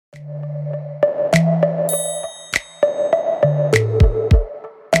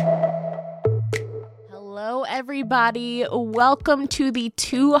everybody. Welcome to the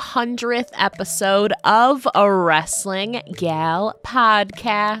 200th episode of a Wrestling Gal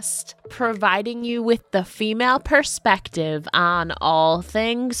podcast, providing you with the female perspective on all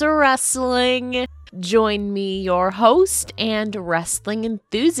things wrestling. Join me, your host and wrestling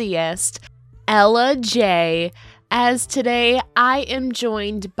enthusiast, Ella J., as today I am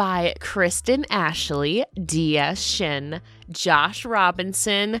joined by Kristen Ashley, DS Shin, Josh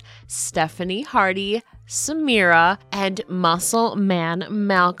Robinson, Stephanie Hardy, Samira, and Muscle Man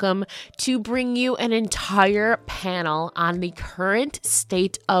Malcolm to bring you an entire panel on the current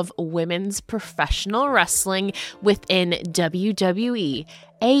state of women's professional wrestling within WWE,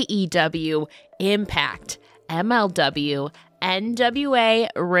 AEW, Impact, MLW, NWA,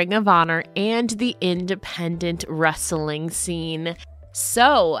 Ring of Honor, and the independent wrestling scene.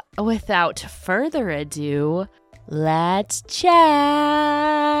 So, without further ado, let's chat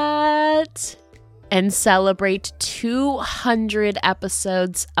and celebrate 200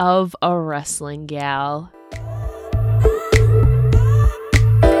 episodes of A Wrestling Gal.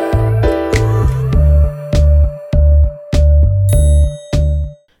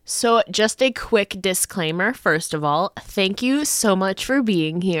 So just a quick disclaimer, first of all, thank you so much for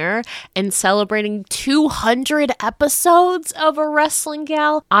being here and celebrating 200 episodes of A Wrestling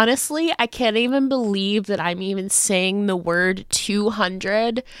Gal. Honestly, I can't even believe that I'm even saying the word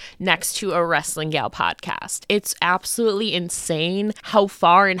 200 next to A Wrestling Gal podcast. It's absolutely insane how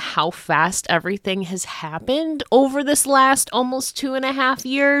far and how fast everything has happened over this last almost 2.5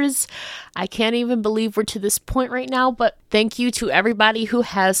 years. I can't even believe we're to this point right now, but thank you to everybody who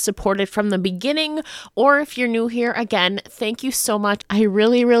has supported from the beginning, or if you're new here, again, thank you so much. I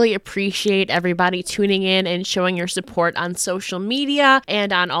really, really appreciate everybody tuning in and showing your support on social media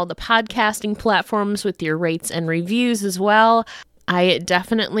and on all the podcasting platforms with your rates and reviews as well. I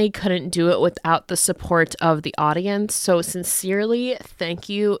definitely couldn't do it without the support of the audience. So sincerely, thank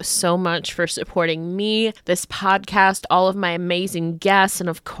you so much for supporting me, this podcast, all of my amazing guests, and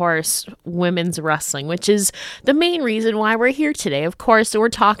of course, women's wrestling, which is the main reason why we're here today. Of course, we're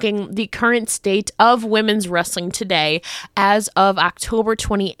talking the current state of women's wrestling today as of October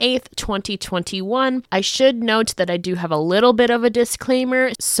 28th, 2021. I should note that I do have a little bit of a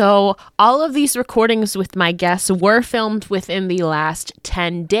disclaimer. So all of these recordings with my guests were filmed within the last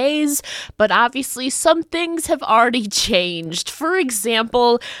 10 days, but obviously some things have already changed. For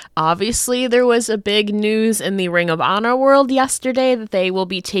example, obviously there was a big news in the Ring of Honor world yesterday that they will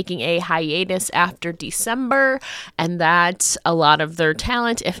be taking a hiatus after December, and that a lot of their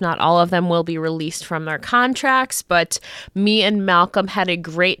talent, if not all of them, will be released from their contracts. But me and Malcolm had a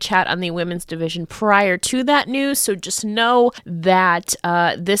great chat on the women's division prior to that news, so just know that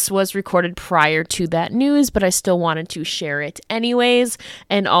this was recorded prior to that news, but I still wanted to share it anyways.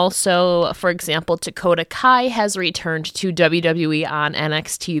 And also, for example, Dakota Kai has returned to WWE on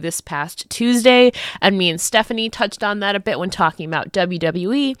NXT this past Tuesday, and me and Stephanie touched on that a bit when talking about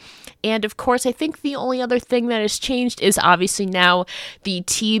WWE. And of course, I think the only other thing that has changed is obviously now the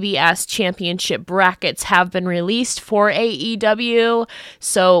TBS Championship brackets have been released for AEW.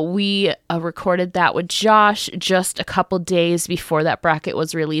 So we recorded that with Josh just a couple days before that bracket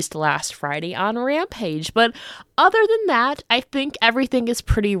was released last Friday on Rampage. But other than that, I think everything is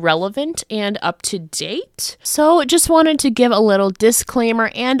pretty relevant and up to date. So just wanted to give a little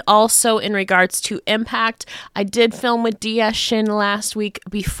disclaimer, and also in regards to Impact, I did film with DS Shin last week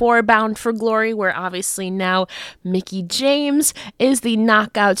before Bound for Glory, where obviously now Mickie James is the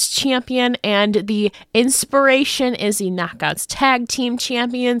Knockouts champion and the Inspiration is the Knockouts tag team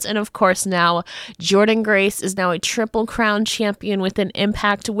champions. And of course now Jordynne Grace is now a Triple Crown champion with an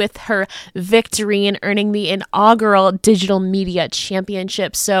Impact with her victory and earning the inaugural Digital Media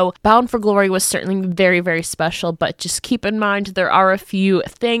Championship. So Bound for Glory was certainly very, very special, but just keep in mind there are a few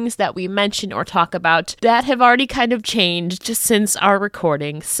things that we mention or talk about that have already kind of changed since our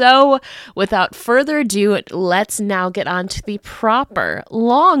recording. So without further ado, let's now get on to the proper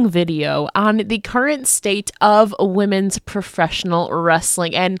long video on the current state of women's professional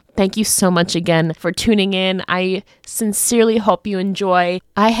wrestling. And thank you so much again for tuning in. I sincerely hope you enjoy.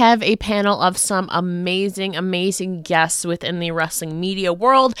 I have a panel of some amazing guests within the wrestling media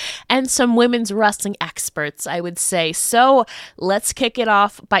world and some women's wrestling experts, I would say. So let's kick it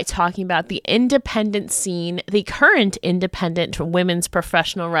off by talking about the independent scene, the current independent women's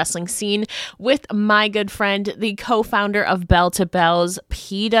professional wrestling scene, with my good friend, the co-founder of Bell to Bells,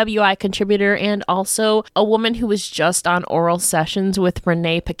 PWI contributor, and also a woman who was just on Oral Sessions with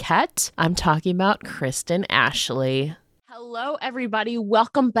Renee Paquette. I'm talking about Kristen Ashley. Hello, everybody.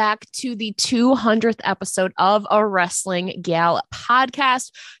 Welcome back to the 200th episode of a Wrestling Gal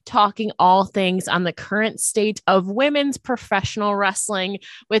podcast, talking all things on the current state of women's professional wrestling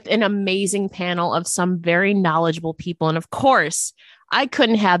with an amazing panel of some very knowledgeable people. And of course, I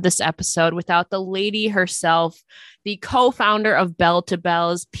couldn't have this episode without the lady herself, the co-founder of Bell to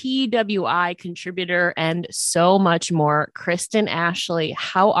Bells, PWI contributor, and so much more, Kristen Ashley.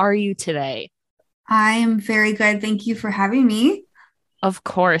 How are you today? I am very good. Thank you for having me. Of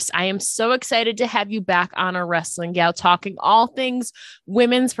course. I am so excited to have you back on a Wrestling Gal, talking all things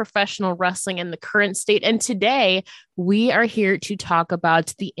women's professional wrestling in the current state. And today we are here to talk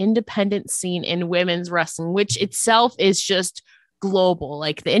about the independent scene in women's wrestling, which itself is just global.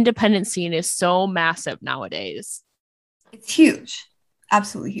 Like the independent scene is so massive nowadays. It's huge.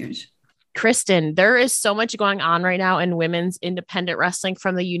 Absolutely huge. Kristen, there is so much going on right now in women's independent wrestling,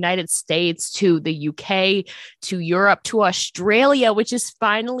 from the United States to the UK to Europe to Australia, which is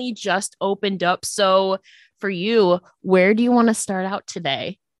finally just opened up. So for you, where do you want to start out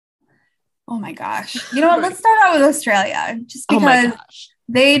today? Oh my gosh. You know what? Let's start out with Australia just Oh my because gosh.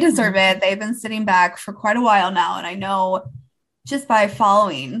 they deserve it. They've been sitting back for quite a while now. And I know just by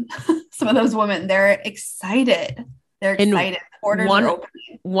following some of those women, they're excited. They're And excited. Orders are one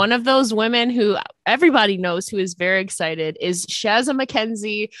opening. one of those women who everybody knows who is very excited is Shazza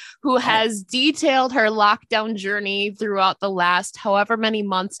McKenzie, who has detailed her lockdown journey throughout the last however many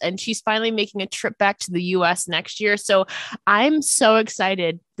months, and she's finally making a trip back to the US next year. So I'm so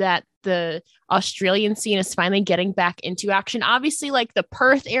excited that the Australian scene is finally getting back into action. Obviously, like the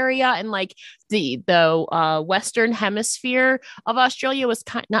Perth area and like the Western Hemisphere of Australia was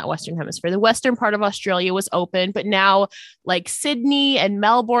not Western Hemisphere. The Western part of Australia was open, but now like Sydney and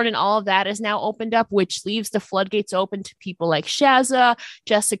Melbourne and all of that is now opened up, which leaves the floodgates open to people like Shazza,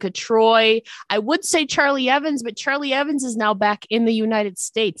 Jessica Troy. I would say Charlie Evans, but Charlie Evans is now back in the United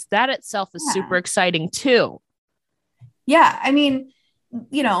States. That itself is super exciting too. Yeah. I mean,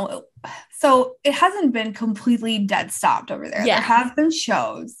 you know, so it hasn't been completely dead stopped over there. Yeah. There have been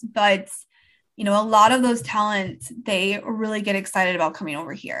shows, but you know, a lot of those talents, they really get excited about coming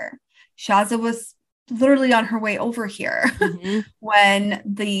over here. Shazza was literally on her way over here when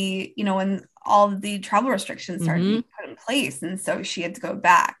when all of the travel restrictions started being put in place. And so she had to go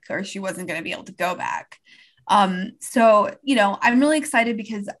back, or she wasn't going to be able to go back. So, you know, I'm really excited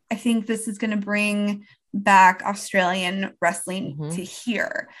because I think this is going to bring back Australian wrestling to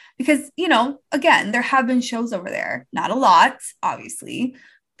here, because, you know, again, there have been shows over there, not a lot, obviously,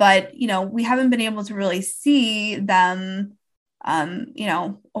 but, you know, we haven't been able to really see them, you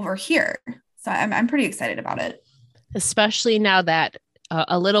know, over here. So I'm pretty excited about it. Especially now that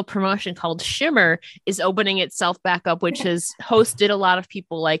a little promotion called Shimmer is opening itself back up, which has hosted a lot of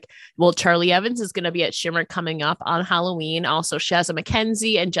people like, well, Charlie Evans is going to be at Shimmer coming up on Halloween. Also, Shazza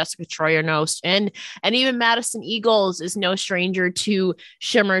McKenzie and Jessica Troy are and even Madison Eagles is no stranger to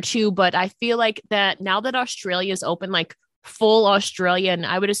Shimmer too. But I feel like that now that Australia is open, like full Australia, and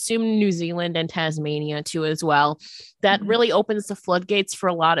I would assume New Zealand and Tasmania too as well, that really opens the floodgates for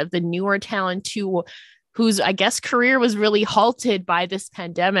a lot of the newer talent too, whose, I guess, career was really halted by this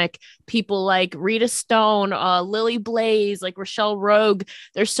pandemic. People like Rita Stone, Lily Blaze, like Rochelle Rogue.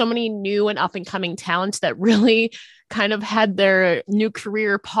 There's so many new and up and coming talents that really kind of had their new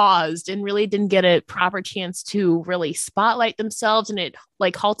career paused and really didn't get a proper chance to really spotlight themselves. And it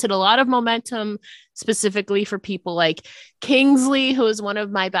like halted a lot of momentum, specifically for people like Kingsley, who is one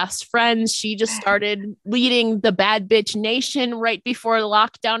of my best friends. She just started leading the Bad Bitch Nation right before the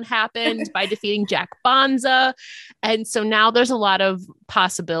lockdown happened by defeating Jack Bonza. And so now there's a lot of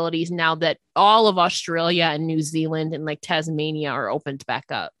possibilities now that all of Australia and New Zealand and like Tasmania are opened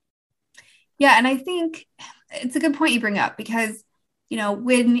back up. Yeah. And I think it's a good point you bring up, because, you know,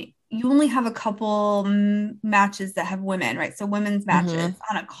 when you only have a couple matches that have women, right? So women's matches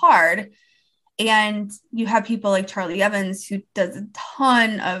on a card, and you have people like Charlie Evans, who does a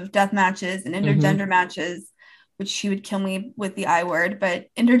ton of death matches and intergender matches, which she would kill me with the I word, but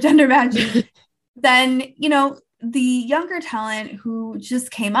intergender matches, then, you know, the younger talent who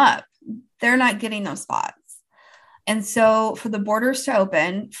just came up, they're not getting those spots. And so for the borders to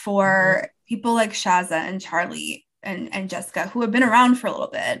open for people like Shazza and Charlie and Jessica, who have been around for a little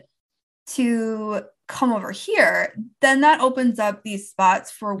bit, to come over here, then that opens up these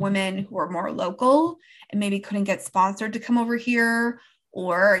spots for women who are more local and maybe couldn't get sponsored to come over here,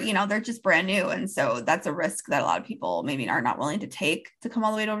 or, you know, they're just brand new. And so that's a risk that a lot of people maybe are not willing to take to come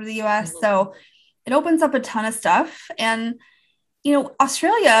all the way over to the US. So it opens up a ton of stuff. And, you know,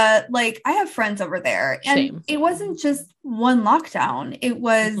 Australia, like, I have friends over there, and it wasn't just one lockdown. It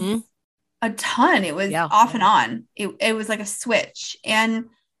was a ton. It was Yeah. off and on. It was like a switch. And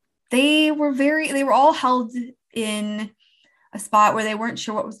they were all held in a spot where they weren't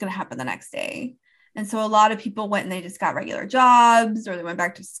sure what was going to happen the next day. And so a lot of people went and they just got regular jobs, or they went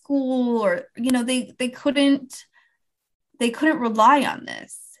back to school, or, they couldn't rely on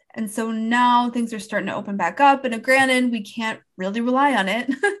this. And so now things are starting to open back up. And granted, we can't really rely on it,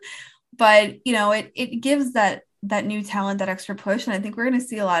 but it gives that new talent that extra push. And I think we're going to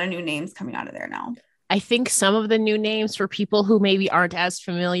see a lot of new names coming out of there now. I think some of the new names for people who maybe aren't as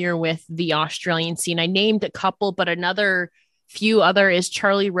familiar with the Australian scene, I named a couple, but another few other is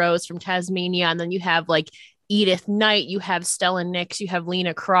Charlie Rose from Tasmania. And then you have like Edith Knight, you have Stella Nix, you have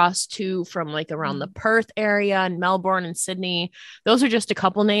Lena Cross too, from like around the Perth area and Melbourne and Sydney. Those are just a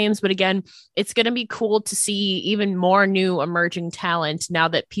couple names. But again, it's going to be cool to see even more new emerging talent now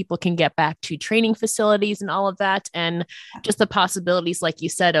that people can get back to training facilities and all of that. And just the possibilities, like you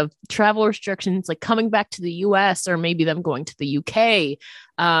said, of travel restrictions, like coming back to the US or maybe them going to the UK.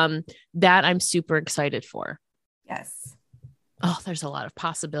 That I'm super excited for. Yes. Oh, there's a lot of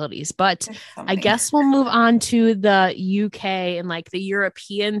possibilities, but I guess we'll move on to the UK and like the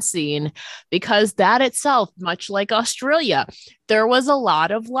European scene, because that itself, much like Australia, there was a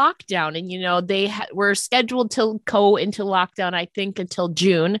lot of lockdown, and, they were scheduled to go into lockdown, I think, until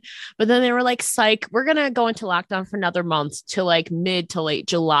June, but then they were like, psych, we're going to go into lockdown for another month to like mid to late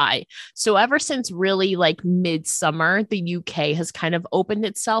July. So ever since really like midsummer, the UK has kind of opened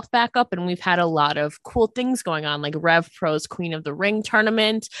itself back up, and we've had a lot of cool things going on, like Rev Pro's Queen of the Ring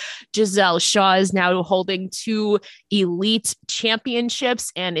tournament. Giselle Shaw is now holding 2 elite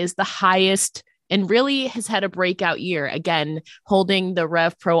championships and is the highest, and really has had a breakout year, again, holding the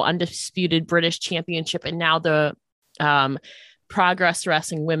Rev Pro Undisputed British Championship and now the Progress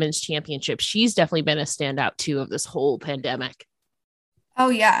Wrestling Women's Championship. She's definitely been a standout too of this whole pandemic. Oh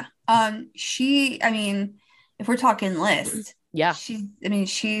yeah. If we're talking list, yeah,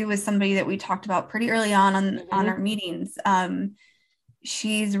 she was somebody that we talked about pretty early on our meetings.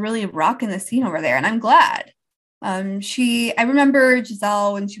 She's really rocking the scene over there, and I'm glad. I remember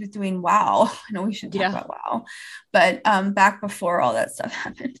Giselle when she was doing WOW. I know we should talk about WOW, but back before all that stuff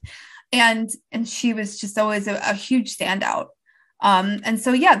happened, and she was just always a huge standout. And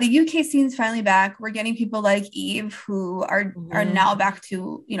so the UK scene's finally back. We're getting people like Eve who are now back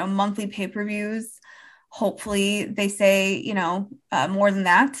to monthly pay-per-views. Hopefully they say more than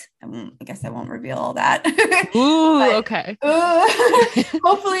that. I guess I won't reveal all that. Ooh, but, okay.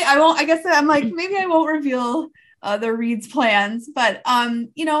 Hopefully I won't. I guess I'm like, maybe I won't reveal the Reed's plans, but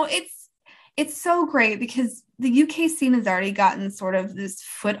it's so great because the UK scene has already gotten sort of this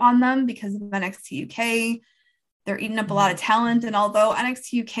foot on them because of NXT UK. They're eating up a lot of talent, and although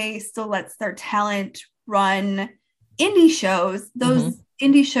NXT UK still lets their talent run indie shows, those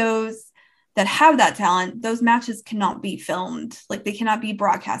indie shows that have that talent, those matches cannot be filmed, like they cannot be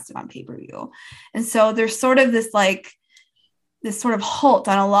broadcasted on pay-per-view. And so there's sort of this sort of halt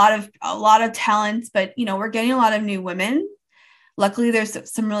on a lot of talents, but we're getting a lot of new women. Luckily there's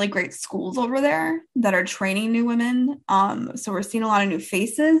some really great schools over there that are training new women. So we're seeing a lot of new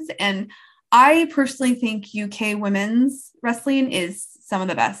faces, and I personally think UK women's wrestling is some of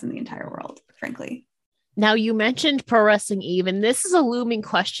the best in the entire world, frankly. Now, you mentioned Pro Wrestling Eve, and this is a looming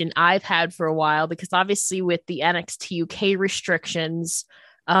question I've had for a while, because obviously with the NXT UK restrictions,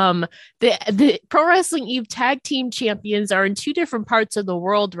 the Pro Wrestling Eve tag team champions are in 2 different parts of the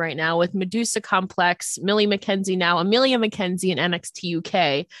world right now, with Medusa Complex, Millie McKenzie now, Amelia McKenzie in NXT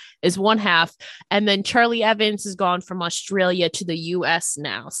UK is one half, and then Charlie Evans has gone from Australia to the US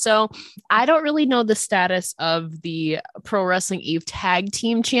now. So I don't really know the status of the Pro Wrestling Eve tag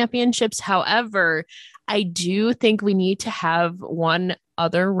team championships. However, I do think we need to have one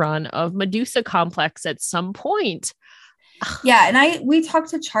other run of Medusa Complex at some point. Yeah, and we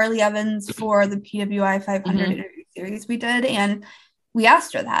talked to Charlie Evans for the PWI 500 interview series we did, and we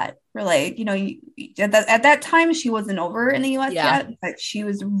asked her that. We're like, at that time she wasn't over in the US yet, but she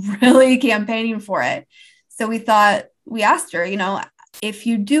was really campaigning for it. So we asked her, if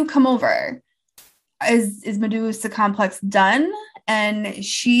you do come over, is Medusa Complex done? And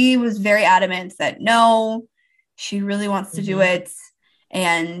she was very adamant that no, she really wants to do it,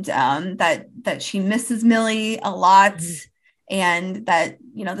 and that she misses Millie a lot, and that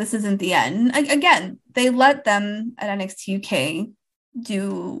this isn't the end. Again, they let them at NXT UK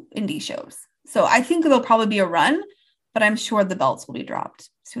do indie shows, so I think there'll probably be a run, but I'm sure the belts will be dropped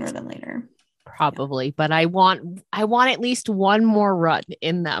sooner than later. Probably, but I want at least one more run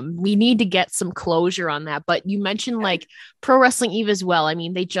in them. We need to get some closure on that. But you mentioned like Pro Wrestling Eve as well. I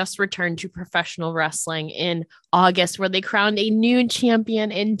mean, they just returned to professional wrestling in August where they crowned a new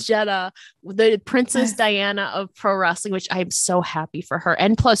champion in Jeddah, the Princess Diana of pro wrestling, which I'm so happy for her.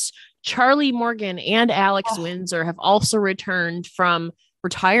 And plus Charlie Morgan and Alex Windsor have also returned from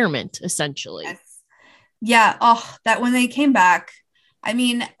retirement essentially. Yes. Yeah. Oh, that when they came back, I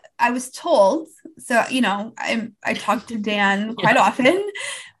mean, I was told, so, I talk to Dan quite often,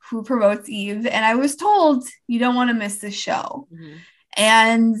 who promotes Eve, and I was told you don't want to miss this show. Mm-hmm.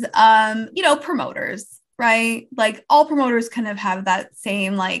 And, promoters, right? Like all promoters kind of have that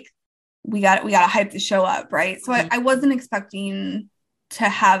same, like, we got to hype the show up. Right. So I wasn't expecting to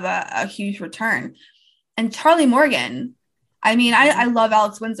have a huge return. And Charlie Morgan, I mean, I love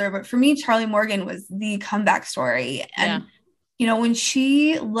Alex Windsor, but for me, Charlie Morgan was the comeback story. And when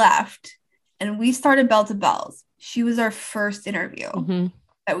she left and we started Bell to Bells, she was our first interview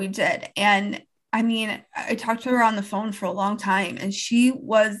that we did. And I mean, I talked to her on the phone for a long time and she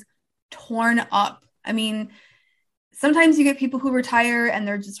was torn up. I mean, sometimes you get people who retire and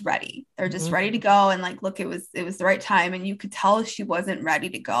they're just ready. They're just ready to go. And like, look, it was the right time. And you could tell she wasn't ready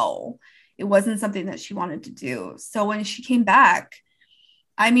to go. It wasn't something that she wanted to do. So when she came back,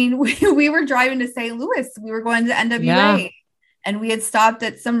 I mean, we were driving to St. Louis. We were going to NWA. Yeah. And we had stopped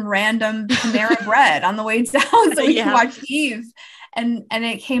at some random Panera Bread on the way down so we could watch Eve. And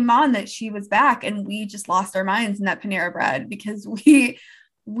it came on that she was back and we just lost our minds in that Panera Bread because we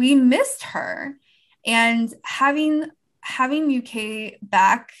missed her. And having UK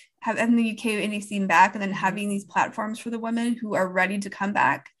back, having the UK indie scene back, and then having these platforms for the women who are ready to come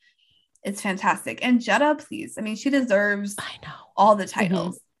back, it's fantastic. And Jeddah, please. I mean, she deserves all the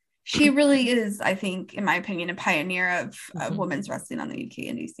titles. She really is, I think, in my opinion, a pioneer of women's wrestling on the UK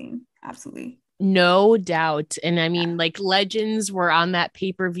indie scene. Absolutely. No doubt. And I mean, like legends were on that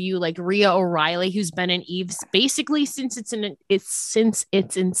pay-per-view, like Rhea O'Reilly, who's been in Eve's basically since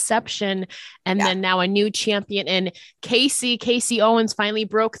its inception. And then now a new champion. And Casey Owens finally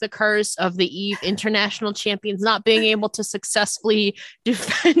broke the curse of the Eve international champions not being able to successfully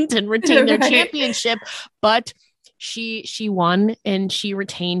defend and retain their championship. But she won and she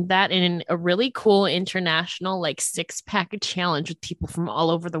retained that in a really cool international like 6-pack challenge with people from all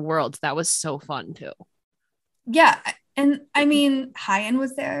over the world. That was so fun too. Yeah. And I mean, Hyen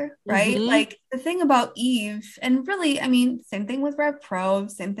was there, right? Like the thing about Eve, and really, I mean, same thing with Rev Pro,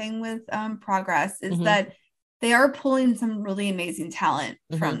 same thing with Progress, is that they are pulling some really amazing talent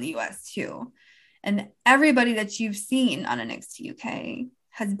from the US too. And everybody that you've seen on NXT UK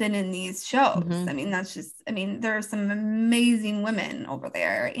has been in these shows. I mean, there are some amazing women over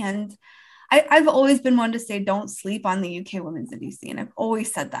there. And I've always been one to say, don't sleep on the UK women's indie scene. I've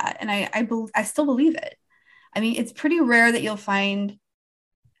always said that. And I still believe it. I mean, it's pretty rare that you'll find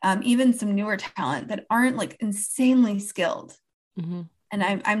even some newer talent that aren't like insanely skilled. And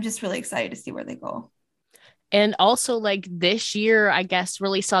I'm just really excited to see where they go. And also like this year, I guess,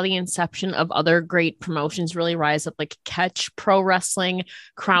 really saw the inception of other great promotions really rise up, like Catch Pro Wrestling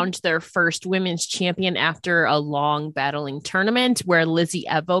crowned their first women's champion after a long battling tournament where Lizzie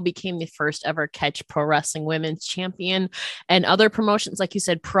Evo became the first ever Catch Pro Wrestling women's champion. And other promotions, like you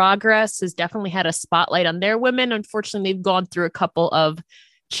said, Progress has definitely had a spotlight on their women. Unfortunately, they've gone through a couple of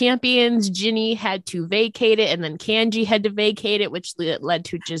champions. Ginny had to vacate it, and then Kanji had to vacate it, which led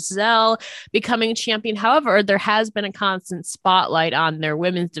to Giselle becoming champion. However, there has been a constant spotlight on their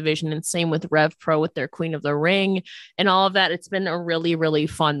women's division, and same with Rev Pro with their Queen of the Ring and all of that. It's been a really, really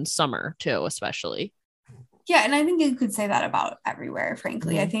fun summer too, especially. Yeah, and I think you could say that about everywhere,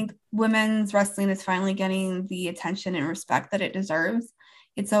 frankly. I think women's wrestling is finally getting the attention and respect that it deserves.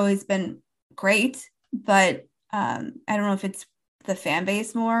 It's always been great, but I don't know if it's the fan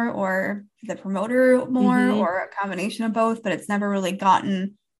base more or the promoter more or a combination of both, but it's never really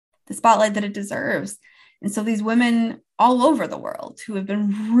gotten the spotlight that it deserves. And so these women all over the world who have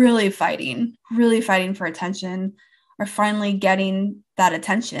been really fighting for attention are finally getting that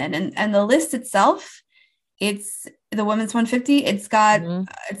attention. And the list itself, it's the women's 150. It's got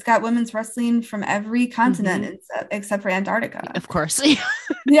women's wrestling from every continent except for Antarctica. Of course.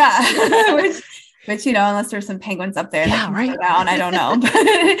 Yeah. Which, unless there's some penguins up there that can go down, I don't know.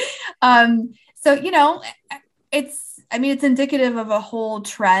 So, it's indicative of a whole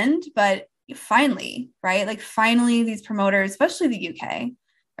trend, but finally, right? Like finally these promoters, especially the UK,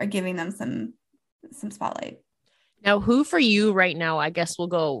 are giving them some spotlight. Now, who for you right now, I guess we'll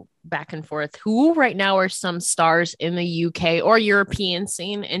go back and forth. Who right now are some stars in the UK or European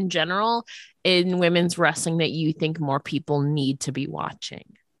scene in general in women's wrestling that you think more people need to be watching?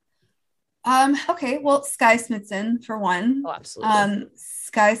 Okay, well, Sky Smithson for one. Oh, absolutely.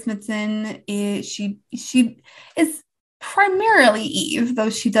 Sky Smithson is she is primarily Eve, though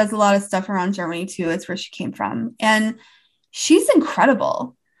she does a lot of stuff around Germany too. It's where she came from. And she's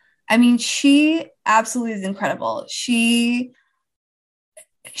incredible. I mean, she absolutely is incredible. She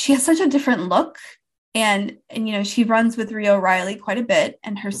has such a different look, and you know, she runs with Rhea O'Reilly quite a bit,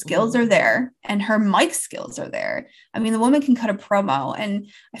 and her skills are there, and her mic skills are there. I mean, the woman can cut a promo, and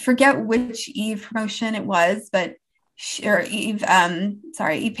I forget which Eve promotion it was, but or Eve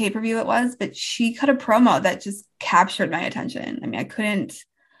Eve pay-per-view it was, but she cut a promo that just captured my attention. I mean, I couldn't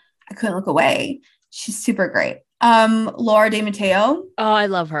look away. She's super great. Laura De Matteo. Oh, I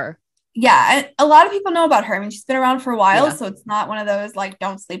love her. Yeah, a lot of people know about her. I mean, she's been around for a while, Yeah. so it's not one of those like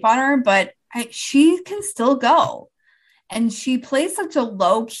don't sleep on her, but she can still go. And she plays such a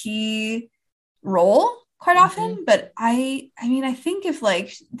low key role quite often, but I mean, I think if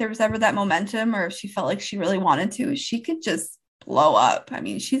like there was ever that momentum or if she felt like she really wanted to, she could just blow up. I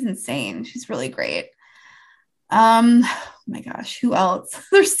mean, she's insane. She's really great. Oh my gosh, who else?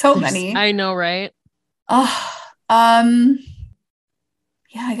 There's so many. I know, right? Oh, um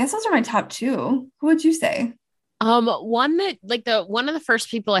yeah, I guess those are my top two. Who would you say? One that like the one of the first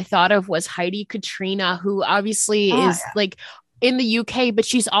people I thought of was Heidi Katrina, who obviously Oh, is like in the UK, but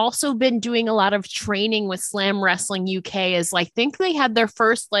she's also been doing a lot of training with Slam Wrestling UK. As I think they had their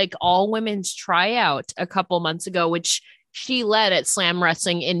first like all women's tryout a couple months ago, which she led at Slam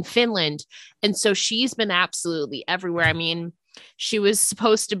Wrestling in Finland. And so she's been absolutely everywhere. I mean, she was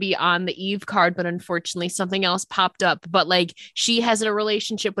supposed to be on the Eve card, but unfortunately something else popped up. But like she has a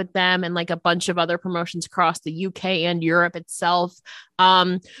relationship with them and like a bunch of other promotions across the UK and Europe itself.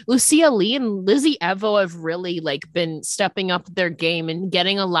 Lucia Lee and Lizzie Evo have really like been stepping up their game and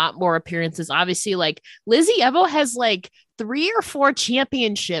getting a lot more appearances. Obviously, like Lizzie Evo has like 3 or 4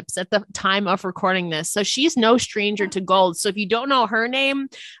 championships at the time of recording this. So she's no stranger to gold. So if you don't know her name,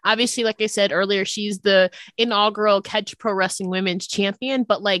 obviously, like I said earlier, she's the inaugural Catch Pro Wrestling Women's Champion.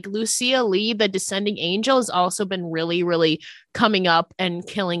 But like Lucia Lee, the Descending Angel, has also been really, really coming up and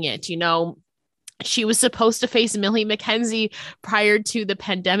killing it. You know, she was supposed to face Millie McKenzie prior to the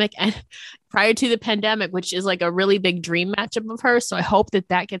pandemic, which is like a really big dream matchup of hers. So I hope that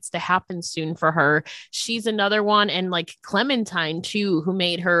that gets to happen soon for her. She's another one. And like Clementine too, who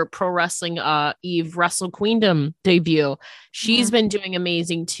made her pro wrestling, Eve Wrestle Queendom debut. She's been doing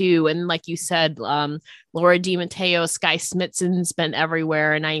amazing too. And like you said, Laura DiMatteo, Sky Smitson's been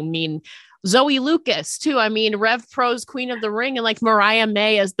everywhere. And I mean, Zoe Lucas too. I mean, Rev Pro's Queen of the Ring and like Mariah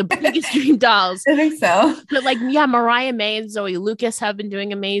May as the biggest dream dolls. I think so. But like, yeah, Mariah May and Zoe Lucas have been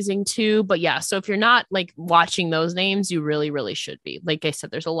doing amazing too. But yeah, so if you're not like watching those names, you really, really should be. Like I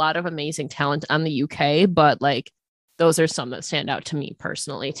said, there's a lot of amazing talent on the UK, but like those are some that stand out to me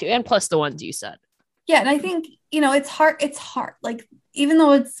personally too. And plus the ones you said. Yeah, and I think, you know, it's hard. It's hard. Like, even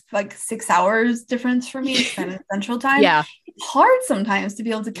though it's like 6 hours difference for me, it's kind of central time. Yeah. It's hard sometimes to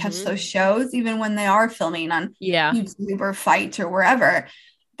be able to catch those shows, even when they are filming on YouTube or Fight or wherever.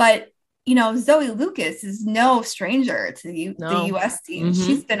 But, you know, Zoe Lucas is no stranger to the US scene.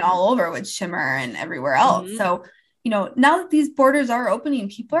 She's been all over with Shimmer and everywhere else. So, you know, now that these borders are opening,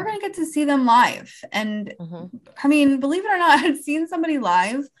 people are going to get to see them live. And I mean, believe it or not, seeing somebody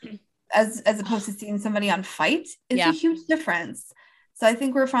live as opposed to seeing somebody on Fight is a huge difference. So I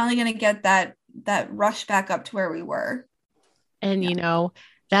think we're finally going to get that rush back up to where we were. And, you know,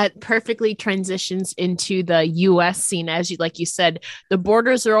 that perfectly transitions into the US scene. As you, like you said, the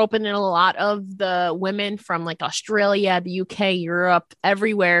borders are open and a lot of the women from like Australia, the UK, Europe,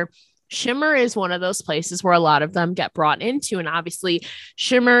 everywhere. Shimmer is one of those places where a lot of them get brought into. And obviously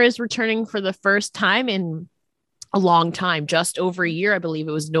Shimmer is returning for the first time in a long time, just over a year. I believe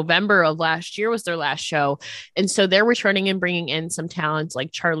it was November of last year was their last show. And so they're returning and bringing in some talents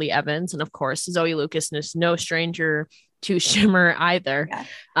like Charlie Evans. And of course, Zoe Lucas is no stranger to Shimmer either.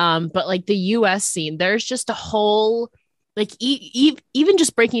 But like the US scene, there's just a whole, like even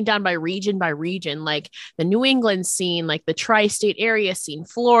just breaking down by region, like the New England scene, like the tri-state area scene,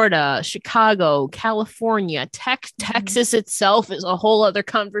 Florida, Chicago, California, Texas itself is a whole other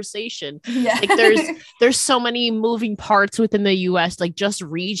conversation. Like there's so many moving parts within the US, like just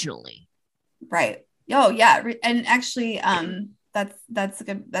regionally. Right. Oh yeah. And actually, that's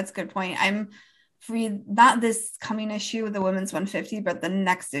a good point. I'm free, not this coming issue with the women's 150, but the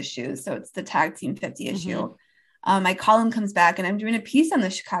next issue. So it's the tag team 50 issue. My column comes back and I'm doing a piece on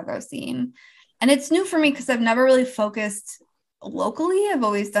the Chicago scene. And it's new for me because I've never really focused locally. I've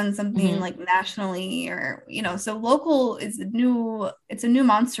always done something like nationally or, you know, so local is it's a new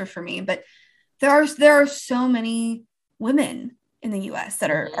monster for me. But there are so many women in the US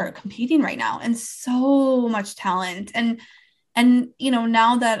that are competing right now, and so much talent. And you know,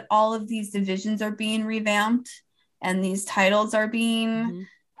 now that all of these divisions are being revamped and these titles are being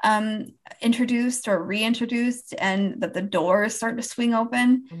introduced or reintroduced, and that the doors start to swing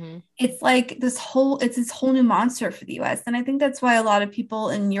open, it's like this whole new monster for the US. And I think that's why a lot of people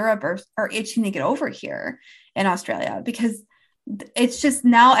in Europe are itching to get over here in Australia, because it's just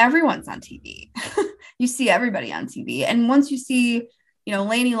now everyone's on TV. You see everybody on TV. And once you see, you know,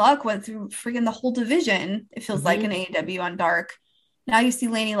 Lainey Luck went through freaking the whole division, it feels like an AEW on Dark. Now you see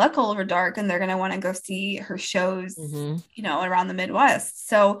Lainey Luck all over Dark, and they're going to want to go see her shows, you know, around the Midwest.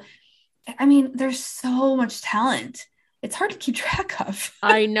 So, I mean, there's so much talent. It's hard to keep track of.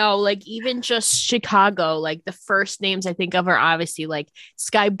 I know, like even just Chicago, like the first names I think of are obviously like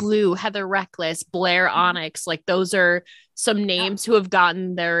Sky Blue, Heather Reckless, Blair Onyx. Like those are some names who have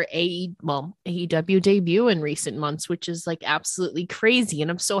gotten their AEW debut in recent months, which is like absolutely crazy. And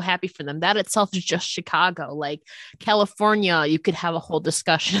I'm so happy for them. That itself is just Chicago. Like California, you could have a whole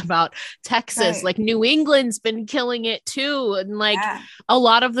discussion about Texas. Right. Like New England's been killing it too. And like a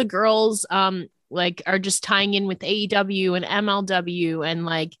lot of the girls, like are just tying in with AEW and MLW and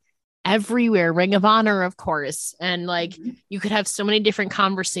like everywhere, Ring of Honor, of course. And like you could have so many different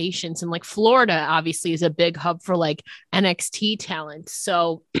conversations, and like Florida obviously is a big hub for like NXT talent.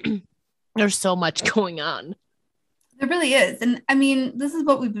 So there's so much going on. There really is. And I mean, this is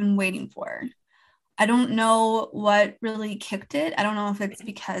what we've been waiting for. I don't know what really kicked it. I don't know if it's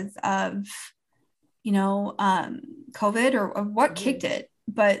because of, you know, COVID or what kicked it.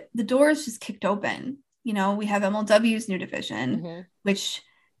 But the doors just kicked open. You know, we have MLW's new division, which,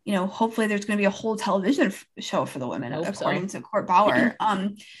 you know, hopefully there's going to be a whole television show for the women, according to Court Bauer.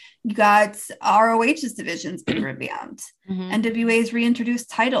 You got ROH's division's been revamped. NWA's reintroduced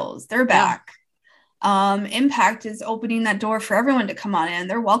titles. They're back. Impact is opening that door for everyone to come on in.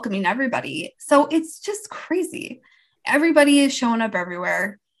 They're welcoming everybody. So it's just crazy. Everybody is showing up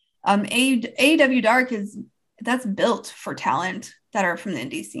everywhere. AEW Dark that's built for talent that are from the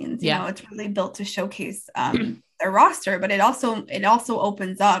indie scenes. You know, it's really built to showcase their roster, but it also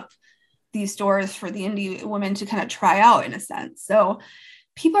opens up these doors for the indie women to kind of try out, in a sense. So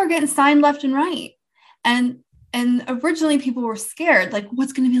people are getting signed left and right. And originally people were scared, like,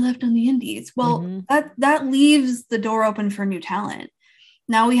 what's going to be left on the indies? Well, that leaves the door open for new talent.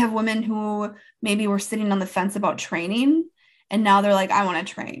 Now we have women who maybe were sitting on the fence about training, and now they're like, I want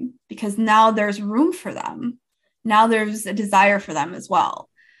to train, because now there's room for them. Now there's a desire for them as well.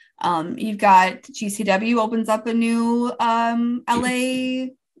 You've got GCW opens up a new LA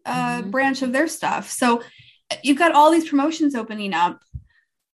branch of their stuff. So you've got all these promotions opening up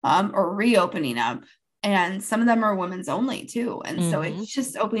or reopening up, and some of them are women's only too. And so it's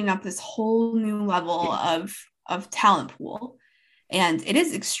just opening up this whole new level of talent pool. And it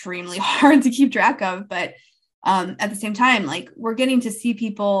is extremely hard to keep track of, but at the same time, like, we're getting to see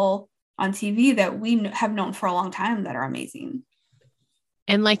people on TV that we have known for a long time that are amazing.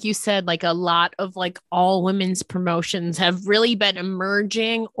 And like you said, like a lot of like all women's promotions have really been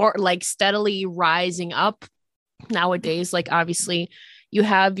emerging or like steadily rising up nowadays. Like obviously you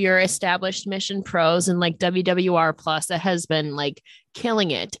have your established Mission Pros and like WWR Plus that has been like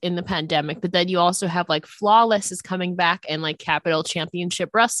killing it in the pandemic. But then you also have like Flawless is coming back, and like Capital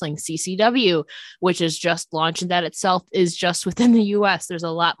Championship Wrestling, CCW, which is just launched. That itself is just within the US. There's a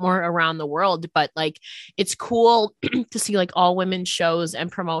lot more around the world, but like it's cool to see like all women shows and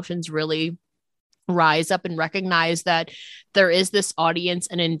promotions really rise up and recognize that there is this audience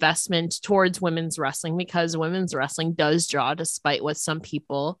and investment towards women's wrestling, because women's wrestling does draw, despite what some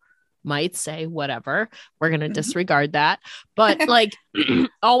people might say. Whatever, we're going to disregard that. But like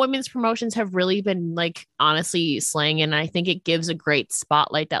all women's promotions have really been like honestly slaying, and I think it gives a great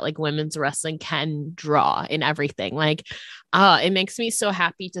spotlight that like women's wrestling can draw in everything. Like it makes me so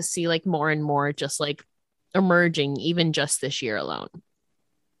happy to see like more and more just like emerging, even just this year alone.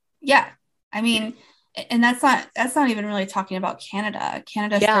 Yeah, I mean, and that's not even really talking about Canada.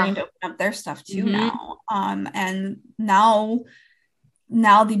 Canada's starting to open up their stuff too now. And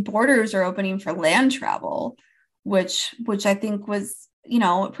now the borders are opening for land travel, which I think was, you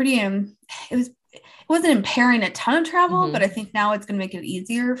know, pretty, it wasn't impairing a ton of travel, but I think now it's going to make it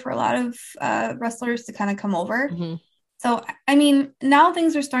easier for a lot of wrestlers to kind of come over. So, I mean, now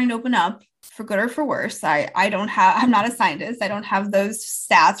things are starting to open up, for good or for worse. I'm not a scientist. I don't have those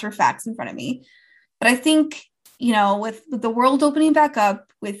stats or facts in front of me. But I think, you know, with the world opening back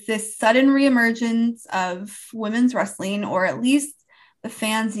up, with this sudden reemergence of women's wrestling, or at least the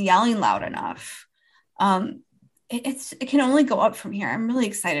fans yelling loud enough, it can only go up from here. I'm really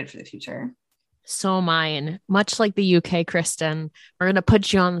excited for the future. So mine, much like the UK, Kristen, we're going to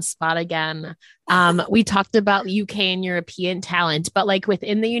put you on the spot again. We talked about UK and European talent, but like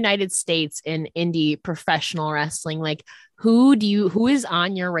within the United States in indie professional wrestling, like who is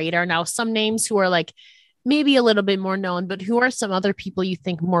on your radar now? Some names who are like maybe a little bit more known, but who are some other people you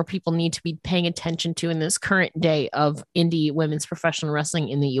think more people need to be paying attention to in this current day of indie women's professional wrestling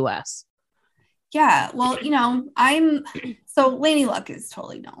in the US? Yeah, well, I'm so Laney Luck is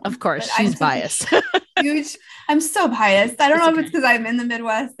totally known. Of course, but she's biased. Huge. I'm so biased. I don't It's know if okay. it's because I'm in the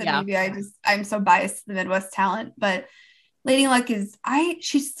Midwest and Yeah. maybe I'm so biased to the Midwest talent, but Lady Luck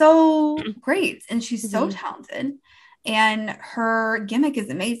she's so great and she's so Mhm. talented and her gimmick is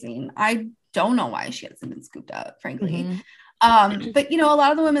amazing. I don't know why she hasn't been scooped up, frankly. But a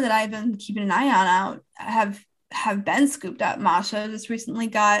lot of the women that I've been keeping an eye on out have been scooped up. Masha just recently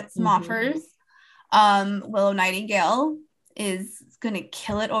got some offers. Willow Nightingale is going to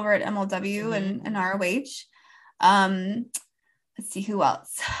kill it over at MLW and ROH. Let's see who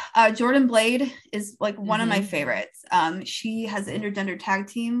else. Jordan Blade is like one of my favorites. She has an intergender tag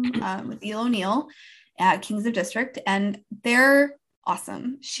team with Eel O'Neill at Kings of District, and they're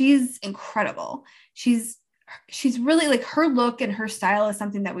awesome. She's incredible. She's really like her look and her style is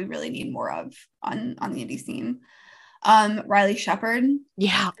something that we really need more of on the indie scene. Riley Shepard.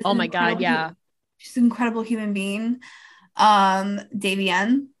 Yeah. Oh my God. Yeah. She's an incredible human being.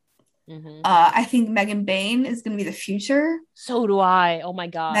 Davienne. I think Megan Bain is going to be the future. So do I. Oh my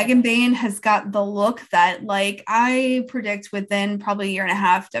God. Megan Bain has got the look that, like, I predict within probably a year and a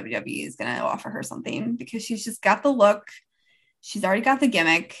half, WWE is going to offer her something because she's just got the look. She's already got the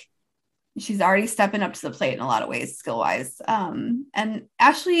gimmick. She's already stepping up to the plate in a lot of ways, skill wise. And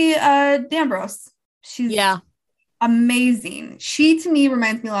Ashley D'Ambrose, she's amazing. She, to me,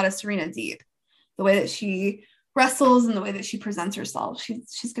 reminds me a lot of Serena Deeb. The way that she wrestles and the way that she presents herself,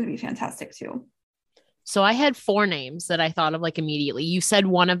 she's going to be fantastic too. So I had 4 names that I thought of like immediately. You said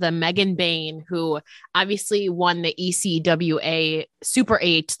one of them, Megan Bain, who obviously won the ECWA Super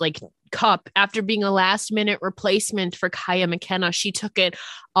 8 like cup after being a last minute replacement for Kaya McKenna. She took it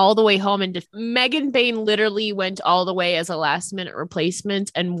all the way home, and Megan Bain literally went all the way as a last minute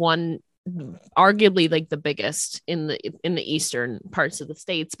replacement and won arguably like the biggest in the eastern parts of the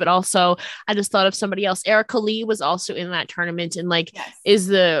states. But also I just thought of somebody else. Erica Lee was also in that tournament and like is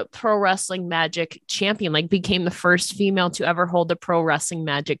the Pro Wrestling Magic champion, like became the first female to ever hold the Pro Wrestling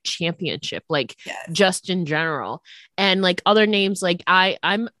Magic championship, like just in general. And like other names, like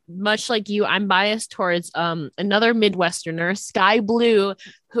I'm much like you, I'm biased towards another Midwesterner, Sky Blue,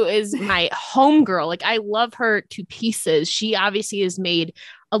 who is my homegirl. Like I love her to pieces. She obviously has made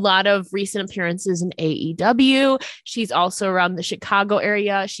a lot of recent appearances in AEW. She's also around the Chicago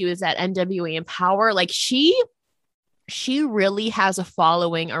area. She was at NWA Empower. Like she really has a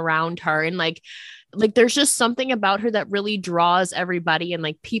following around her. And like there's just something about her that really draws everybody, and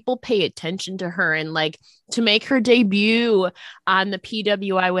like people pay attention to her. And like to make her debut on the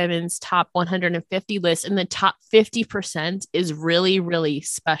PWI Women's Top 150 list in the top 50% is really, really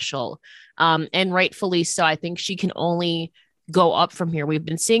special. And rightfully so. I think she can only go up from here. We've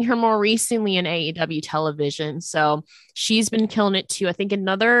been seeing her more recently in AEW television, so she's been killing it too. I think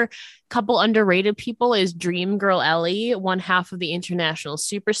another couple underrated people is Dream Girl Ellie, one half of the International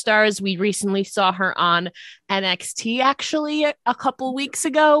Superstars. We recently saw her on NXT actually a couple weeks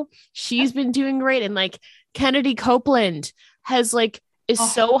ago. She's been doing great. And like Kennedy Copeland is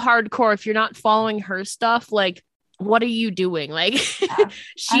so hardcore. If you're not following her stuff, like what are you doing? Like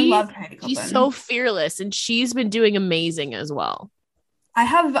I love she's so fearless, and she's been doing amazing as well. I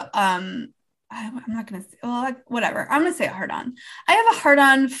have I'm not gonna say, well, whatever. I'm gonna say a hard on. I have a hard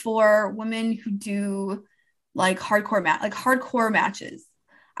on for women who do like hardcore matches.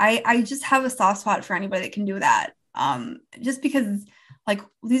 I just have a soft spot for anybody that can do that. Just because like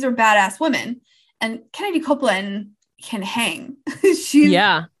these are badass women, and Kennedy Copeland can hang. She's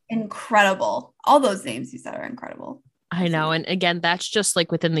incredible. All those names you said are incredible. I know. And again, that's just like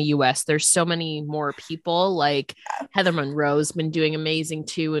within the US. There's so many more people. Like Heather Monroe's been doing amazing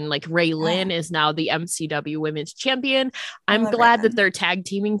too. And like Ray Lynn is now the MCW Women's Champion. I'm glad that they're tag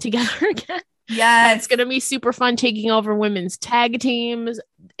teaming together again. Yes. It's going to be super fun taking over women's tag teams.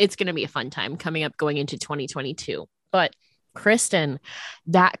 It's going to be a fun time coming up going into 2022. But Kristen,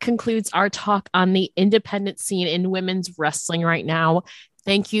 that concludes our talk on the independent scene in women's wrestling right now.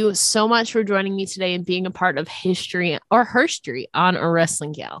 Thank you so much for joining me today and being a part of history or herstory on A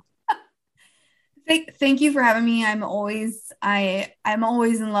Wrestling Gal. Thank you for having me. I'm always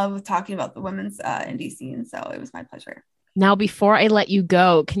in love with talking about the women's indie scene. So it was my pleasure. Now, before I let you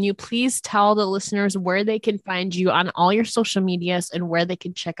go, can you please tell the listeners where they can find you on all your social medias and where they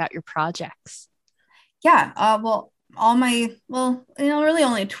can check out your projects? Yeah. Well, really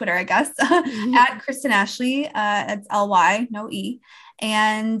only Twitter, I guess, at Kristen Ashley. It's Ly, no E.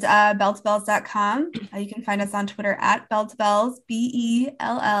 And belltobells.com. You can find us on Twitter at belltobells,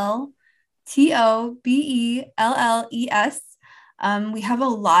 BELLTOBELLES. We have a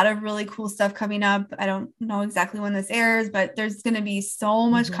lot of really cool stuff coming up. I don't know exactly when this airs, but there's going to be so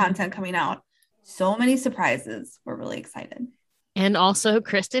much content coming out. So many surprises. We're really excited. And also,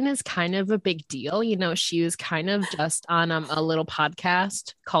 Kristen is kind of a big deal. You know, she was kind of just on a little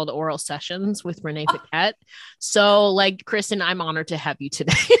podcast called Oral Sessions with Renee Paquette. So, like, Kristen, I'm honored to have you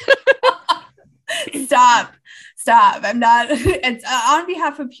today. Stop. I'm not. It's on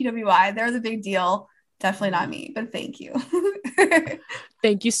behalf of PWI. They're the big deal. Definitely not me, but thank you.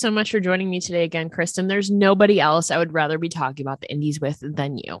 Thank you so much for joining me today again, Kristen. There's nobody else I would rather be talking about the indies with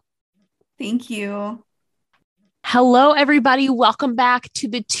than you. Thank you. Hello, everybody. Welcome back to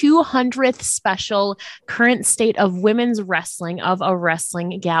the 200th special Current State of Women's Wrestling of a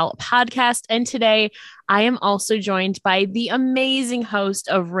Wrestling Gal podcast. And today I am also joined by the amazing host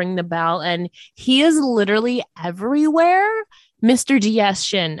of Ring the Bell, and he is literally everywhere, Mr. DS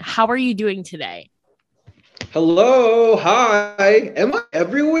Shin. How are you doing today? Hello. Hi. Am I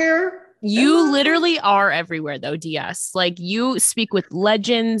everywhere? You literally are everywhere though, DS. Like, you speak with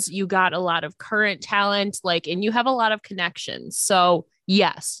legends, you got a lot of current talent, like, and you have a lot of connections. So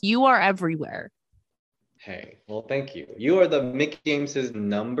yes, you are everywhere. Hey, well, thank you. You are the Mickey James's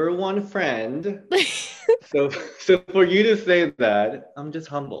number one friend. so for you to say that, I'm just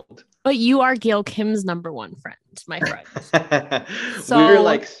humbled. But you are Gail Kim's number one friend, my friend. So we're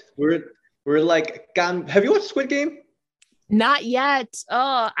like, have you watched Squid Game? Not yet.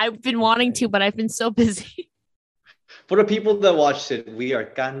 Oh, I've been wanting to, but I've been so busy. For the people that watched it, we are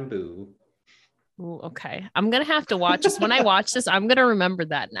Ganbu. Ooh, okay. I'm going to have to watch this. When I watch this, I'm going to remember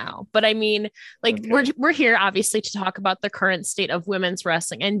that now. But I mean, like, okay. we're here obviously to talk about the current state of women's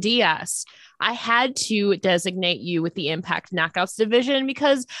wrestling. And DS, I had to designate you with the Impact Knockouts division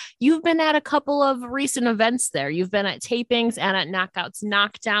because you've been at a couple of recent events there. You've been at tapings and at Knockouts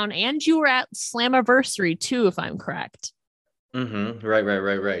Knockdown, and you were at Slammiversary too, if I'm correct. Mm-hmm.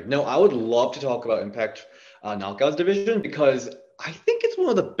 Right. No, I would love to talk about Impact Knockouts division because I think it's one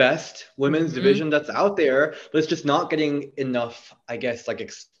of the best women's division that's out there, but it's just not getting enough, I guess, like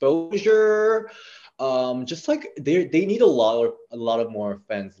exposure. Just like they need a lot of more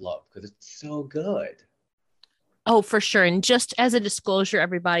fans love because it's so good. Oh, for sure. And just as a disclosure,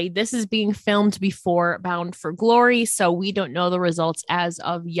 everybody, this is being filmed before Bound for Glory, so we don't know the results as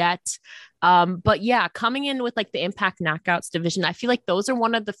of yet. But yeah, coming in with like the Impact Knockouts division, I feel like those are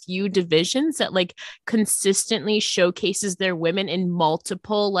one of the few divisions that like consistently showcases their women in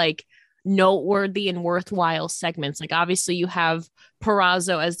multiple like noteworthy and worthwhile segments. Like, obviously you have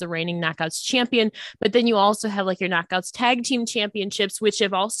Purrazzo as the reigning Knockouts champion, but then you also have like your Knockouts tag team championships, which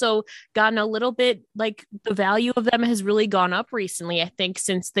have also gotten a little bit, like, the value of them has really gone up recently, I think,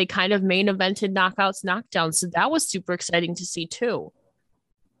 since they kind of main evented Knockouts Knockdown. So that was super exciting to see too.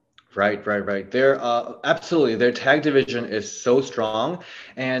 Right. They're absolutely, their tag division is so strong.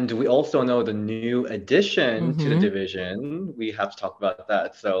 And we also know the new addition to the division. We have to talk about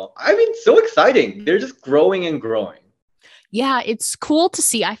that. So, I mean, so exciting. They're just growing and growing. Yeah, it's cool to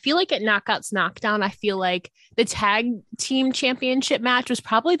see. I feel like at Knockouts Knockdown, I feel like the tag team championship match was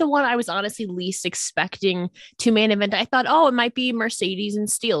probably the one I was honestly least expecting to main event. I thought, oh, it might be Mercedes and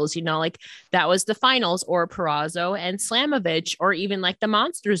Steels, you know, like that was the finals, or Purrazzo and Slamovich, or even like the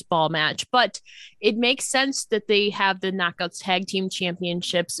Monsters Ball match. But it makes sense that they have the Knockouts Tag Team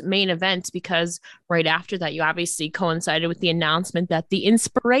Championships main event because right after that, you obviously coincided with the announcement that the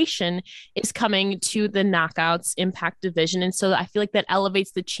Inspiration is coming to the Knockouts Impact division. And so I feel like that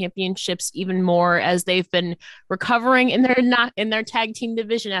elevates the championships even more as they've been recovering in their tag team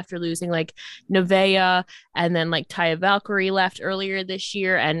division after losing like Nevaeh, and then like Taya Valkyrie left earlier this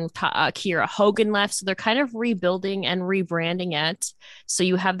year, and Kiera Hogan left. So they're kind of rebuilding and rebranding it. So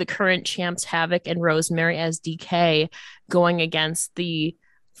you have the current champs Havoc and Rosemary as DK going against the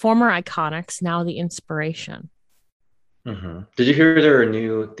former Iconics, now the Inspiration. Did you hear their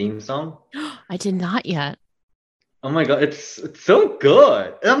new theme song? I did not yet. Oh my God, it's so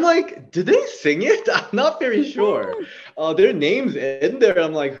good. And I'm like, did they sing it? I'm not very sure. Their names in there.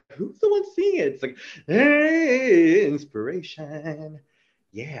 I'm like, who's the one singing it? It's like, hey, Inspiration.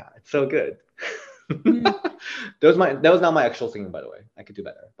 Yeah, it's so good. That was not my actual singing, by the way. I could do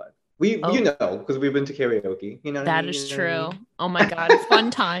better, but you know, because we've been to karaoke. You know, that is true. Oh my God,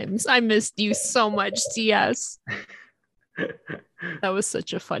 fun times. I missed you so much, CS. That was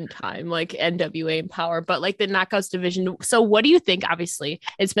such a fun time, like NWA and Power, but like the Knockouts division. So, what do you think? Obviously,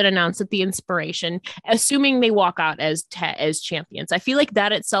 it's been announced that the Inspiration, assuming they walk out as champions, I feel like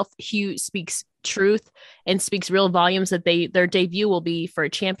that itself speaks truth and speaks real volumes that their debut will be for a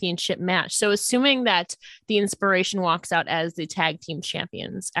championship match. So, assuming that the Inspiration walks out as the tag team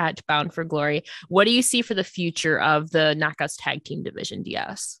champions at Bound for Glory, what do you see for the future of the Knockouts tag team division,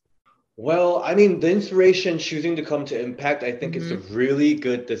 DS? Well, I mean, the Inspiration choosing to come to Impact, I think it's a really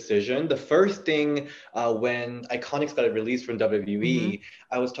good decision. The first thing when Iconics got released from WWE,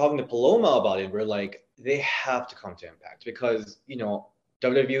 I was talking to Paloma about it. We're like, they have to come to Impact because,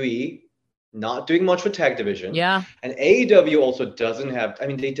 WWE not doing much with tag division. Yeah. And AEW also doesn't have, I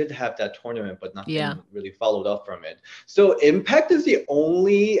mean, they did have that tournament, but nothing Yeah. really followed up from it. So Impact is the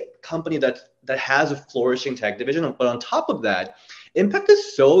only company that has a flourishing tag division. But on top of that, Impact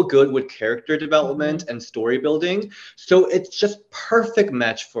is so good with character development and story building. So it's just perfect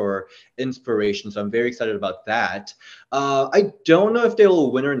match for Inspiration. So I'm very excited about that. I don't know if they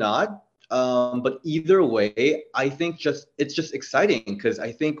will win or not. But either way, I think it's just exciting because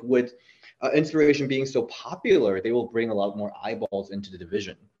I think with Inspiration being so popular, they will bring a lot more eyeballs into the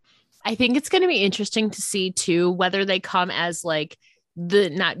division. I think it's going to be interesting to see too whether they come as like the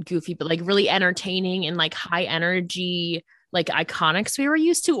not goofy, but like really entertaining and like high energy, like Iconics we were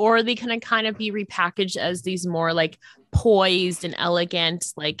used to, or are they going to kind of be repackaged as these more like poised and elegant,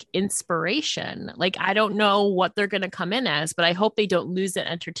 like Inspiration. Like, I don't know what they're going to come in as, but I hope they don't lose that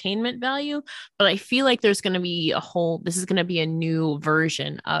entertainment value. But I feel like there's going to be this is going to be a new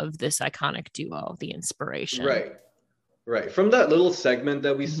version of this iconic duo, the Inspiration. Right. Right. From that little segment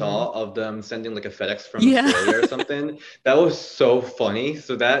that we saw of them sending like a FedEx from Australia or something, that was so funny.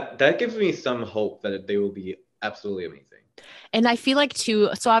 So that gives me some hope that they will be absolutely amazing. And I feel like too,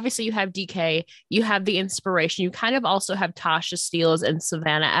 so obviously you have DK, you have the Inspiration, you kind of also have Tasha Steelz and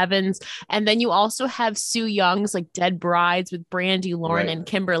Savannah Evans, and then you also have Su Young's like Dead Brides with Brandy Lauren and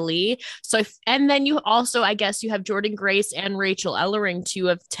Kimberly. So, and then you also, I guess, you have Jordynne Grace and Rachel Ellering to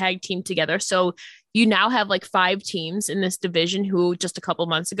have tag team together. So you now have like 5 teams in this division who just a couple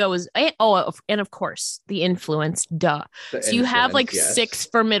months ago was, and of course, the Influence, so you have like 6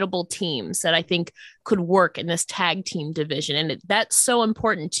 formidable teams that I think could work in this tag team division. And that's so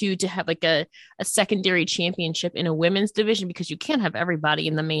important too, to have like a secondary championship in a women's division, because you can't have everybody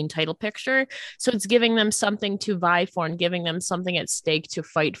in the main title picture. So it's giving them something to vie for and giving them something at stake to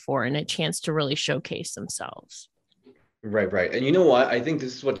fight for and a chance to really showcase themselves. Right. And you know what? I think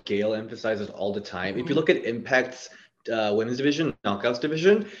this is what Gail emphasizes all the time. If you look at Impact's women's division, Knockouts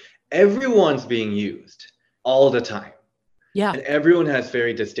division, everyone's being used all the time. Yeah. And everyone has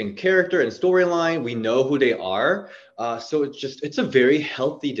very distinct character and storyline. We know who they are. So it's a very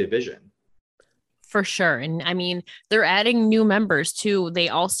healthy division. For sure. And I mean, they're adding new members too. They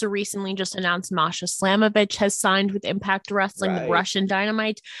also recently just announced Masha Slamovich has signed with Impact Wrestling, with Russian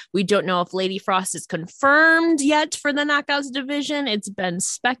Dynamite. We don't know if Lady Frost is confirmed yet for the Knockouts division. It's been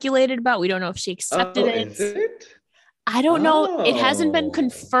speculated about. We don't know if she accepted it. Is it? I don't know. It hasn't been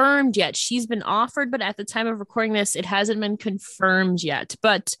confirmed yet. She's been offered, but at the time of recording this, it hasn't been confirmed yet.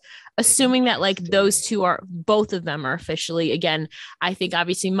 But assuming that like those two are, both of them are officially, again, I think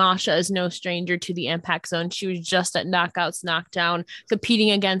obviously Masha is no stranger to the Impact Zone. She was just at Knockouts Knockdown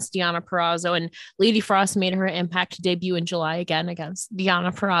competing against Deonna Purrazzo, and Lady Frost made her Impact debut in July again against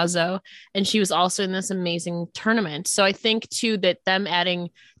Deonna Purrazzo. And she was also in this amazing tournament. So I think too that them adding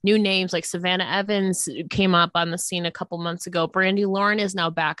new names like Savannah Evans came up on the scene a couple months ago. Brandy Lauren is now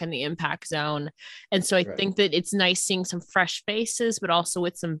back in the Impact Zone. And so I think that it's nice seeing some fresh faces, but also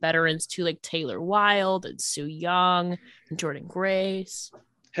with some veterans too, like Taylor Wilde and Su Yung and Jordynne Grace.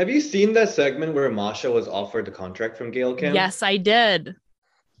 Have you seen that segment where Masha was offered the contract from Gail Kim? Yes, I did.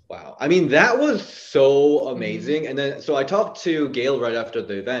 Wow. I mean, that was so amazing. And then, so I talked to Gail right after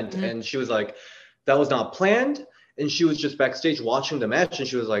the event, and she was like, that was not planned. And she was just backstage watching the match, and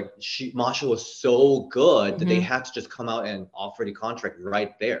she was like, Masha was so good that they had to just come out and offer the contract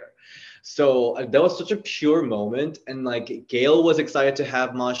right there. So that was such a pure moment. And like Gail was excited to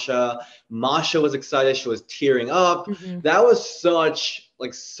have Masha. Masha was excited. She was tearing up. That was such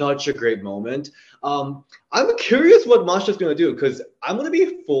a great moment. I'm curious what Masha's going to do, because I'm going to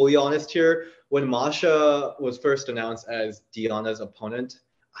be fully honest here. When Masha was first announced as Deonna's opponent,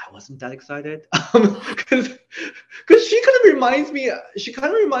 I wasn't that excited, because she kind of reminds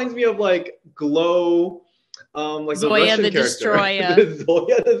me of like Glow, like Zoya the Russian the character. Destroyer.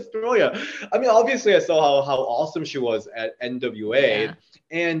 Zoya the Destroyer. I mean, obviously I saw how awesome she was at NWA,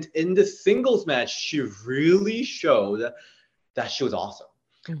 and in the singles match, she really showed that she was awesome.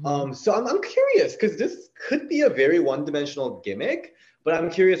 Mhm. So I'm curious because this could be a very one-dimensional gimmick, but I'm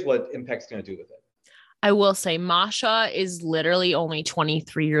curious what Impact's gonna do with it. I will say Masha is literally only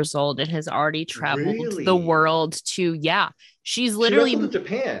 23 years old and has already traveled the Really? world to, yeah, she's She wrestled in literally,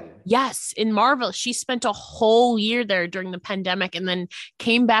 Japan. yes, in Marvel. She spent a whole year there during the pandemic and then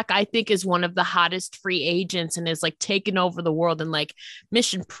came back, I think, as one of the hottest free agents and is like taking over the world and like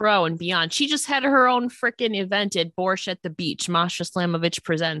Mission Pro and beyond. She just had her own freaking event at Borscht at the Beach. Masha Slamovich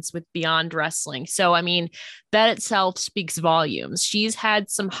presents with Beyond Wrestling. So, I mean, that itself speaks volumes. She's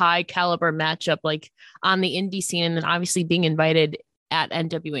had some high caliber matchup like on the indie scene and then obviously being invited at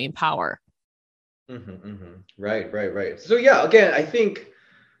NWA Empower. Right. So yeah, again, I think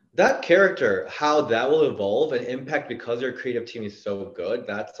that character, how that will evolve and impact because their creative team is so good,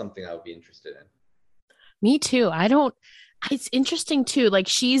 that's something I would be interested in. Me too. I don't, it's interesting too. Like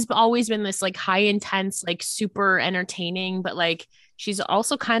she's always been this like high intense, like super entertaining, but like she's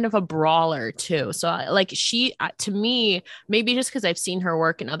also kind of a brawler too. So like she to me, maybe just because I've seen her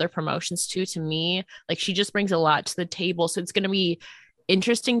work in other promotions too, to me, like she just brings a lot to the table. So it's gonna be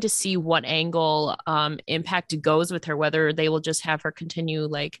interesting to see what angle Impact goes with her, whether they will just have her continue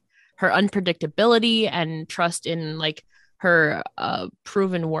like her unpredictability and trust in like her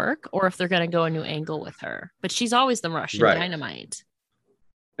proven work or if they're going to go a new angle with her. But she's always the Russian Right. Dynamite.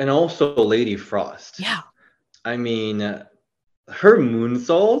 And also Lady Frost. Yeah. I mean, her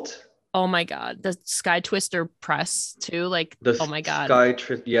moonsault. Oh my God. The Sky Twister press too. Like, The oh my God.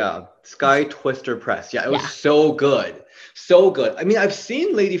 Sky Twister press. Yeah, it was Yeah. so good. So good. I mean, I've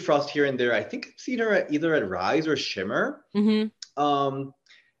seen Lady Frost here and there. I think I've seen her either at Rise or Shimmer. Um,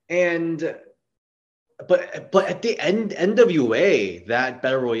 and but at the end NWA, that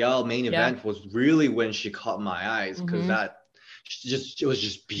Battle Royale main event was really when she caught my eyes because it was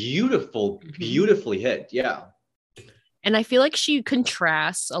just beautifully hit. Yeah. And I feel like she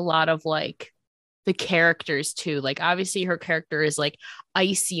contrasts a lot of like the characters too. Like obviously her character is like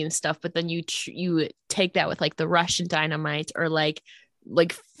icy and stuff, but then you take that with like the Russian Dynamite or like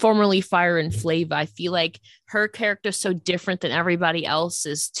formerly Fire and Flav. I feel like her character is so different than everybody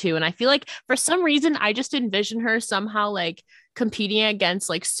else's too. And I feel like for some reason I just envision her somehow like competing against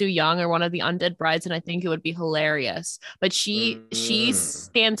like Su Yung or one of the Undead Brides, and I think it would be hilarious. But she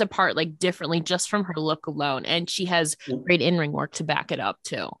stands apart like differently just from her look alone, and she has great in-ring work to back it up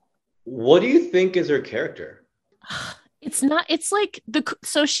too. What do you think is her character? It's not, it's like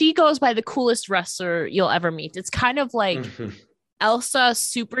so she goes by the coolest wrestler you'll ever meet. It's kind of like Elsa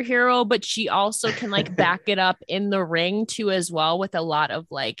superhero, but she also can like back it up in the ring too as well with a lot of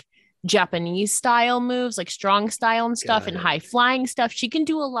like Japanese style moves, like strong style and stuff and high flying stuff. She can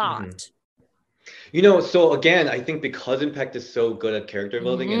do a lot. So again, I think because Impact is so good at character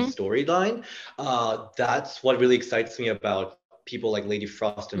building and storyline, that's what really excites me about people like Lady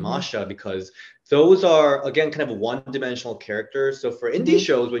Frost and Masha, because those are, again, kind of one-dimensional characters. So for indie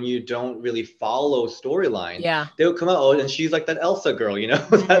shows, when you don't really follow storyline, they'll come out and she's like that Elsa girl,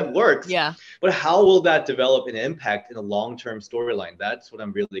 that works. Yeah. But how will that develop in Impact in a long-term storyline? That's what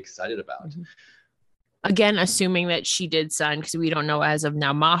I'm really excited about. Again, assuming that she did sign, because we don't know as of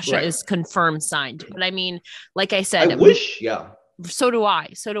now. Masha is confirmed signed. But I mean, like I said, I wish. So do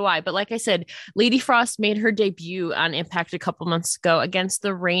I. But like I said, Lady Frost made her debut on Impact a couple months ago against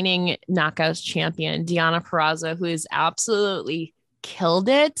the reigning Knockouts champion, Deonna Purrazzo, who has absolutely killed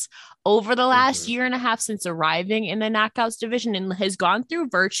it over the last year and a half since arriving in the Knockouts division and has gone through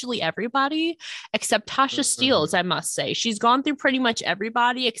virtually everybody except Tasha Steelz, I must say. She's gone through pretty much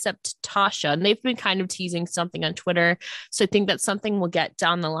everybody except Tasha, and they've been kind of teasing something on Twitter. So I think that's something we'll get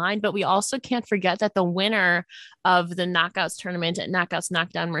down the line. But we also can't forget that the winner of the Knockouts tournament at Knockouts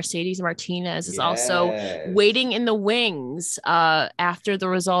Knockdown, Mercedes Martinez, is also waiting in the wings after the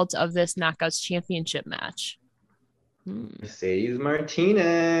result of this Knockouts championship match. Mercedes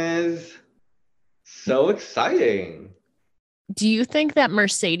Martinez. So exciting. Do you think that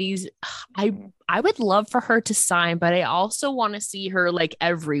Mercedes, I would love for her to sign, but I also want to see her like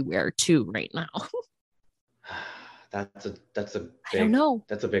everywhere too right now. That's a big, I don't know.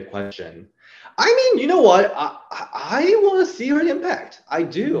 That's a big question. I mean, you know what? I want to see her in Impact. I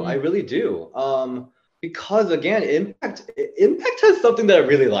do. I really do. Because again, Impact has something that I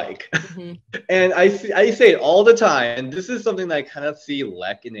really like, and I say it all the time. And this is something that I kind of see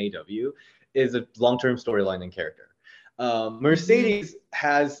lack in AEW is a long-term storyline and character. Mercedes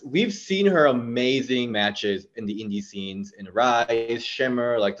we've seen her amazing matches in the indie scenes in Rise,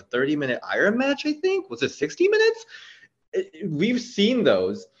 Shimmer, like the 30-minute Iron match. I think was it 60 minutes? We've seen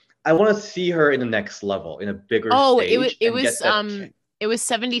those. I want to see her in the next level, in a bigger stage. It was It was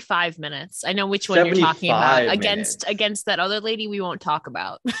 75 minutes. I know which one you're talking about. 75 Against that other lady we won't talk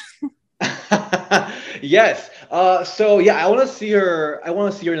about. Yes. So yeah, I want to see her. I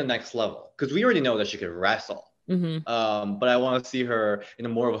want to see her in the next level because we already know that she can wrestle. But I want to see her in a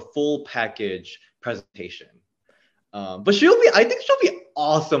more of a full package presentation. But I think she'll be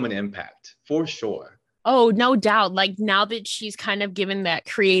awesome in Impact for sure. Oh, no doubt. Like now that she's kind of given that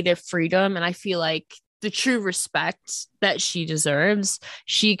creative freedom, and I feel like the true respect that she deserves,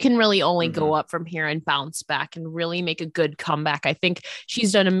 she can really only go up from here and bounce back and really make a good comeback. I think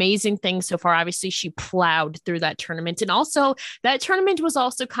she's done amazing things so far. Obviously, she plowed through that tournament. And also that tournament was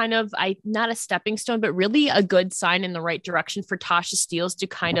also kind of not a stepping stone, but really a good sign in the right direction for Tasha Steelz to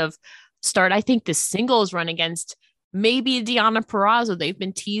kind of start, I think, the singles run against maybe Deonna Purrazzo. They've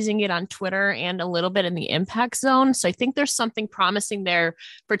been teasing it on Twitter and a little bit in the Impact Zone. So I think there's something promising there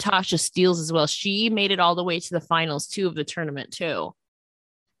for Tasha Steelz as well. She made it all the way to the finals too of the tournament too.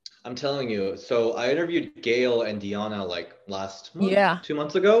 I'm telling you. So I interviewed Gail and Deonna like last month, Yeah. 2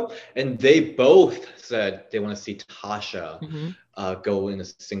 months ago, and they both said they want to see Tasha go in a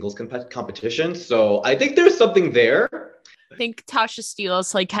singles competition. So I think there's something there. I think Tasha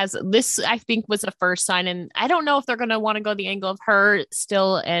Steelz like has this, I think was a first sign. And I don't know if they're going to want to go the angle of her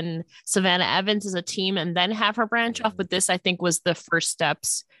still and Savannah Evans as a team and then have her branch off. But this, I think, was the first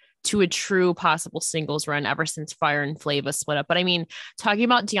steps to a true possible singles run ever since Fire and Flava split up. But I mean, talking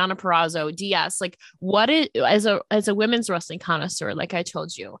about Deonna Purrazzo, DS, like as a women's wrestling connoisseur, like I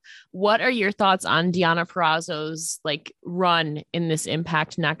told you, what are your thoughts on Deonna Purrazzo's like run in this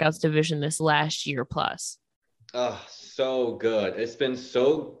Impact Knockouts division this last year plus? Oh, so good. It's been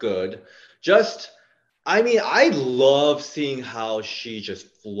so good. I love seeing how she just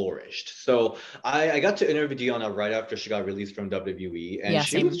flourished. So I got to interview Deonna right after she got released from WWE, and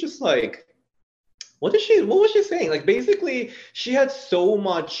she was just like, what was she saying? Like basically, she had so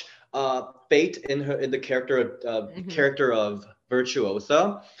much faith in the character of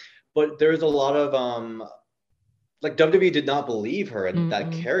Virtuosa, but there's a lot of like WWE did not believe her in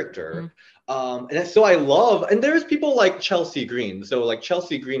that character. And so I love, and there's people like Chelsea Green. So like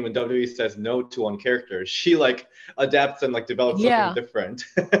Chelsea Green, when WWE says no to one character, she like adapts and like develops something different.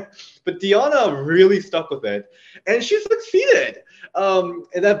 But Deonna really stuck with it, and she succeeded. And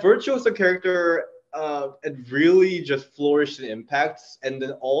that Virtuosa character, it really just flourished in Impact. And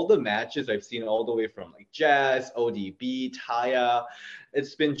then all the matches I've seen, all the way from like Jazz, ODB, Taya,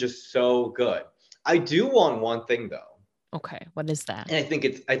 it's been just so good. I do want one thing though. Okay, what is that? And I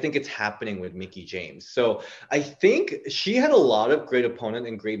think it's happening with Mickie James. So I think she had a lot of great opponents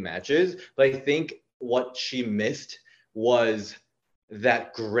and great matches, but I think what she missed was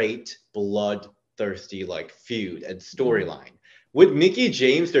that great bloodthirsty like feud and storyline. With Mickie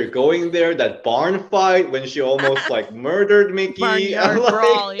James, they're going there, that barn fight when she almost like murdered Mickie. Barnyard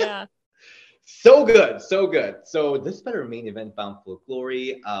brawl, yeah. So good, so good. So this better main event Bound for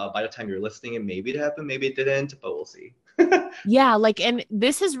Glory. By the time you're listening, maybe it happened, maybe it didn't, but we'll see. Yeah, like, and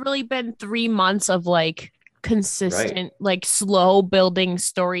this has really been 3 months of like consistent, like slow building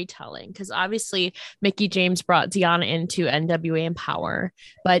storytelling. Because obviously Mickie James brought Deonna into NWA Empower,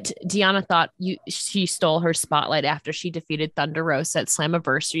 but Deonna thought she stole her spotlight after she defeated Thunder Rosa at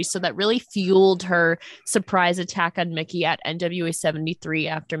Slammiversary. So that really fueled her surprise attack on Mickie at NWA 73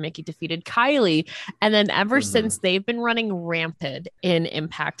 after Mickie defeated Kylie. And then ever since, they've been running rampant in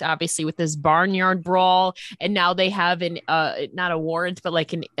Impact, obviously with this barnyard brawl. And now they have not a warrant, but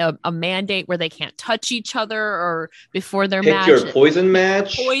like a mandate where they can't touch each other or before their match. Pick your poison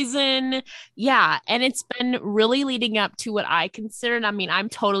match. Poison. Yeah. And it's been really leading up to what I considered. I mean, I'm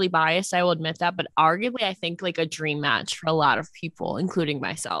totally biased, I will admit that, but arguably I think like a dream match for a lot of people, including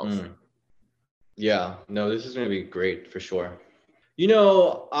myself. Yeah, no, this is going to be great for sure. You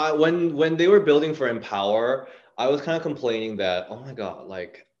know, when they were building for Empower, I was kind of complaining that, oh my God,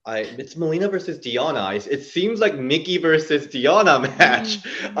 like it's Melina versus Deonna. It seems like Mickie versus Deonna match.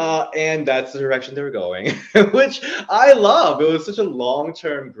 And that's the direction they were going, which I love. It was such a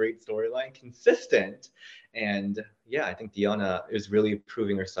long-term great storyline, consistent. And yeah, I think Deonna is really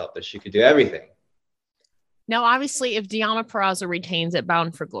proving herself that she could do everything. Now, obviously, if Deonna Purrazzo retains at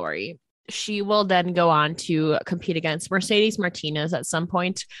Bound for Glory, she will then go on to compete against Mercedes Martinez at some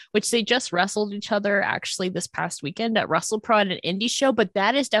point, which they just wrestled each other actually this past weekend at WrestlePro at an indie show. But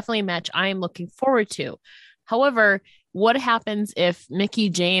that is definitely a match I am looking forward to. However, what happens if Mickie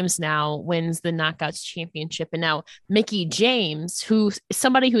James now wins the Knockouts Championship? And now Mickie James, who's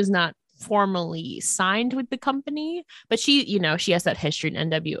somebody who's not formally signed with the company, but she has that history in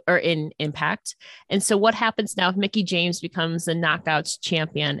NW or in Impact. And so what happens now if Mickie James becomes the Knockouts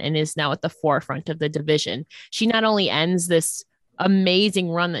champion and is now at the forefront of the division? She not only ends this amazing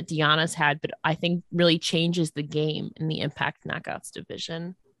run that Deanna's had, but I think really changes the game in the Impact Knockouts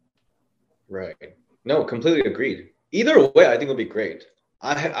division. Right. No, completely agreed. Either way, I think it'll be great.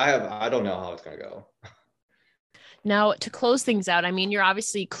 I don't know how it's gonna go. Now, to close things out, I mean, you're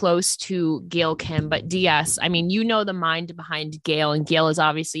obviously close to Gail Kim, but DS, I mean, you know the mind behind Gail, and Gail is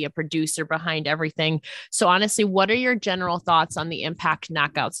obviously a producer behind everything. So, honestly, what are your general thoughts on the Impact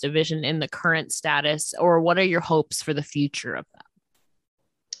Knockouts division in the current status, or what are your hopes for the future of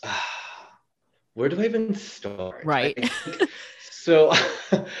that? Where do I even start? Right. So,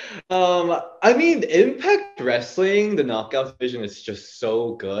 I mean, Impact Wrestling, the Knockout division is just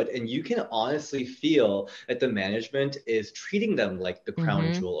so good, and you can honestly feel that the management is treating them like the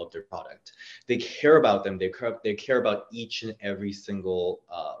crown jewel of their product. They care about them. They care about each and every single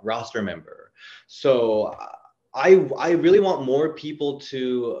roster member. So. I really want more people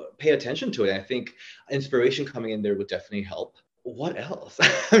to pay attention to it. I think inspiration coming in there would definitely help. What else?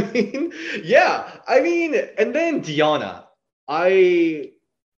 I mean, yeah. I mean, and then Deanna.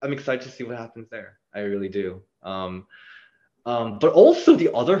 I'm excited to see what happens there. I really do. But also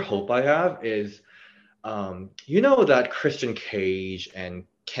the other hope I have is, you know that Christian Cage and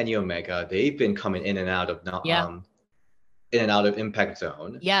Kenny Omega, they've been coming in and out of Impact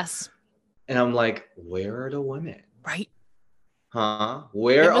Zone. Yes. And I'm like, where are the women? Right. Huh?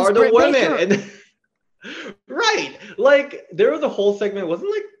 Where are the women? And right. Like there was a whole segment,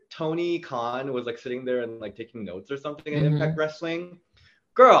 wasn't like Tony Khan was like sitting there and like taking notes or something in Impact Wrestling.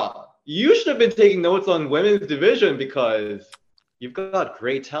 Girl, you should have been taking notes on women's division because you've got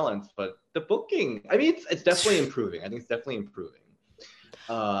great talents, but the booking, I mean, it's definitely improving. I think it's definitely improving.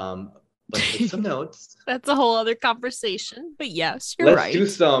 But take some notes. That's a whole other conversation, but yes, you're right. Let's do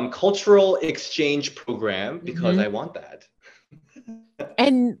some cultural exchange program because I want that.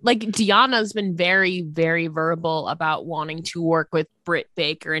 And like Deanna's been very, very verbal about wanting to work with Britt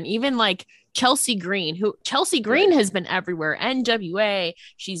Baker, and even like Chelsea Green, has been everywhere. NWA,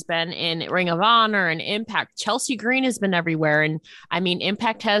 she's been in Ring of Honor and Impact. Chelsea Green has been everywhere. And I mean,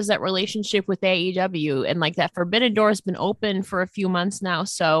 Impact has that relationship with AEW, and like that Forbidden Door has been open for a few months now.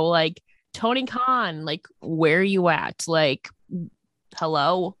 So like Tony Khan, like where are you at? Like,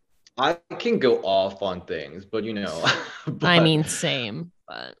 hello? I can go off on things, but you know. I mean, same,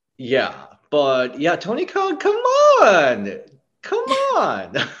 but. Yeah, but yeah, Tony Khan, come on.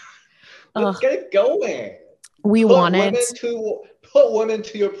 Let's get it going. Put women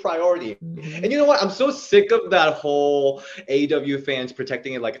to your priority. And you know what? I'm so sick of that whole AEW fans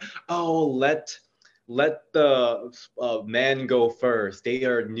protecting it like, oh, let the men go first. They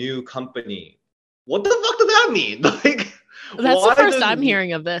are a new company. What the fuck does that mean? Like, that's the first I'm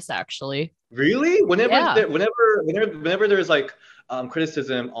hearing of this, actually. Really? Whenever there's like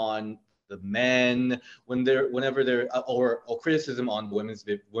criticism on the men, whenever there or criticism on women's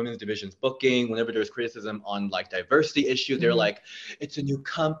division's booking, whenever there's criticism on like diversity issues, they're like, it's a new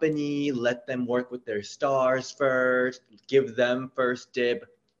company, let them work with their stars first, give them first dib.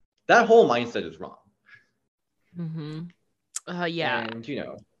 That whole mindset is wrong. Yeah. And you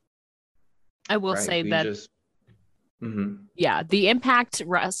know, I will say that. Yeah, the Impact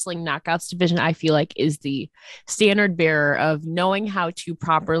Wrestling Knockouts division, I feel like, is the standard bearer of knowing how to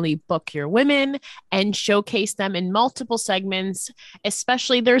properly book your women and showcase them in multiple segments.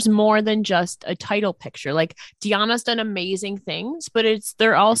 Especially, there's more than just a title picture. Like Deanna's done amazing things, but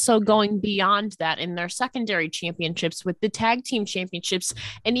they're also going beyond that in their secondary championships with the tag team championships,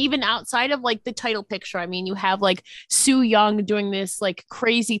 and even outside of like the title picture. I mean, you have like Su Yung doing this like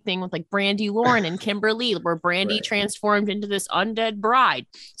crazy thing with like Brandi Lauren and Kimberly, where Brandi transformed into this undead bride.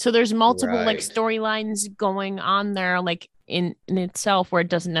 So there's multiple like storylines going on there, like in itself, where it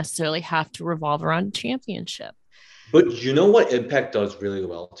doesn't necessarily have to revolve around a championship. But you know what Impact does really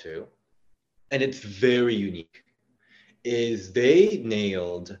well too, and it's very unique, is they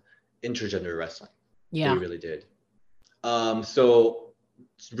nailed intergender wrestling. Yeah, they really did. So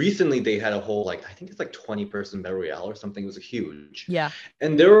recently they had a whole like, I think it's like 20-person battle royale or something. It was huge. Yeah,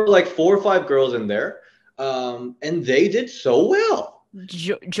 and there were like 4 or 5 girls in there. And they did so well.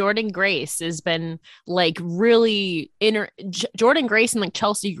 Jordan Grace has been like really Jordan Grace and like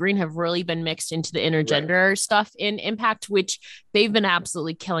Chelsea Green have really been mixed into the intergender stuff in Impact, which they've been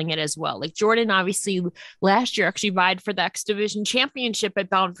absolutely killing it as well. Like Jordan obviously last year actually vied for the X Division championship at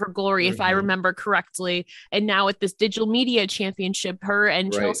Bound for Glory, if I remember correctly. And now with this digital media championship, her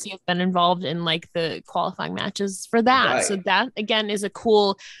and Chelsea have been involved in like the qualifying matches for that. So that again is a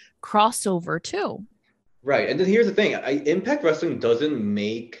cool crossover too. Right. And then here's the thing. Impact Wrestling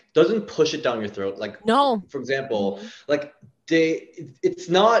doesn't push it down your throat. Like, no. For example, like it's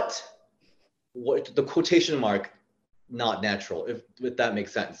not what the quotation mark not natural, if that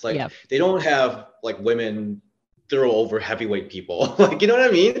makes sense. Like Yeah. they don't have like women throw over heavyweight people. Like, you know what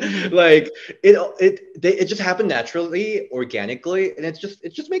I mean? Mhm. Like it just happened naturally, organically, and it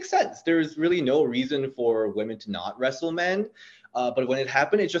just makes sense. There's really no reason for women to not wrestle men. But when it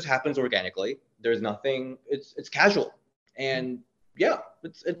happened, it just happens organically. There's nothing, it's casual. And yeah,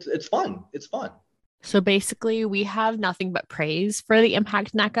 it's fun. It's fun. So basically, we have nothing but praise for the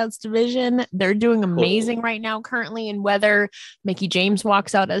Impact Knockouts division. They're doing amazing Totally. right now currently. And whether Mickie James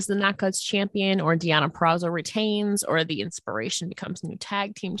walks out as the Knockouts champion or Deonna Purrazzo retains or the Inspiration becomes new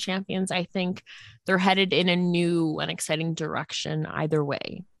tag team champions, I think they're headed in a new and exciting direction either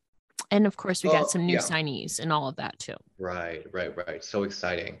way. And of course, we got some new signees and all of that too. Right. So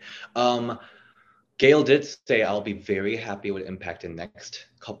exciting. Gail did say I'll be very happy with Impact in next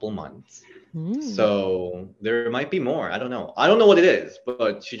couple months. So there might be more. I don't know. I don't know what it is,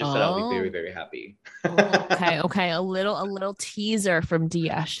 but she just said I'll be very, very happy. Okay. A little teaser from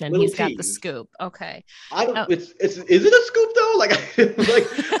DS, and he's got the scoop. Okay. I don't. Is it a scoop though? Like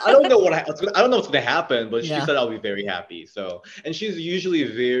I don't know I don't know what's gonna happen, but she said I'll be very happy. So, and she's usually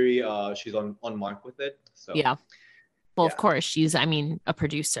very she's on mark with it. So yeah. Well, of course she's a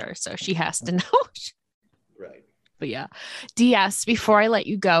producer, so she has to know. Right. But yeah, DS, before I let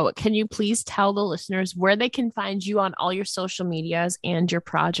you go, can you please tell the listeners where they can find you on all your social medias and your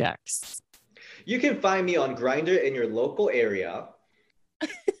projects? You can find me on Grindr in your local area.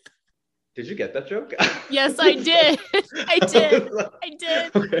 Did you get that joke? Yes, I did. I did.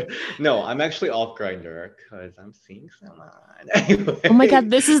 Okay. No, I'm actually off Grindr because I'm seeing someone. Anyway. Oh my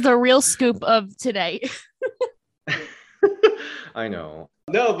God, this is the real scoop of today. I know.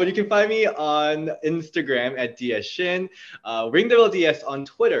 No, but you can find me on Instagram at DSShin, RingDevilDS on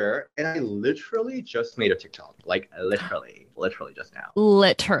Twitter, and I literally just made a TikTok. Like literally just now.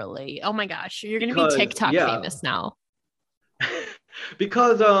 Literally. Oh my gosh, you're gonna be TikTok famous now.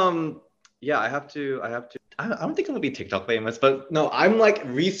 Because I have to. I don't think I'm gonna be TikTok famous, but no, I'm like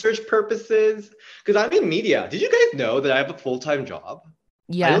research purposes because I'm in media. Did you guys know that I have a full-time job?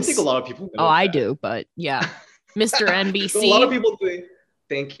 Yes. I don't think a lot of people know. I do, but yeah. Mr. NBC. So a lot of people think.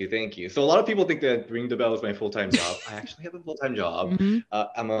 Thank you. So a lot of people think that Ring the Bell is my full-time job. I actually have a full-time job. Mm-hmm.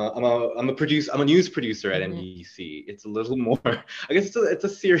 I'm a news producer at NBC. It's a little more. I guess it's a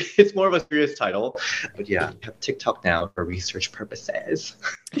serious. It's more of a serious title. But yeah, I have TikTok now for research purposes.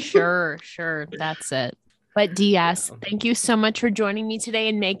 Sure. That's it. But DS, thank you so much for joining me today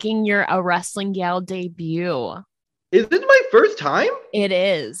and making your A Wrestling Gal debut. Is this my first time? It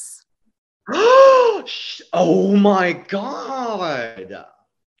is. Oh my God.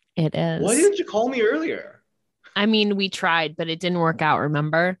 It is. Why didn't you call me earlier? We tried, but it didn't work out,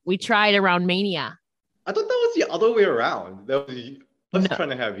 remember? We tried around Mania. I thought that was the other way around. I was trying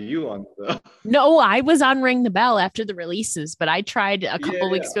to have you on. No, I was on Ring the Bell after the releases, but I tried a couple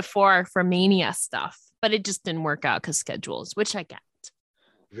weeks before for Mania stuff, but it just didn't work out because schedules, which I get.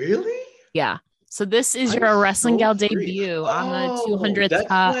 Really? Yeah. So this is your Wrestling Gal debut on the 200th. That's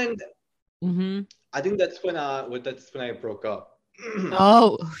when, I think that's when I broke up.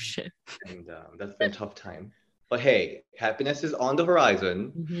 Oh shit. And that's been a tough time. But hey, happiness is on the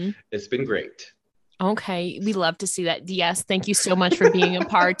horizon. It's been great. Okay, we love to see that. DS, thank you so much for being a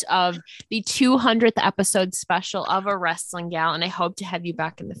part of the 200th episode special of A Wrestling Gal, and I hope to have you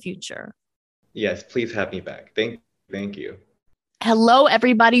back in the future. Yes, please have me back. Thank you. Hello,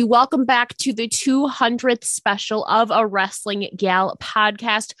 everybody. Welcome back to the 200th special of A Wrestling Gal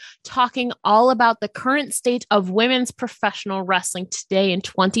podcast, talking all about the current state of women's professional wrestling today in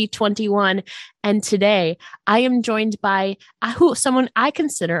 2021. And today I am joined by someone I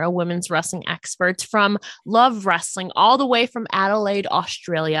consider a women's wrestling expert from Love Wrestling, all the way from Adelaide,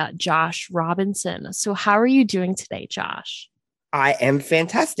 Australia, Josh Robinson. So how are you doing today, Josh? I am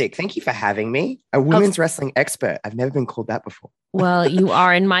fantastic. Thank you for having me. A women's wrestling expert. I've never been called that before. Well, you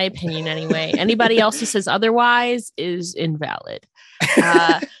are, in my opinion, anyway. Anybody else who says otherwise is invalid.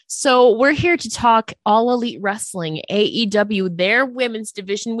 So we're here to talk All Elite Wrestling, AEW, their women's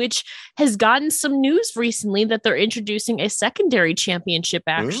division, which has gotten some news recently that they're introducing a secondary championship,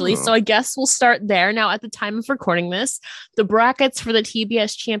 actually. So I guess we'll start there. Now, at the time of recording this, the brackets for the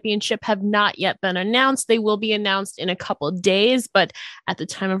TBS championship have not yet been announced. They will be announced in a couple of days, but at the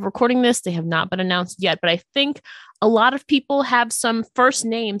time of recording this, they have not been announced yet. But I think a lot of people have some first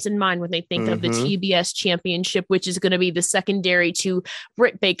names in mind when they think of the TBS championship, which is going to be the secondary to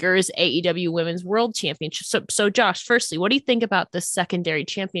Britt Baker's AEW Women's World Championship. So Josh, firstly, what do you think about the secondary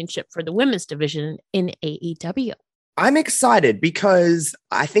championship for the women's division in AEW? I'm excited because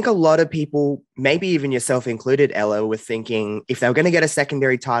I think a lot of people, maybe even yourself included, Ella, were thinking if they were going to get a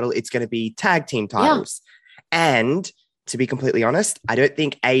secondary title, it's going to be tag team titles. Yeah. And to be completely honest. I don't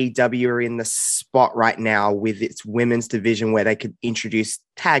think AEW are in the spot right now with its women's division where they could introduce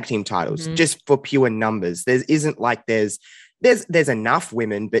tag team titles just for pure numbers. There isn't like there's enough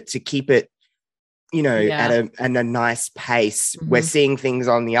women, but to keep it, at a nice pace, we're seeing things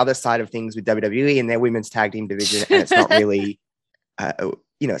on the other side of things with WWE and their women's tag team division, and it's not really,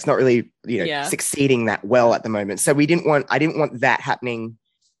 succeeding that well at the moment. So I didn't want that happening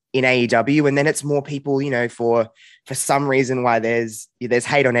in AEW, and then it's more people, for some reason why there's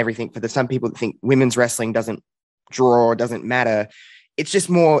hate on everything. For some people that think women's wrestling doesn't draw, doesn't matter. It's just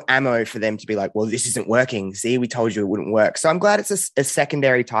more ammo for them to be like, well, this isn't working. See, we told you it wouldn't work. So I'm glad it's a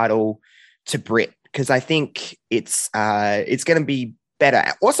secondary title to Britt, because I think it's going to be better.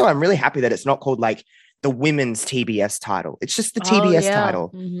 Also, I'm really happy that it's not called like the women's TBS title. It's just the TBS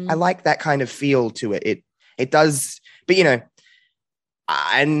title. I like that kind of feel to it. It does, but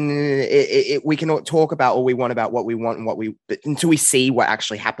and we can talk about all we want about what we want and but until we see what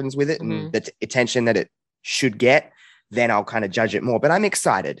actually happens with it and the attention that it should get, then I'll kind of judge it more. But I'm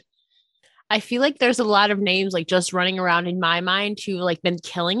excited. I feel like there's a lot of names like just running around in my mind who like been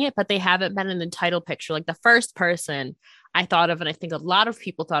killing it, but they haven't been in the title picture. Like the first person I thought of, and I think a lot of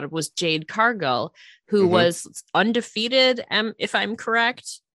people thought of, was Jade Cargill, who was undefeated. If I'm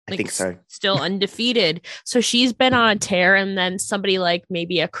correct. I think so. Still undefeated. So she's been on a tear. And then somebody like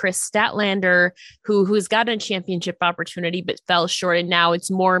maybe a Chris Statlander who's gotten a championship opportunity but fell short. And now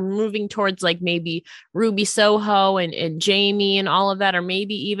it's more moving towards like maybe Ruby Soho and Jamie and all of that, or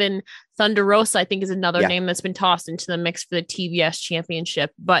maybe even Thunder Rosa, I think, is another name that's been tossed into the mix for the TBS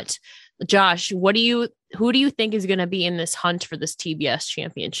championship. But Josh, who do you think is going to be in this hunt for this TBS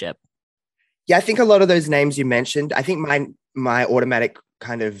championship? Yeah, I think a lot of those names you mentioned, I think my automatic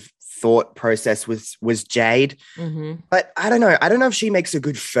kind of thought process was Jade, but I don't know if she makes a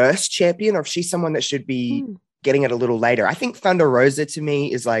good first champion or if she's someone that should be getting it a little later. I think Thunder Rosa to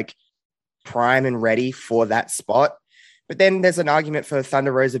me is like prime and ready for that spot, but then there's an argument for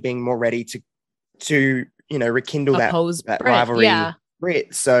Thunder Rosa being more ready to rekindle that rivalry.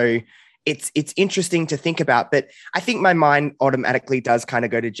 Britt. So it's interesting to think about, but I think my mind automatically does kind of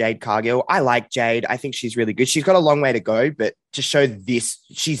go to Jade Cargill. I like Jade. I think she's really good. She's got a long way to go, but to show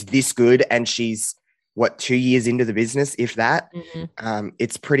she's this good, and she's 2 years into the business, if that,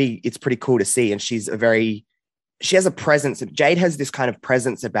 it's pretty cool to see. And she has a presence. Jade has this kind of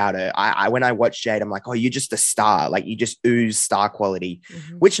presence about her. When I watch Jade, I'm like, oh, you're just a star. Like you just ooze star quality,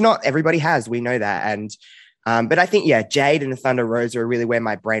 which not everybody has. We know that. And but I think, Jade and Thunder Rosa are really where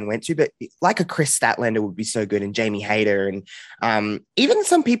my brain went to. But like a Chris Statlander would be so good, and Jamie Hayter, and even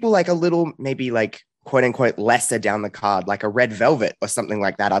some people like a little, maybe like quote unquote lesser down the card, like a Red Velvet or something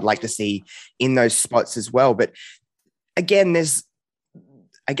like that. I'd like to see in those spots as well. But again,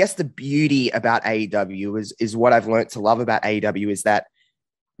 I guess the beauty about AEW is what I've learned to love about AEW is that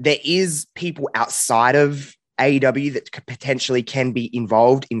there is people outside of AEW that potentially can be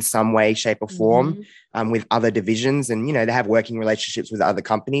involved in some way, shape, or form with other divisions, and they have working relationships with other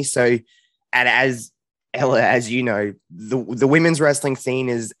companies. So, and as Ella, as you know, the women's wrestling scene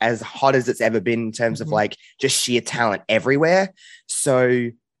is as hot as it's ever been in terms of like just sheer talent everywhere. So,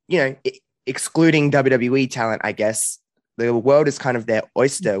 excluding WWE talent, I guess the world is kind of their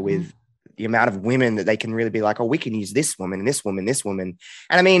oyster with the amount of women that they can really be like, oh, we can use this woman and this woman, this woman.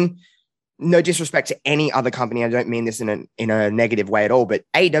 And I mean, no disrespect to any other company. I don't mean this in a negative way at all, but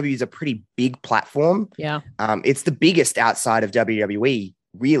AEW is a pretty big platform. Yeah. It's the biggest outside of WWE,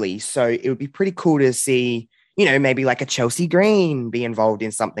 really. So it would be pretty cool to see, maybe like a Chelsea Green be involved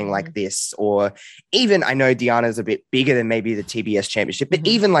in something like this, or even, I know Deanna's a bit bigger than maybe the TBS championship, but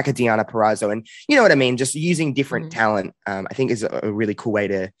even like a Deanna Purrazzo, and you know what I mean? Just using different talent, I think is a really cool way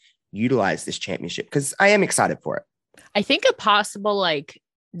to utilize this championship, because I am excited for it. I think a possible like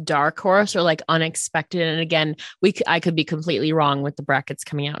dark horse or like unexpected, and again I could be completely wrong with the brackets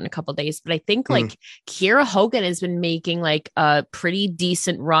coming out in a couple of days, but I think like Kiera Hogan has been making like a pretty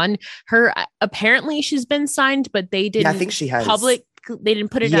decent run. Her apparently she's been signed, but they didn't. I think she has. They didn't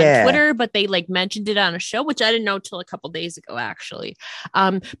put it on Twitter, but they like mentioned it on a show, which I didn't know till a couple of days ago, actually.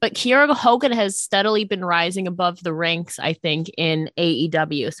 But Kiera Hogan has steadily been rising above the ranks, I think, in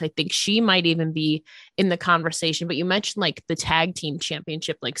AEW. So I think she might even be in the conversation. But you mentioned like the tag team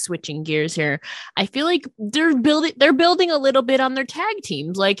championship, like switching gears here. I feel like they're building a little bit on their tag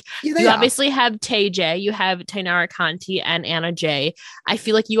teams. Like you obviously have Tay J, you have Tainara Conti and Anna Jay. I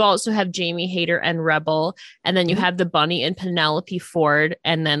feel like you also have Jamie Hayter and Rebel, and then you have the Bunny and Penelope Ford,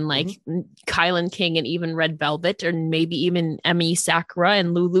 and then like Kylan King and even Red Velvet, or maybe even Emi Sakura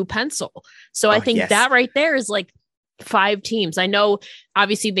and Lulu Pencil. So I think that right there is like 5 teams. I know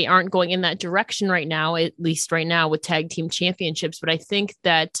obviously they aren't going in that direction right now, at least right now with tag team championships, but I think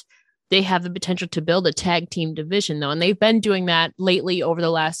that they have the potential to build a tag team division though. And they've been doing that lately over the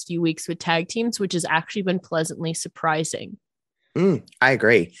last few weeks with tag teams, which has actually been pleasantly surprising. I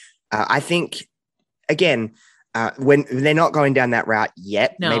agree. I think, again, when they're not going down that route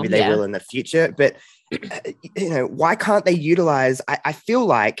yet, maybe they will in the future, but why can't they utilize, I feel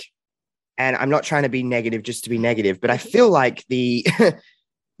like, and I'm not trying to be negative just to be negative, but I feel like the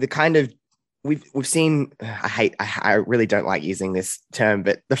kind of, we've seen, I really don't like using this term,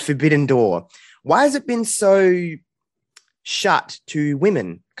 but the forbidden door. Why has it been so shut to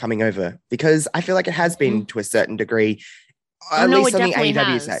women coming over? Because I feel like it has been to a certain degree, at least on the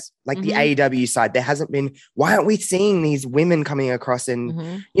AEW side, like the AEW side, there hasn't been. Why aren't we seeing these women coming across?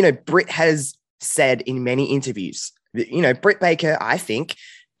 And, Britt has said in many interviews, Britt Baker, I think,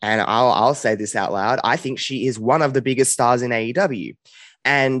 and I'll say this out loud, I think she is one of the biggest stars in AEW.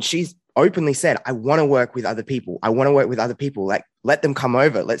 And she's openly said, I want to work with other people. I want to work with other people. Like, let them come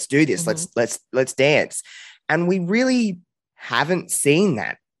over. Let's do this. Let's dance. And we really haven't seen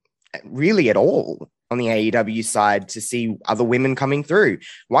that really at all on the AEW side to see other women coming through.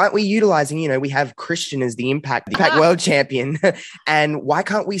 Why aren't we utilizing, we have Christian as the Impact World Champion. And why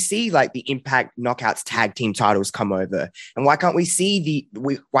can't we see like the Impact Knockouts tag team titles come over? And why can't we see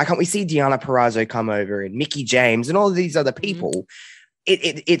Deonna Purrazzo come over and Mickie James and all of these other people?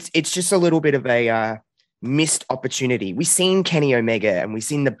 It's just a little bit of a missed opportunity. We've seen Kenny Omega and we've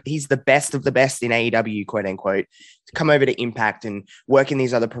seen he's the best of the best in AEW, quote unquote, to come over to Impact and work in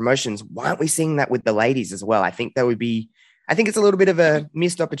these other promotions. Why aren't we seeing that with the ladies as well? I think it's a little bit of a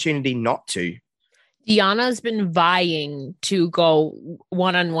missed opportunity not to. Deonna's been vying to go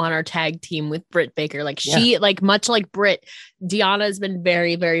one-on-one or tag team with Britt Baker. Much like Britt, Deonna has been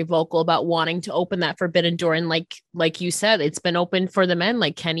very, very vocal about wanting to open that forbidden door. And like you said, it's been open for the men,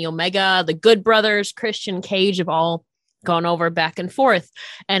 like Kenny Omega, the Good Brothers, Christian Cage have all gone over back and forth,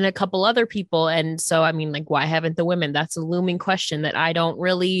 and a couple other people. And so, I mean, why haven't the women? That's a looming question that I don't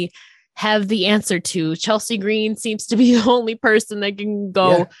really have the answer to. Chelsea Green seems to be the only person that can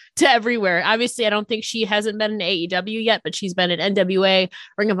go to everywhere. Obviously, I don't think she hasn't been in AEW yet, but she's been in NWA,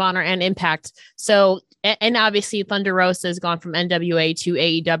 Ring of Honor, and Impact. So, and obviously Thunder Rosa has gone from NWA to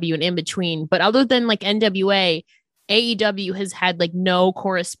AEW and in between. But other than NWA, AEW has had no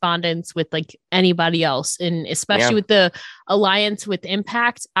correspondence with anybody else. And especially with the alliance with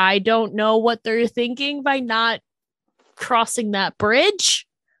Impact, I don't know what they're thinking by not crossing that bridge.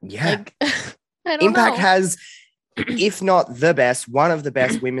 Yeah. Impact has, if not the best, one of the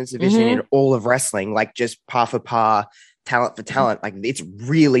best women's division in all of wrestling, just par for par, talent for talent. It's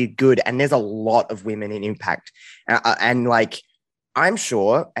really good. And there's a lot of women in Impact. And I'm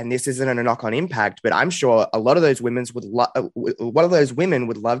sure, and this isn't a knock on Impact, but I'm sure a lot of those women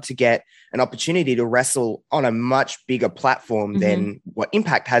would love to get an opportunity to wrestle on a much bigger platform than what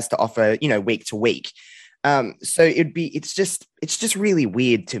Impact has to offer, week to week. So it's just really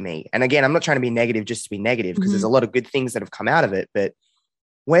weird to me. And again, I'm not trying to be negative just to be negative, because there's a lot of good things that have come out of it, but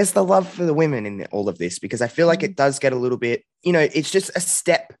where's the love for the women in all of this? Because I feel like it does get a little bit, it's just a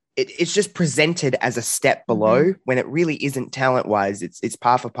step. It's just presented as a step below when it really isn't talent wise. It's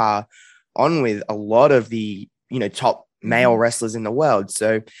par for par on with a lot of the, top male wrestlers in the world.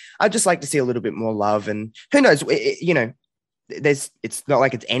 So I'd just like to see a little bit more love, and who knows, it's not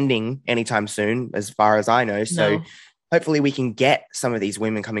like it's ending anytime soon, as far as I know. So hopefully we can get some of these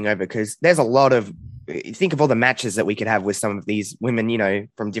women coming over, because there's a lot of, think of all the matches that we could have with some of these women,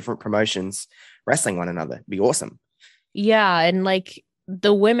 from different promotions wrestling one another. It'd be awesome. Yeah. And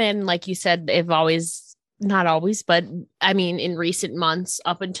the women, like you said, they've always, not always, but I mean, in recent months,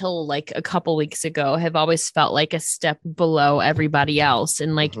 up until a couple weeks ago, have always felt like a step below everybody else.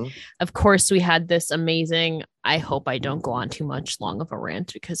 And of course, we had this amazing, I hope I don't go on too much long of a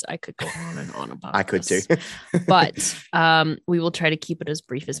rant, because I could go on and on about I could this. too. But we will try to keep it as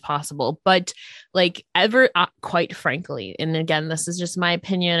brief as possible. But quite frankly, and again, this is just my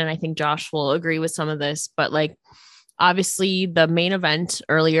opinion, and I think Josh will agree with some of this, but obviously, the main event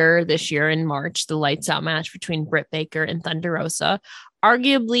earlier this year in March, the lights out match between Britt Baker and Thunder Rosa,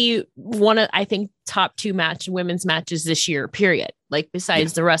 arguably one of, I think, top 2 women's matches this year, period.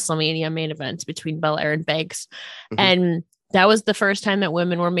 Besides the WrestleMania main event between Belair and Banks. And that was the first time that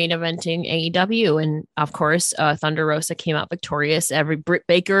women were main eventing AEW. And of course, Thunder Rosa came out victorious. Britt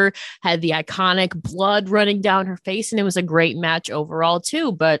Baker had the iconic blood running down her face, and it was a great match overall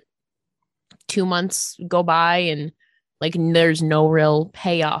too. But 2 months go by and there's no real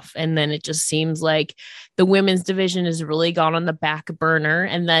payoff. And then it just seems like the women's division has really gone on the back burner.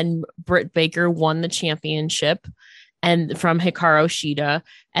 And then Britt Baker won the championship. and from Hikaru Shida.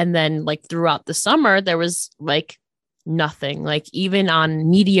 And then like throughout the summer, there was like nothing. Like even on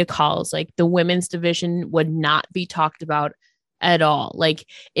media calls, like the women's division would not be talked about at all. Like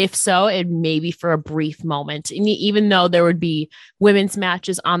if so, it may be for a brief moment. And even though there would be women's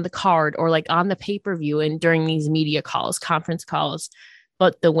matches on the card or like on the pay-per-view and during these media calls, conference calls,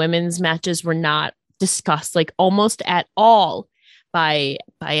 but the women's matches were not discussed like almost at all by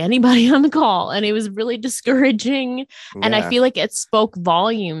anybody on the call. And it was really discouraging. And I feel like it spoke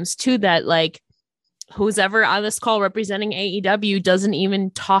volumes too, that like who's ever on this call representing AEW doesn't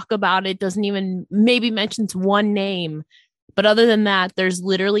even talk about it, doesn't even maybe mentions one name. But other than that, there's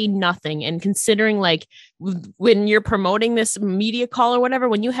literally nothing. And considering like when you're promoting this media call or whatever,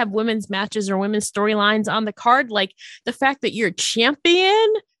 when you have women's matches or women's storylines on the card, like the fact that you're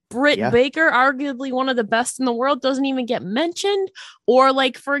champion, Britt Baker, arguably one of the best in the world, doesn't even get mentioned. Or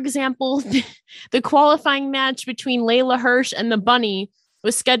like, for example, the qualifying match between Layla Hirsch and the Bunny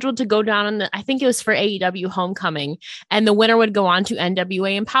was scheduled to go down on the, I think it was for AEW Homecoming, and the winner would go on to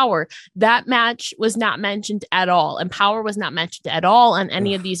NWA Empower. That match was not mentioned at all. Empower was not mentioned at all on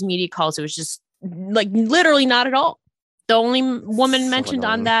any of these media calls. It was just like literally not at all. The only woman mentioned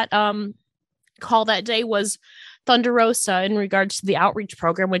on that call that day was Thunder Rosa in regards to the outreach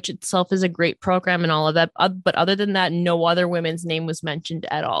program, which itself is a great program and all of that. But other than that, no other women's name was mentioned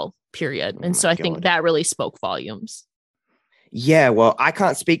at all, period. And so I think that really spoke volumes. Yeah, well, I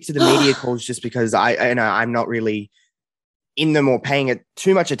can't speak to the media calls just because I'm not really in them or paying it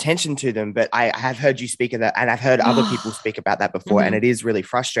too much attention to them, but I have heard you speak of that, and I've heard other people speak about that before, and it is really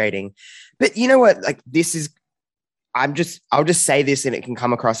frustrating. But you know what? Like I'll just say this, and it can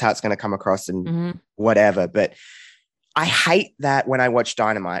come across how it's going to come across and whatever. But I hate that when I watch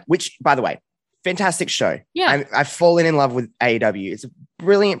Dynamite, which, by the way, fantastic show. Yeah, I've fallen in love with AEW. It's a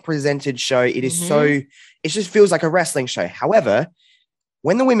brilliant presented show. It is it just feels like a wrestling show. However,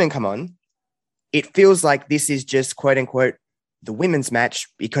 when the women come on, it feels like this is just quote unquote the women's match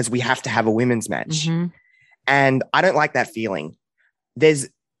because we have to have a women's match. And I don't like that feeling. There's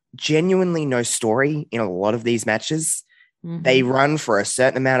genuinely no story in a lot of these matches. They run for a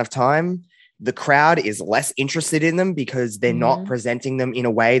certain amount of time. The crowd is less interested in them because they're not presenting them in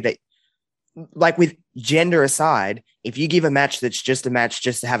a way that, like with gender aside, if you give a match that's just a match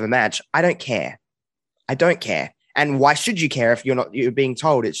just to have a match, I don't care. I don't care. And why should you care if you're being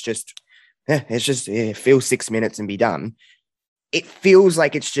told it's just fill 6 minutes and be done? It feels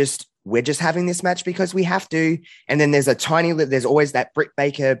like it's just, we're just having this match because we have to. And then there's always that Britt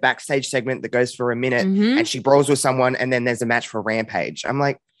Baker backstage segment that goes for a minute and she brawls with someone. And then there's a match for Rampage. I'm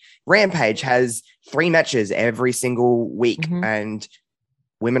like, Rampage has 3 matches every single week and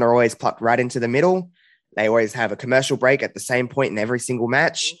women are always plucked right into the middle. They always have a commercial break at the same point in every single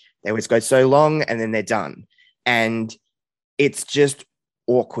match. They always go so long and then they're done. And it's just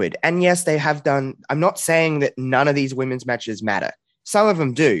awkward. And yes, they have done, I'm not saying that none of these women's matches matter. Some of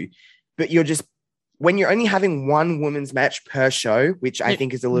them do, but when you're only having one women's match per show, which I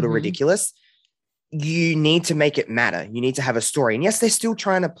think is a little ridiculous, you need to make it matter. You need to have a story. And yes, they're still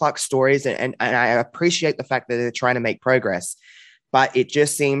trying to pluck stories and I appreciate the fact that they're trying to make progress. But it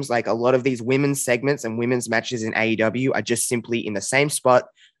just seems like a lot of these women's segments and women's matches in AEW are just simply in the same spot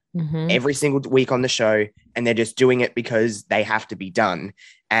every single week on the show. And they're just doing it because they have to be done.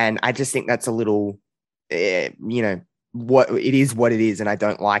 And I just think that's a little, what it is. And I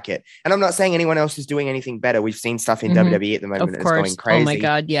don't like it. And I'm not saying anyone else is doing anything better. We've seen stuff in WWE at the moment that's going crazy. Oh my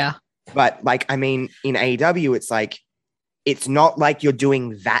God. Yeah. But like, I mean, in AEW, it's like, it's not like you're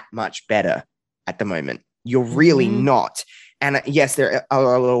doing that much better at the moment. You're really not. And yes, there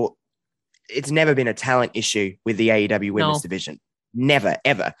are a little, it's never been a talent issue with the AEW women's division. Never,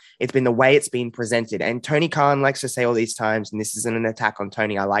 ever. It's been the way it's been presented. And Tony Khan likes to say all these times, and this isn't an attack on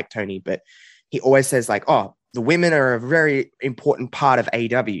Tony. I like Tony, but he always says like, oh, the women are a very important part of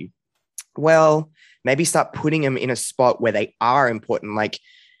AEW. Well, maybe start putting them in a spot where they are important. Like,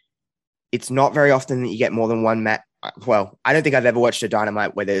 it's not very often that you get more than one match. Well, I don't think I've ever watched a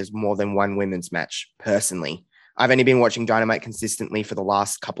Dynamite where there's more than one women's match personally. I've only been watching Dynamite consistently for the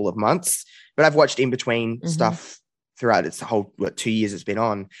last couple of months, but I've watched in between stuff throughout its whole 2 years it's been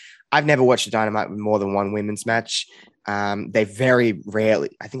on. I've never watched a Dynamite with more than one women's match. They very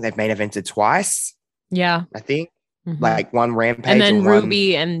rarely, I think they've main evented twice. Yeah. I think like one Rampage. And then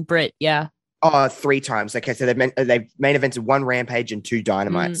Ruby and Britt. Yeah. Oh, 3 times. Okay. So they've main evented one Rampage and 2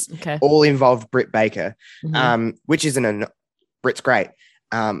 Dynamites. Okay. All involved Britt Baker, which isn't Britt's great.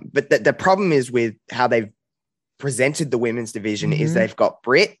 But the problem is with how they've presented the women's division is they've got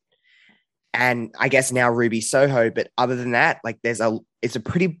Britt and I guess now Ruby Soho. But other than that, like it's a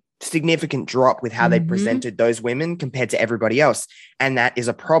pretty significant drop with how they presented those women compared to everybody else. And that is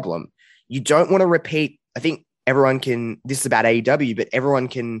a problem. You don't want to repeat. I think this is about AEW, but everyone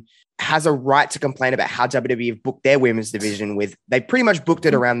has a right to complain about how WWE have booked their women's division they pretty much booked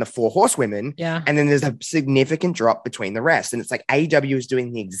it around the 4 horsewomen. Yeah. And then there's a significant drop between the rest. And it's like AEW is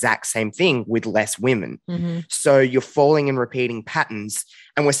doing the exact same thing with less women. So you're falling and repeating patterns.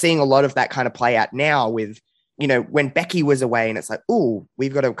 And we're seeing a lot of that kind of play out now with, when Becky was away and it's like, oh,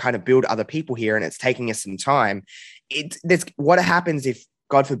 we've got to kind of build other people here. And it's taking us some time. What happens if,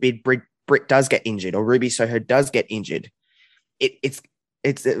 God forbid, Britt does get injured or Ruby Soho does get injured?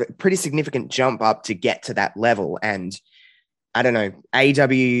 It's a pretty significant jump up to get to that level. And I don't know,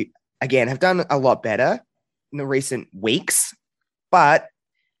 AEW, again, have done a lot better in the recent weeks, but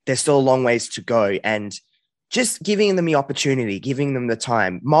there's still a long ways to go. And just giving them the opportunity, giving them the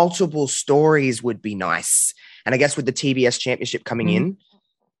time, multiple stories would be nice. And I guess with the TBS championship coming in,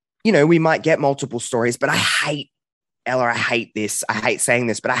 we might get multiple stories, but I hate this. I hate saying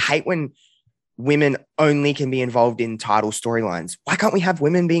this, but I hate when women only can be involved in title storylines. Why can't we have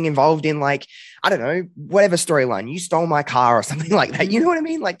women being involved in, like, I don't know, whatever storyline, you stole my car or something like that? You know what I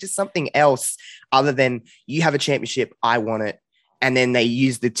mean? Like, just something else other than you have a championship, I want it. And then they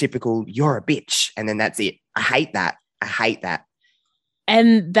use the typical, you're a bitch. And then that's it. I hate that.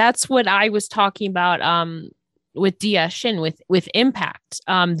 And that's what I was talking about with Dia Shin with Impact.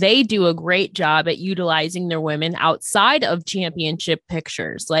 They do a great job at utilizing their women outside of championship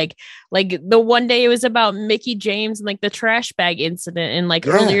pictures. Like the one day it was about Mickey James and like the trash bag incident, and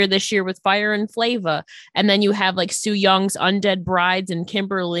earlier this year with Fire and Flava. And then you have like Sue Young's Undead Brides and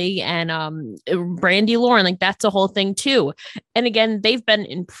Kimberly and Brandy Lauren. Like that's a whole thing too. And again, they've been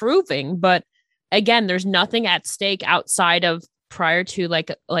improving, but again, there's nothing at stake outside of prior to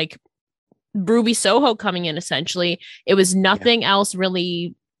like Ruby Soho coming in. Essentially, it was nothing else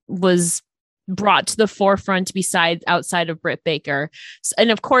really was brought to the forefront besides outside of Britt Baker.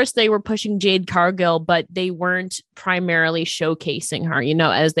 And of course they were pushing Jade Cargill, but they weren't primarily showcasing her,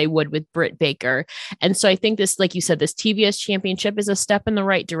 as they would with Britt Baker. And so I think this, like you said, this TBS championship is a step in the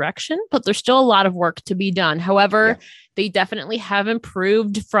right direction, but there's still a lot of work to be done. However, they definitely have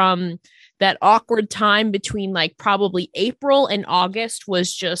improved from that awkward time between like probably April and August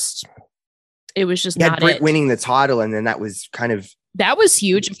was just not Britt it. Winning the title, and then that was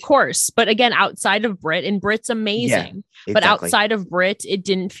huge, of course. But again, outside of Britt, and Britt's amazing, but outside of Britt, it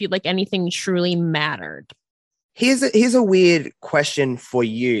didn't feel like anything truly mattered. Here's a weird question for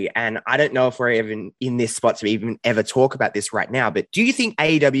you, and I don't know if we're even in this spot to even ever talk about this right now, but do you think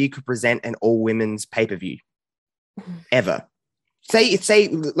AEW could present an all-women's pay-per-view ever?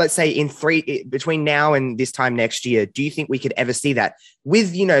 Let's say between now and this time next year, do you think we could ever see that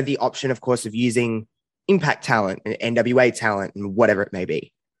with, the option, of course, of using Impact talent and NWA talent and whatever it may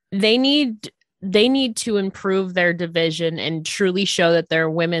be? They need to improve their division and truly show that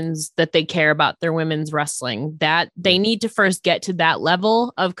that they care about their women's wrestling, that they need to first get to that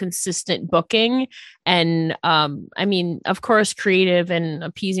level of consistent booking. And of course, creative and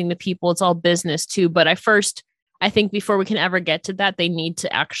appeasing the people, it's all business too. But I think before we can ever get to that, they need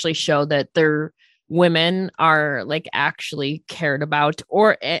to actually show that their women are like actually cared about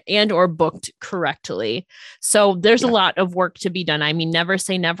or booked correctly. So there's a lot of work to be done. I mean, never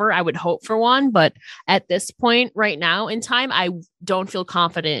say never. I would hope for one, but at this point right now in time, I don't feel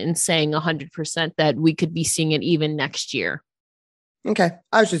confident in saying 100% that we could be seeing it even next year. Okay.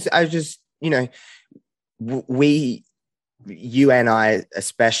 I was just, you and I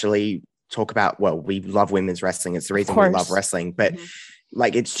especially talk about, we love women's wrestling. It's the reason we love wrestling, but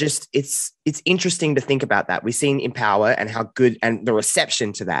it's interesting to think about that. We've seen Empower and how good and the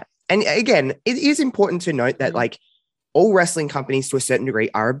reception to that. And again, it is important to note that like all wrestling companies to a certain degree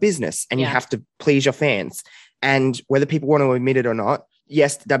are a business, and you have to please your fans. And whether people want to admit it or not,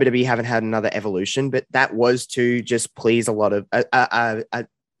 yes, WWE haven't had another Evolution, but that was to just please a lot of a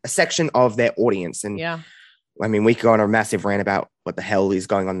section of their audience. And I mean, we could go on a massive rant about what the hell is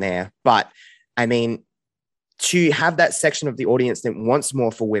going on there. But I mean, to have that section of the audience that wants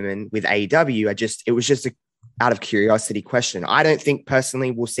more for women with AEW, it was just a out of curiosity question. I don't think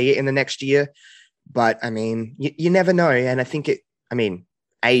personally we'll see it in the next year, but I mean, you never know. And I think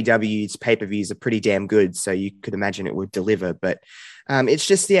AEW's pay-per-views are pretty damn good. So you could imagine it would deliver, but it's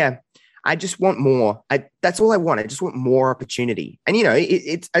just, I just want more. That's all I want. I just want more opportunity. And,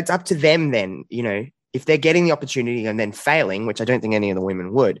 it's up to them then, if they're getting the opportunity and then failing, which I don't think any of the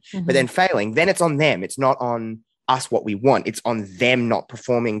women would, but then failing, then it's on them. It's not on us what we want. It's on them not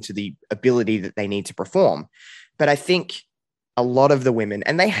performing to the ability that they need to perform. But I think a lot of the women,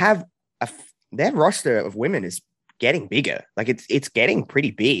 and they have their roster of women is getting bigger. Like it's getting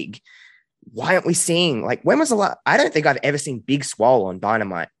pretty big. Why aren't we seeing, like, when was the last? I don't think I've ever seen Big Swole on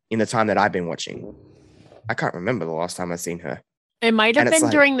Dynamite in the time that I've been watching. I can't remember the last time I've seen her. It might have been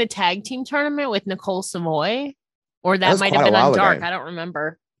during the tag team tournament with Nicole Savoy, or that might have been on Dark. Ago. I don't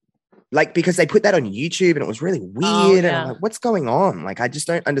remember. Like, because they put that on YouTube and it was really weird. And I'm like, what's going on? Like, I just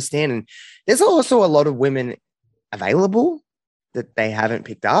don't understand. And there's also a lot of women available that they haven't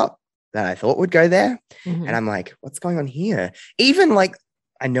picked up that I thought would go there. Mm-hmm. And I'm like, what's going on here? Even like,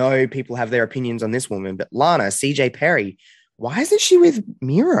 I know people have their opinions on this woman, but Lana, CJ Perry, why isn't she with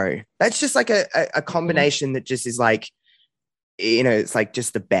Miro? That's just like a combination that just is like, you know, it's like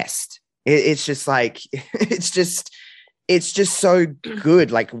just the best. It's just like, it's just so good.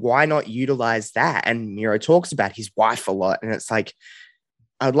 Like, why not utilize that? And Miro talks about his wife a lot. And it's like,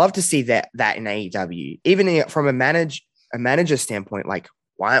 I'd love to see that in AEW, even from a manager standpoint. Like,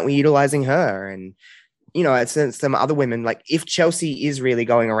 why aren't we utilizing her? And, you know, it's some other women, like if Chelsea is really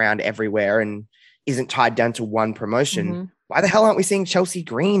going around everywhere and isn't tied down to one promotion, why the hell aren't we seeing Chelsea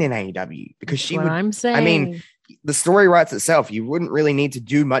Green in AEW? Because she would, I'm saying. I mean, the story writes itself. You wouldn't really need to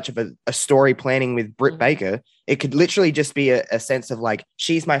do much of a story planning with Britt Baker. It could literally just be a sense of like,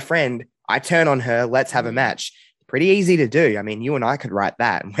 she's my friend. I turn on her. Let's have a match. Pretty easy to do. I mean, you and I could write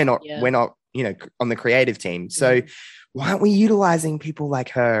that. And we're not, you know, on the creative team. So why aren't we utilizing people like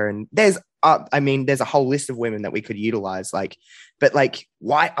her? And there's a whole list of women that we could utilize. Like, but like,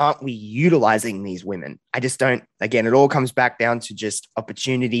 why aren't we utilizing these women? I just don't. Again, it all comes back down to just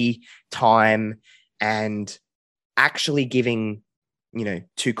opportunity, time, and actually giving, you know,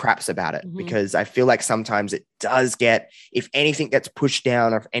 two craps about it. Because I feel like sometimes it does get, if anything gets pushed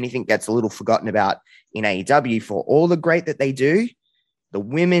down or if anything gets a little forgotten about in AEW, for all the great that they do, the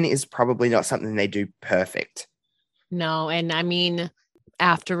women is probably not something they do perfect. No. And I mean,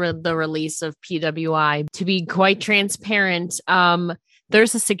 after the release of PWI, to be quite transparent,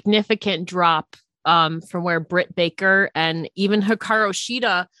 there's a significant drop from where Britt Baker and even Hikaru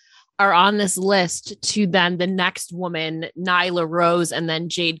Shida are on this list to then the next woman, Nyla Rose, and then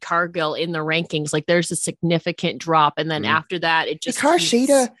Jade Cargill in the rankings. Like, there's a significant drop. And then after that, it just Hikaru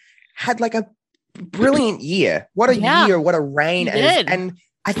Shida had like a brilliant year. What a year, what a reign. And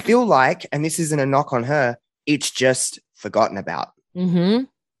I feel like, and this isn't a knock on her, it's just forgotten about.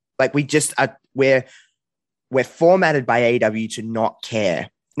 Like, we just are, we're formatted by AEW to not care.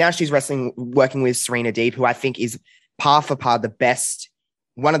 Now she's working with Serena Deeb, who I think is par for par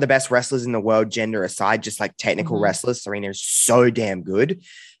one of the best wrestlers in the world, gender aside, just like technical wrestlers. Serena is so damn good.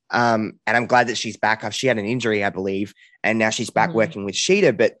 And I'm glad that she's back. She had an injury, I believe, and now she's back working with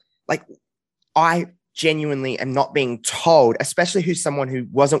Shida. But like, I genuinely am not being told, especially who's someone who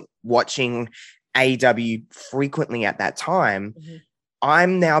wasn't watching AEW frequently at that time.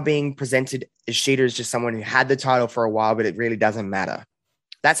 I'm now being presented as Shida as just someone who had the title for a while, but it really doesn't matter.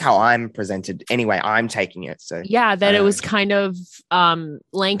 That's how I'm presented. Anyway, I'm taking it. So yeah, that it was kind of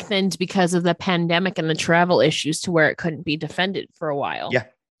lengthened because of the pandemic and the travel issues to where it couldn't be defended for a while. Yeah.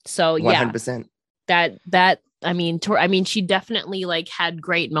 So 100%. I mean, she definitely like had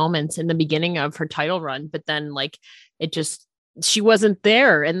great moments in the beginning of her title run, but then like she wasn't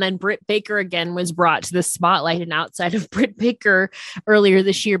there. And then Britt Baker again was brought to the spotlight, and outside of Britt Baker earlier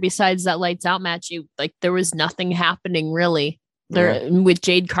this year, besides that Lights Out match, there was nothing happening really. With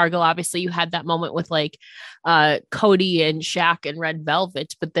Jade Cargill, obviously you had that moment with like Cody and Shaq and Red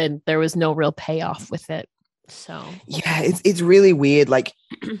Velvet, but then there was no real payoff with it. So yeah, it's really weird. Like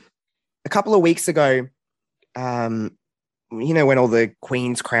a couple of weeks ago, you know, when all the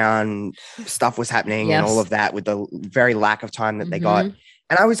Queen's Crown stuff was happening and all of that, with the very lack of time that they got,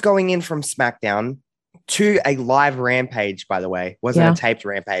 and I was going in from SmackDown to a live Rampage, by the way, wasn't a taped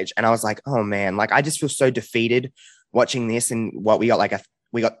Rampage, and I was like, oh man, like I just feel so defeated watching this. And what we got,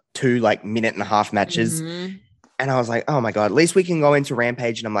 we got 2 like minute and a half matches. And I was like, oh my God, at least we can go into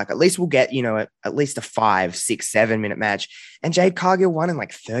Rampage. And I'm like, at least we'll get, you know, at least a 5, 6, 7 minute match. And Jade Cargill won in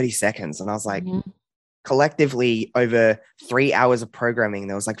like 30 seconds. And I was like, collectively over 3 hours of programming,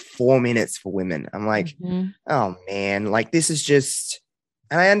 there was like 4 minutes for women. I'm like, oh man, like this is just,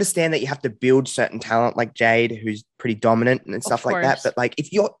 and I understand that you have to build certain talent like Jade, who's pretty dominant and stuff like that. But like,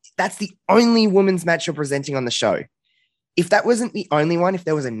 that's the only women's match you're presenting on the show. If that wasn't the only one, if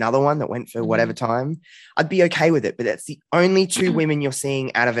there was another one that went for whatever time, I'd be okay with it. But that's the only 2 women you're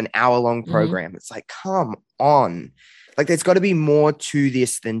seeing out of an hour-long program. It's like, come on. Like, there's got to be more to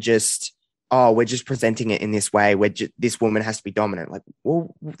this than just, oh, we're just presenting it in this way where this woman has to be dominant. Like,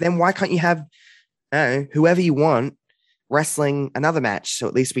 well, then why can't you have whoever you want wrestling another match? So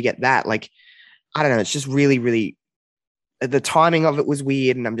at least we get that. Like, I don't know. It's just really, really, the timing of it was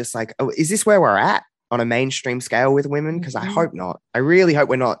weird. And I'm just like, oh, is this where we're at? on a mainstream scale with women? Because I hope not. I really hope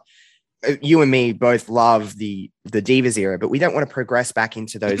we're not. You and me both love the Divas era, but we don't want to progress back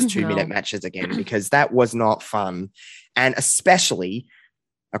into those 2-minute matches again, because that was not fun. And especially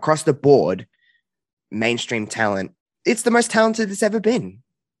across the board, mainstream talent, it's the most talented it's ever been.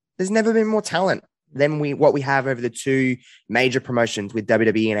 There's never been more talent than what we have over the two major promotions with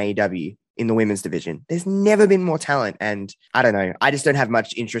WWE and AEW in the women's division. There's never been more talent. And I don't know. I just don't have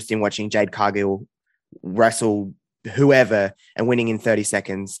much interest in watching Jade Cargill wrestle whoever and winning in 30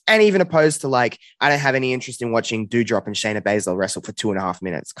 seconds. And even opposed to, like, I don't have any interest in watching Doudrop and Shayna Baszler wrestle for 2.5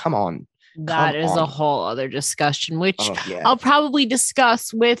 minutes. Come on. That is a whole other discussion, which I'll probably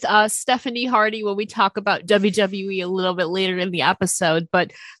discuss with Stephanie Hardy when we talk about WWE a little bit later in the episode.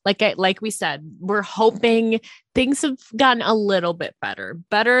 But like we said, we're hoping things have gotten a little bit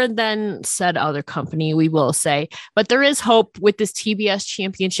better than said other company, we will say. But there is hope with this TBS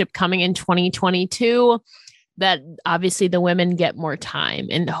championship coming in 2022. That obviously the women get more time,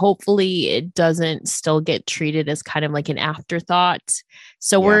 and hopefully it doesn't still get treated as kind of like an afterthought.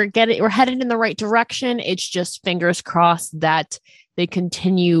 So we're headed in the right direction. It's just fingers crossed that they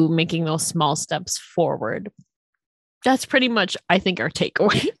continue making those small steps forward. That's pretty much, I think, our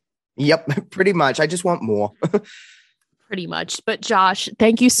takeaway. Yep, pretty much. I just want more. Pretty much. But Josh,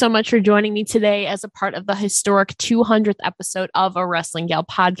 thank you so much for joining me today as a part of the historic 200th episode of a Wrestling Gal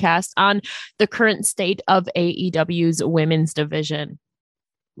podcast on the current state of AEW's women's division.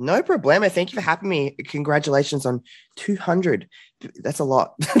 No problemo. Thank you for having me. Congratulations on 200. That's a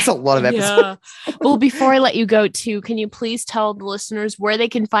lot. That's a lot of episodes. Yeah. Well, before I let you go too, can you please tell the listeners where they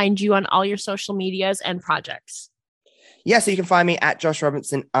can find you on all your social medias and projects? Yeah, so you can find me at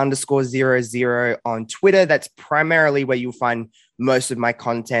 @JoshRobinson_00 on Twitter. That's primarily where you'll find most of my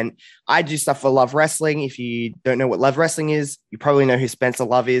content. I do stuff for Love Wrestling. If you don't know what Love Wrestling is, you probably know who Spencer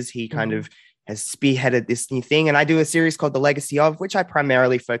Love is. He kind of has spearheaded this new thing. And I do a series called The Legacy of, which I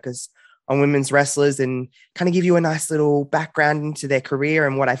primarily focus on women's wrestlers and kind of give you a nice little background into their career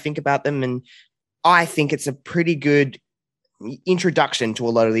and what I think about them. And I think it's a pretty good introduction to a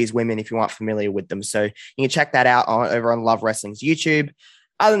lot of these women if you aren't familiar with them. So you can check that out over on Love Wrestling's YouTube.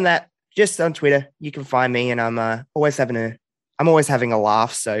 Other than that, just on Twitter, you can find me, and I'm always having a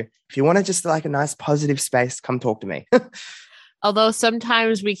laugh. So if you want to just like a nice positive space, come talk to me. Although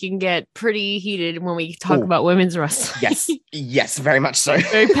sometimes we can get pretty heated when we talk about women's wrestling. Yes, very much so.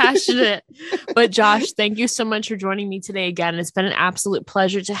 Very passionate. But Josh, thank you so much for joining me today again. It's been an absolute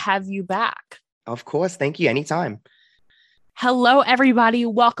pleasure to have you back. Of course. Thank you. Anytime. Hello, everybody.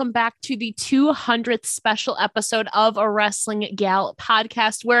 Welcome back to the 200th special episode of a Wrestling Gal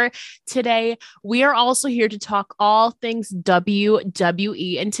podcast, where today we are also here to talk all things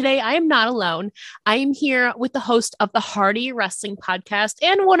WWE. And today I am not alone. I am here with the host of the Hardy Wrestling podcast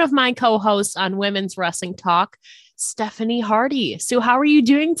and one of my co-hosts on Women's Wrestling Talk, Stephanie Hardy. So how are you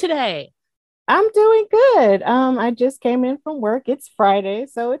doing today? I'm doing good. I just came in from work. It's Friday,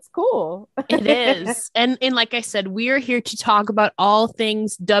 so it's cool. It is. And like I said, we are here to talk about all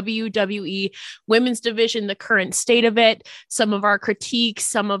things WWE women's division, the current state of it, some of our critiques,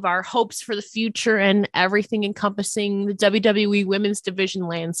 some of our hopes for the future, and everything encompassing the WWE women's division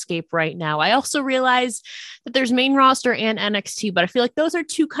landscape right now. I also realize that there's main roster and NXT, but I feel like those are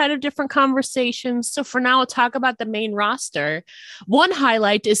two kind of different conversations. So for now, I'll talk about the main roster. One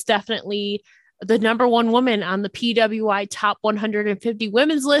highlight is definitely the number one woman on the PWI top 150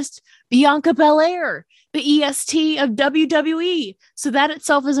 women's list, Bianca Belair, the EST of WWE. So that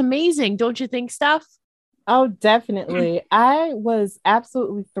itself is amazing. Don't you think, Steph? Oh, definitely. I was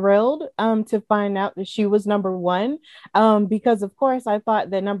absolutely thrilled to find out that she was number one because, of course, I thought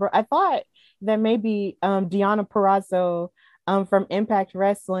that maybe Deonna Purrazzo from Impact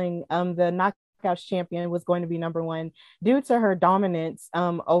Wrestling, the Knockouts champion, was going to be number one due to her dominance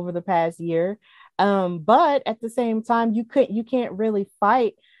over the past year. But at the same time, you can't really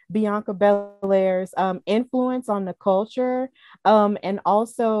fight Bianca Belair's influence on the culture, and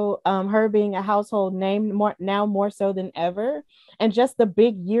also her being a household name more so than ever, and just the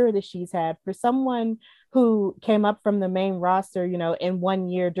big year that she's had for someone who came up from the main roster, in 1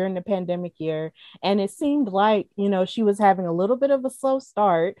 year during the pandemic year. And it seemed like, she was having a little bit of a slow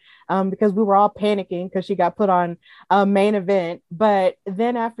start because we were all panicking because she got put on a main event. But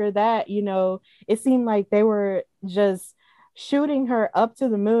then after that, it seemed like they were just shooting her up to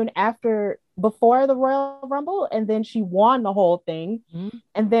the moon after before the Royal Rumble, and then she won the whole thing. Mm-hmm.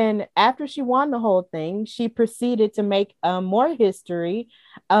 And then after she won the whole thing, she proceeded to make more history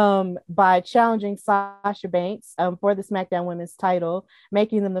by challenging Sasha Banks for the SmackDown Women's title,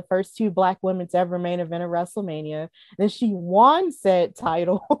 making them the first 2 Black women to ever main event a WrestleMania. Then she won said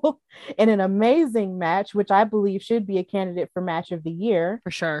title in an amazing match, which I believe should be a candidate for Match of the Year.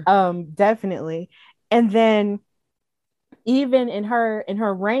 For sure. Definitely. And then even in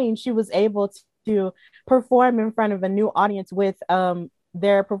her reign, she was able to perform in front of a new audience with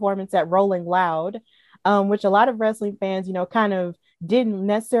their performance at Rolling Loud, which a lot of wrestling fans, you know, kind of didn't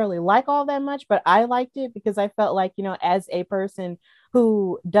necessarily like all that much, but I liked it because I felt like, you know, as a person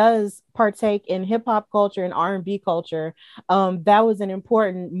who does partake in hip hop culture and R&B culture, that was an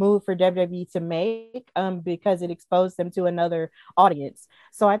important move for WWE to make because it exposed them to another audience.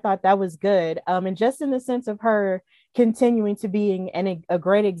 So I thought that was good. And just in the sense of her continuing to being a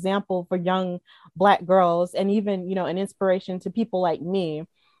great example for young Black girls, and even, you know, an inspiration to people like me.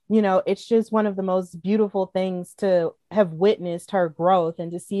 You know, it's just one of the most beautiful things to have witnessed her growth and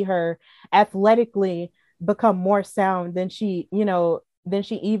to see her athletically become more sound than she, you know, than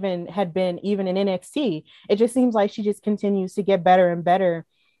she even had been even in NXT. It just seems like she just continues to get better and better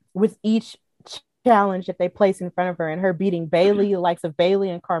with each challenge that they place in front of her, and her beating Bayley, the likes of Bayley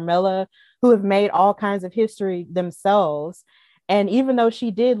and Carmella, who have made all kinds of history themselves. And even though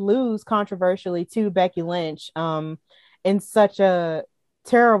she did lose controversially to Becky Lynch in such a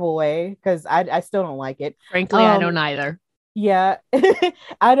terrible way, because I still don't like it. Frankly, I don't either. Yeah,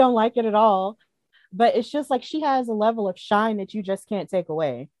 I don't like it at all. But it's just like she has a level of shine that you just can't take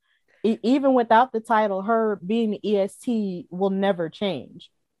away. Even without the title, her being the EST will never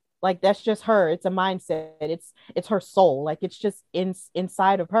change. Like, that's just her. It's a mindset. It's her soul. Like, it's just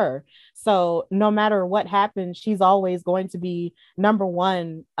inside of her. So no matter what happens, she's always going to be number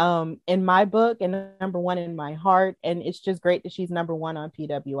one in my book and number one in my heart. And it's just great that she's number one on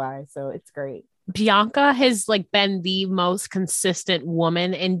PWI. So it's great. Bianca has like been the most consistent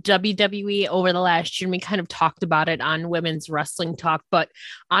woman in WWE over the last year. And we kind of talked about it on Women's Wrestling Talk, but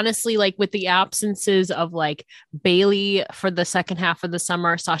honestly, like with the absences of like Bayley for the second half of the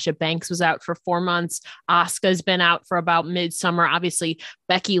summer, Sasha Banks was out for 4 months. Asuka's been out for about midsummer. Obviously,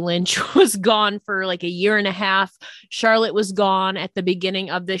 Becky Lynch was gone for like a year and a half. Charlotte was gone at the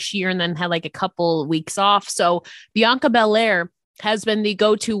beginning of this year and then had like a couple weeks off. So Bianca Belair has been the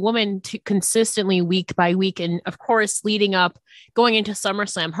go-to woman to consistently week by week. And of course, leading up, going into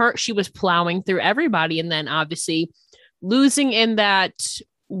SummerSlam, she was plowing through everybody. And then obviously losing in that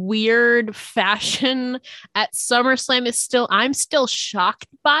weird fashion at SummerSlam I'm still shocked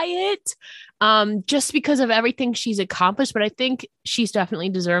by it. Just because of everything she's accomplished, but I think she's definitely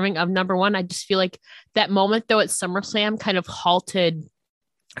deserving of number one. I just feel like that moment though at SummerSlam kind of halted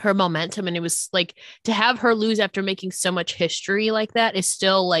her momentum, and it was like to have her lose after making so much history like that is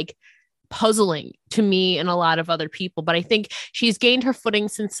still like puzzling to me and a lot of other people. But I think she's gained her footing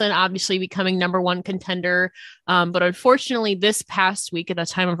since then, obviously becoming number one contender. But unfortunately, this past week at the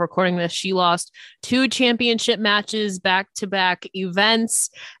time of recording this, she lost 2 championship matches, back-to-back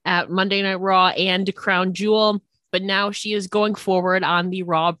events at Monday Night Raw and Crown Jewel. But now she is going forward on the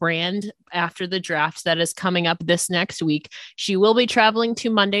Raw brand after the draft that is coming up this next week. She will be traveling to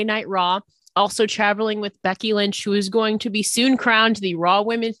Monday Night Raw, also traveling with Becky Lynch, who is going to be soon crowned the Raw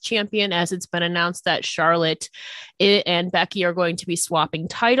Women's Champion, as it's been announced that Charlotte and Becky are going to be swapping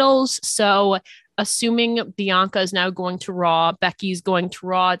titles. So assuming Bianca is now going to Raw, Becky's going to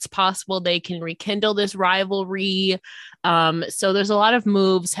Raw, it's possible they can rekindle this rivalry. So there's a lot of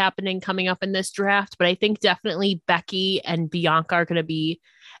moves happening coming up in this draft, but I think definitely Becky and Bianca are going to be,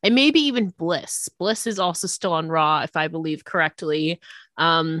 and maybe even Bliss. Bliss is also still on Raw, if I believe correctly.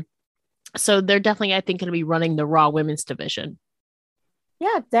 So they're definitely, I think, going to be running the Raw women's division.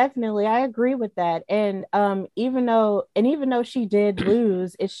 Yeah, definitely. I agree with that. And even though she did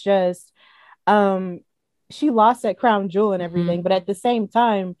lose, it's just she lost at Crown Jewel and everything, mm-hmm. but at the same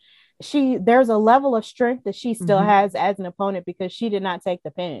time, there's a level of strength that she still mm-hmm. has as an opponent because she did not take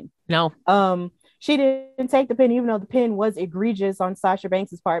the pin. No. She didn't take the pin, even though the pin was egregious on Sasha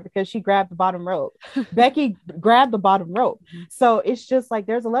Banks' part because she grabbed the bottom rope. Becky grabbed the bottom rope. So it's just like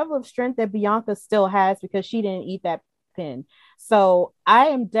there's a level of strength that Bianca still has because she didn't eat that pin. So I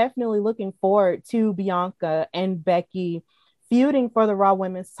am definitely looking forward to Bianca and Becky feuding for the Raw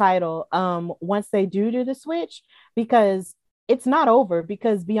Women's title once they do the switch, because it's not over,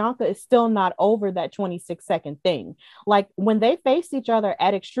 because Bianca is still not over that 26-second thing. Like when they faced each other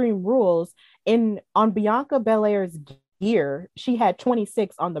at Extreme Rules on Bianca Belair's gear, she had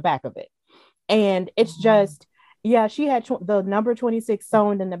 26 on the back of it. And it's just, Yeah, she had the number 26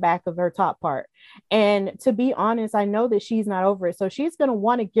 sewn in the back of her top part. And to be honest, I know that she's not over it. So she's going to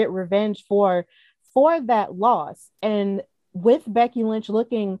want to get revenge for that loss. And with Becky Lynch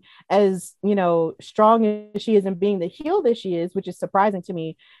looking as, strong as she is and being the heel that she is, which is surprising to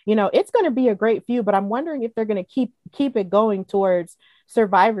me, it's going to be a great feud, but I'm wondering if they're going to keep it going towards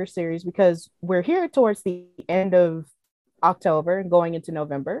Survivor Series, because we're here towards the end of October and going into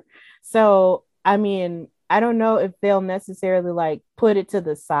November. So, I mean, I don't know if they'll necessarily like put it to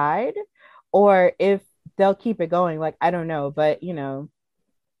the side or if they'll keep it going. Like, I don't know, but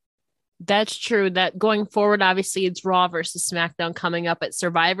That's true. That going forward, obviously, it's Raw versus SmackDown coming up at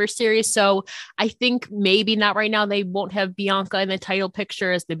Survivor Series. So I think maybe not right now. They won't have Bianca in the title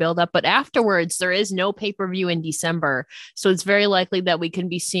picture as they build up. But afterwards, there is no pay-per-view in December. So it's very likely that we can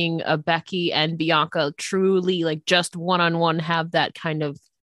be seeing a Becky and Bianca truly like just one-on-one have that kind of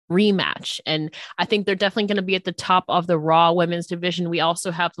rematch. And I think they're definitely going to be at the top of the Raw women's division. We also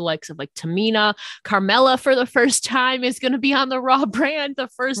have the likes of like Tamina. Carmella for the first time is going to be on the Raw brand, the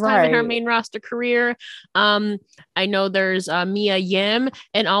first time in her main roster career. I know there's Mia Yim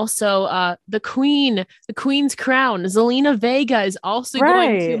and also the Queen's Crown. Zelina Vega is also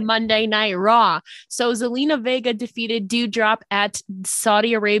going to Monday Night Raw. So Zelina Vega defeated Doudrop at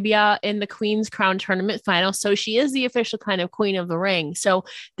Saudi Arabia in the Queen's Crown tournament final. So she is the official kind of queen of the ring. So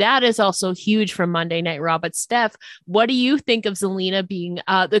that is also huge for Monday Night Raw. But Steph, what do you think of Zelina being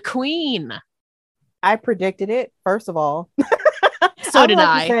the queen? I predicted it, first of all. So did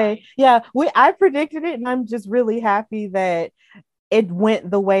I. I predicted it, and I'm just really happy that it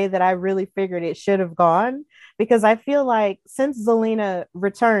went the way that I really figured it should have gone. Because I feel like since Zelina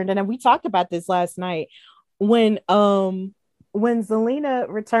returned, and we talked about this last night, when Zelina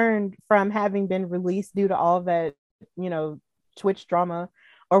returned from having been released due to all that, Twitch drama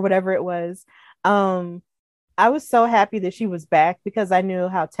or whatever it was, I was so happy that she was back because I knew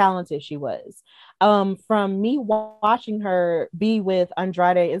how talented she was. From me watching her be with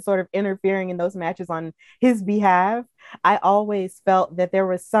Andrade and sort of interfering in those matches on his behalf, I always felt that there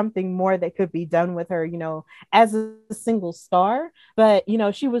was something more that could be done with her, as a single star. But,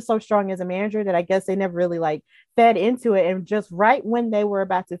 she was so strong as a manager that I guess they never really like fed into it. And just right when they were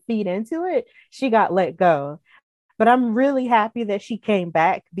about to feed into it, she got let go. But I'm really happy that she came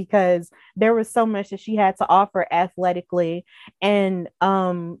back because there was so much that she had to offer athletically. And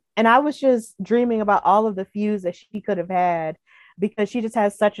I was just dreaming about all of the feuds that she could have had because she just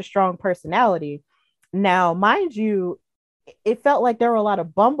has such a strong personality. Now, mind you, it felt like there were a lot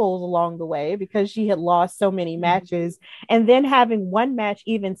of bumbles along the way because she had lost so many matches. And then having one match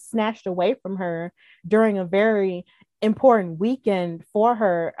even snatched away from her during a very important weekend for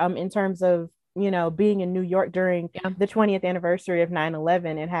her in terms of being in New York during the 20th anniversary of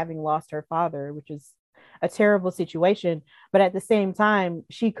 9/11 and having lost her father, which is a terrible situation. But at the same time,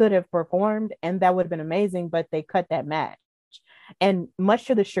 she could have performed and that would have been amazing, but they cut that match. And much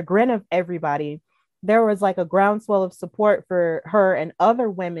to the chagrin of everybody, there was like a groundswell of support for her and other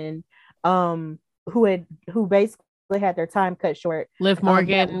women who basically had their time cut short. Liv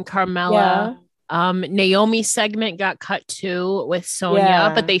Morgan, Carmella. Yeah. Naomi's segment got cut too with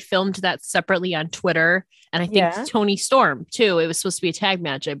Sonya, but they filmed that separately on Twitter. And I think Toni Storm too. It was supposed to be a tag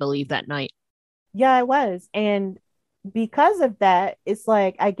match, I believe, that night. Yeah, it was. And because of that, it's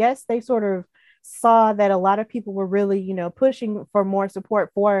like, I guess they sort of saw that a lot of people were really, pushing for more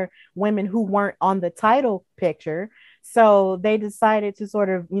support for women who weren't on the title picture. So they decided to sort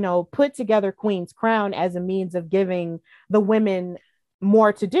of, put together Queen's Crown as a means of giving the women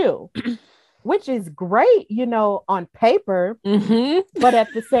more to do. Which is great, on paper, but at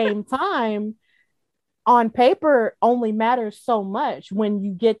the same time, on paper only matters so much when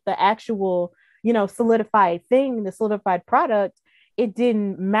you get the actual, solidified thing, the solidified product. It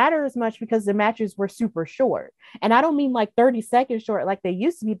didn't matter as much because the matches were super short. And I don't mean like 30 seconds short like they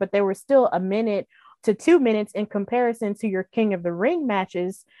used to be, but they were still a minute to 2 minutes in comparison to your King of the Ring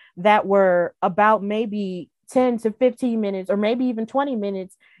matches that were about maybe 10 to 15 minutes or maybe even 20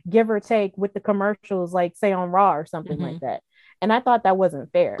 minutes, give or take, with the commercials, like say on Raw or something like that. And I thought that wasn't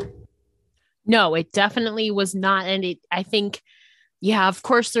fair. No, it definitely was not. And I think, of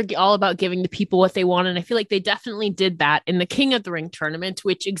course, they're all about giving the people what they want. And I feel like they definitely did that in the King of the Ring tournament,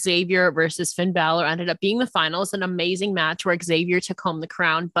 which Xavier versus Finn Balor ended up being the finals, an amazing match where Xavier took home the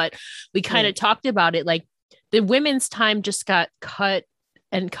crown. But we kind of talked about it, like the women's time just got cut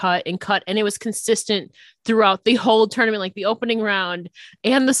and cut and cut, and it was consistent throughout the whole tournament, like the opening round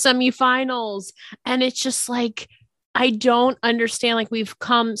and the semifinals. And it's just like, I don't understand. Like, we've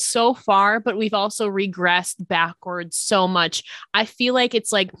come so far, but we've also regressed backwards so much. I feel like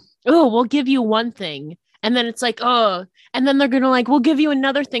it's like, oh, we'll give you one thing And then it's like, oh, and then they're gonna like, we'll give you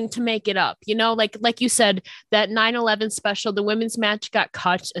another thing to make it up, you know, like you said, that 9/11 special, the women's match got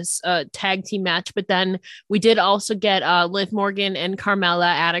cut as a tag team match, but then we did also get Liv Morgan and Carmella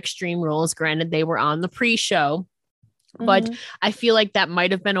at Extreme Rules. Granted, they were on the pre-show. But I feel like that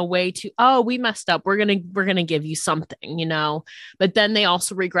might have been a way to, oh, we messed up. We're gonna give you something, you know. But then they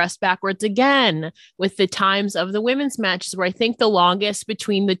also regressed backwards again with the times of the women's matches, where I think the longest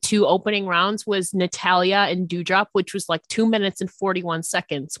between the two opening rounds was Natalya and Doudrop, which was like 2 minutes and 41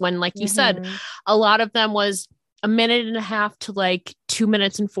 seconds. When, like you said, a lot of them was a minute and a half to like 2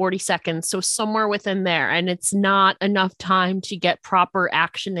 minutes and 40 seconds. So somewhere within there. And it's not enough time to get proper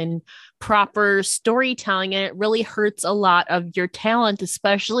action and proper storytelling. And it really hurts a lot of your talent,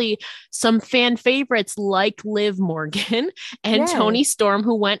 especially some fan favorites like Liv Morgan and Toni Storm,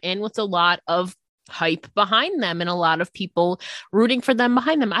 who went in with a lot of hype behind them and a lot of people rooting for them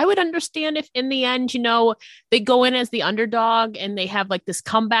behind them. I would understand if in the end, you know, they go in as the underdog and they have like this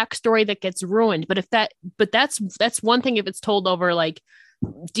comeback story that gets ruined. But that's one thing if it's told over like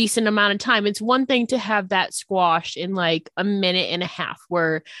decent amount of time. It's one thing to have that squash in like a minute and a half,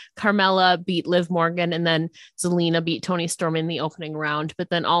 where Carmella beat Liv Morgan and then Zelina beat Toni Storm in the opening round. But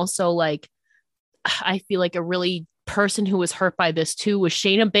then also, like, I feel like a really person who was hurt by this too was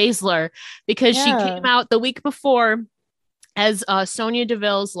Shayna Baszler, because she came out the week before as Sonya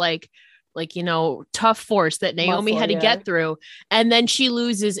Deville's like, you know, tough force that Naomi had to get through. And then she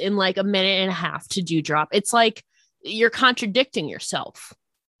loses in like a minute and a half to Doudrop. It's like, you're contradicting yourself.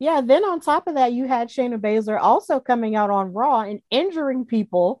 Yeah, then on top of that, you had Shayna Baszler also coming out on Raw and injuring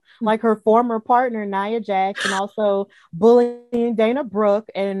people like her former partner Nia Jax, and also bullying Dana Brooke,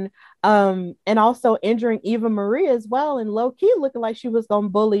 and also injuring Eva Marie as well, and low key looking like she was gonna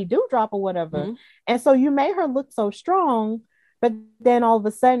bully Doudrop or whatever. And so you made her look so strong, but then all of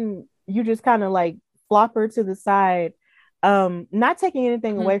a sudden you just kind of like flop her to the side. Not taking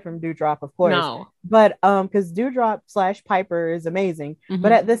anything away from Doudrop, of course, but because Doudrop / Piper is amazing,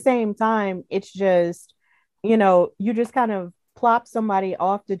 but at the same time, it's just, you know, you just kind of plop somebody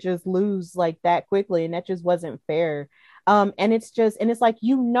off to just lose like that quickly, and that just wasn't fair. And it's like,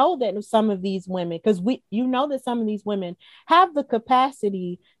 you know, that some of these women, because some of these women have the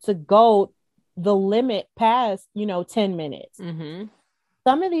capacity to go the limit past, you know, 10 minutes.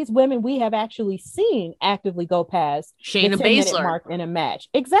 Some of these women we have actually seen actively go past Shayna the 10-minute Baszler mark in a match.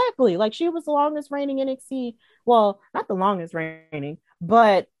 Exactly. Like, she was the longest reigning NXT. Well, not the longest reigning,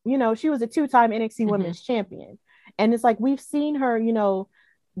 but, you know, she was a 2-time NXT women's champion. And it's like, we've seen her, you know,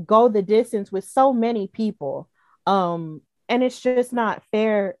 go the distance with so many people. And it's just not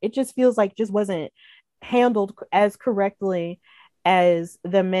fair. It just feels like just wasn't handled as correctly as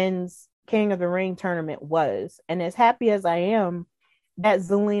the men's King of the Ring tournament was. And as happy as I am that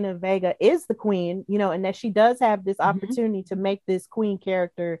Zelina Vega is the queen, you know, and that she does have this opportunity to make this queen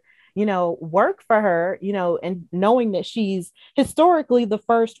character, you know, work for her, you know, and knowing that she's historically the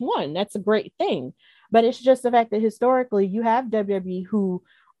first one, that's a great thing. But it's just the fact that historically you have WWE who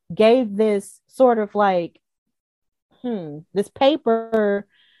gave this sort of like, this paper,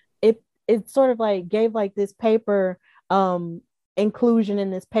 it sort of like gave like this paper inclusion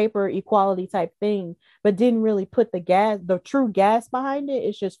in this paper equality type thing, but didn't really put the true gas behind it.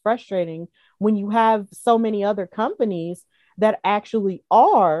 It's just frustrating when you have so many other companies that actually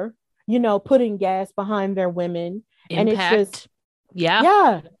are, you know, putting gas behind their women. Impact. And it's just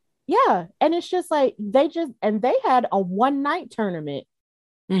yeah, and it's just like they had a one night tournament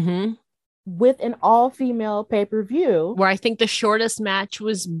with an all-female pay-per-view, where I think the shortest match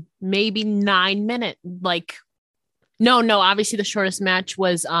was maybe 9 minutes. Like, no, obviously the shortest match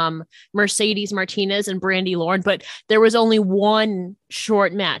was Mercedes Martinez and Brandy Lauren, but there was only one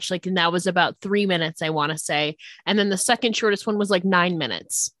short match, like, and that was about 3 minutes, I want to say. And then the second shortest one was like 9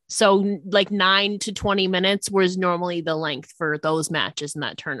 minutes. So like 9 to 20 minutes was normally the length for those matches in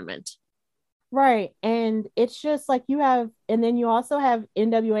that tournament. Right. And it's just like and then you also have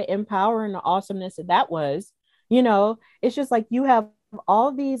NWA Empower and the awesomeness that was, you know, it's just like you have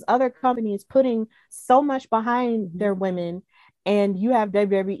all these other companies putting so much behind their women, and you have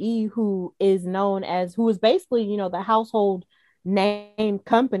WWE who is basically, you know, the household name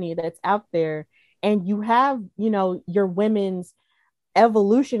company that's out there, and you have, you know, your women's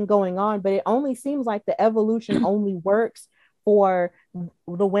evolution going on, but it only seems like the evolution only works for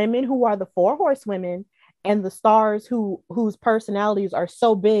the women who are the 4 horsewomen and the stars whose personalities are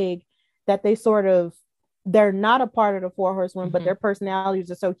so big that they're not a part of the 4 horsewomen, but their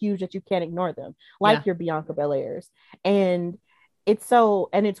personalities are so huge that you can't ignore them, like your Bianca Belairs. And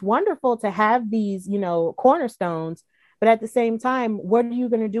it's wonderful to have these, you know, cornerstones, but at the same time, what are you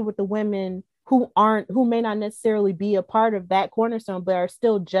going to do with the women who may not necessarily be a part of that cornerstone, but are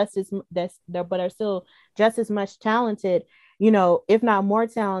still just as much talented, if not more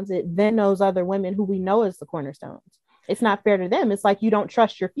talented than those other women who we know as the cornerstones. It's not fair to them. It's like you don't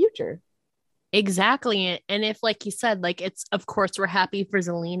trust your future. Exactly. And if, like you said, like, it's, of course, we're happy for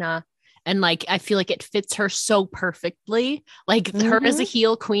Zelina. And like, I feel like it fits her so perfectly. Like her as a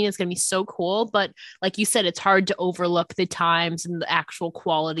heel queen is going to be so cool. But like you said, it's hard to overlook the times and the actual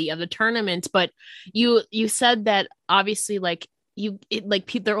quality of the tournament. But you said that obviously, like,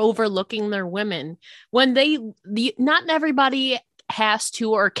 they're overlooking their women when not everybody has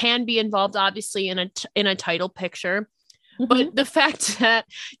to or can be involved, obviously, in a title picture. But the fact that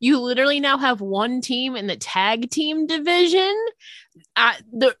you literally now have one team in the tag team division,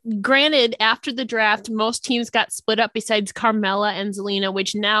 granted, after the draft, most teams got split up besides Carmella and Zelina,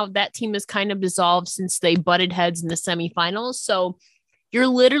 which now that team is kind of dissolved since they butted heads in the semifinals. So you're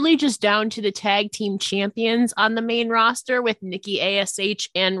literally just down to the tag team champions on the main roster with Nikki ASH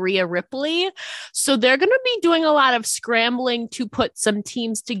and Rhea Ripley. So they're going to be doing a lot of scrambling to put some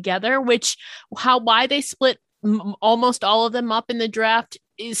teams together, why they split almost all of them up in the draft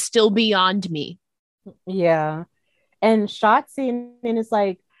is still beyond me. Yeah. And Shotzi, and it's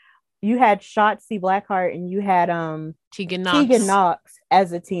like you had Shotzi Blackheart and you had Tegan Knox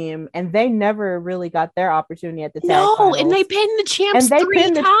as a team, and they never really got their opportunity at the tag titles. And they pinned the champs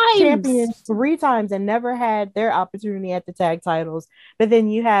champions 3 times and never had their opportunity at the tag titles. But then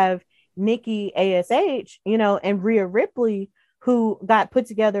you have Nikki ASH, and Rhea Ripley, who got put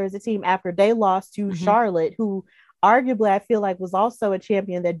together as a team after they lost to Charlotte, who arguably I feel like was also a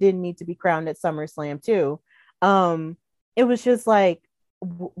champion that didn't need to be crowned at SummerSlam too. It was just like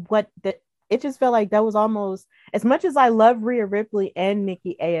it just felt like that was almost, as much as I love Rhea Ripley and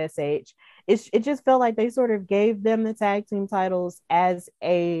Nikki ASH, it just felt like they sort of gave them the tag team titles as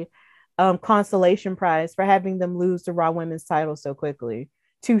a consolation prize for having them lose the Raw Women's title so quickly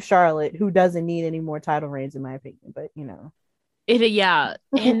to Charlotte, who doesn't need any more title reigns in my opinion, but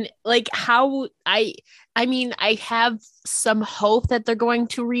and like how I mean, I have some hope that they're going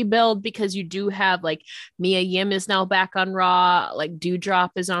to rebuild, because you do have like Mia Yim is now back on Raw, like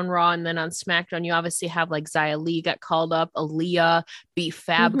Doudrop is on Raw, and then on SmackDown you obviously have like Xia Li got called up, Aaliyah,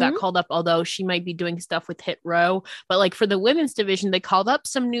 B-Fab got called up, although she might be doing stuff with Hit Row. But like for the women's division, they called up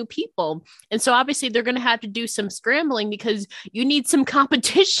some new people, and so obviously they're going to have to do some scrambling because you need some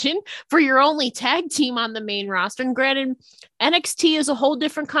competition for your only tag team on the main roster. And granted, NXT is a whole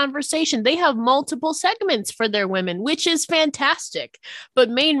different conversation. They have multiple segments for their women, which is fantastic. But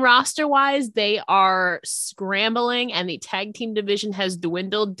main roster wise, they are scrambling, and the tag team division has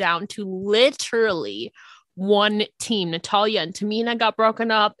dwindled down to literally one team. Natalya and Tamina got broken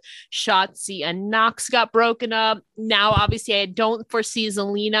up. Shotzi and Knox got broken up. Now, obviously, I don't foresee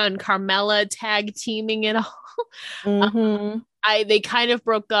Zelina and Carmella tag teaming at all. They kind of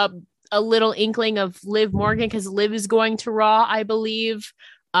broke up a little inkling of Liv Morgan, because Liv is going to Raw, I believe.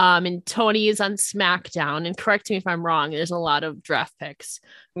 And Tony is on SmackDown. And correct me if I'm wrong, there's a lot of draft picks.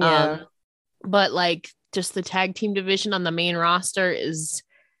 But like just the tag team division on the main roster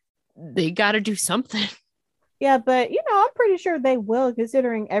they got to do something. Yeah, but I'm pretty sure they will,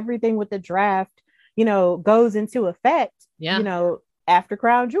 considering everything with the draft, goes into effect, after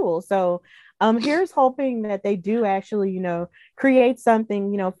Crown Jewel. So here's hoping that they do actually, create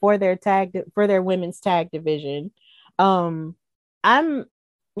something, for their women's tag division. I'm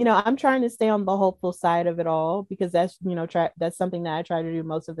trying to stay on the hopeful side of it all, because that's, that's something that I try to do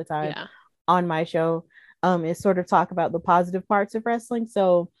most of the time on my show, is sort of talk about the positive parts of wrestling.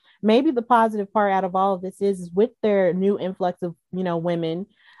 So maybe the positive part out of all of this is with their new influx of, women,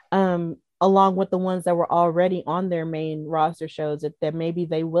 along with the ones that were already on their main roster shows, that maybe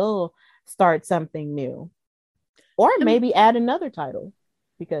they will start something new, or maybe add another title,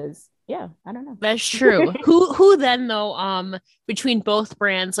 because I don't know. That's true. who then though, between both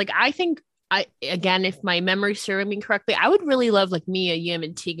brands, like I think again, if my memory serves me correctly, I would really love like Mia Yim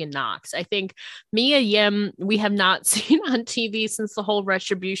and Tegan Knox. I think Mia Yim we have not seen on TV since the whole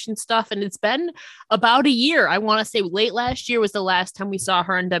Retribution stuff, and it's been about a year. I want to say late last year was the last time we saw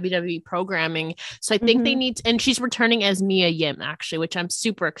her on WWE programming. So I think they need and she's returning as Mia Yim actually, which I'm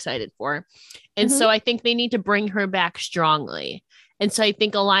super excited for. And so I think they need to bring her back strongly. And so I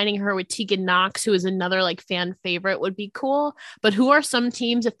think aligning her with Tegan Knox, who is another like fan favorite, would be cool. But who are some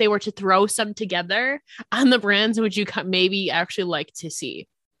teams, if they were to throw some together on the brands, would you maybe actually like to see?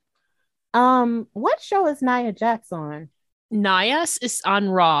 What show is Nia Jax on? Nia is on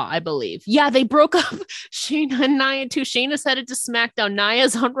Raw, I believe. Yeah, they broke up Shayna and Nia too. Shayna's headed to SmackDown.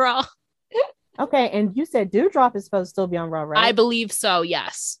 Nia's on Raw. Okay, and you said Doudrop is supposed to still be on Raw, right? I believe so,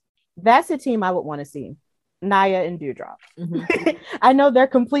 yes. That's a team I would want to see. Nia and Dewdrop. Mhm. I know they're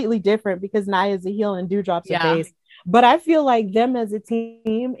completely different because Nia's a heel and Dewdrop's a face. But I feel like them as a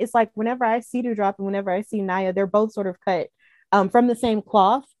team, it's like whenever I see Dewdrop and whenever I see Nia, they're both sort of cut from the same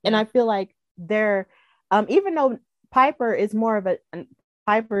cloth. And I feel like they're, even though Piper is more of a,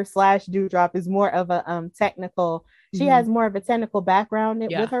 Piper slash Dewdrop is more of a technical, she has more of a technical background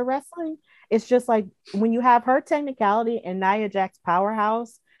with her wrestling. It's just like when you have her technicality and Nia Jax's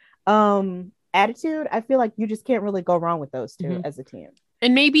powerhouse attitude, I feel like you just can't really go wrong with those two as a team.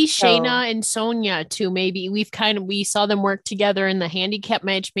 And maybe Shayna and Sonya too. Maybe we saw them work together in the handicap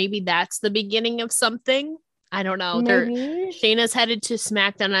match. Maybe that's the beginning of something. I don't know. Shayna's headed to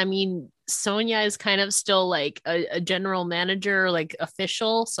SmackDown. I mean, Sonya is kind of still like a general manager, like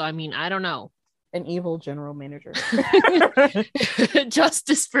official. So I mean, I don't know. An evil general manager.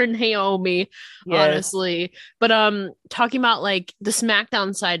 Justice for Naomi, honestly. But talking about like the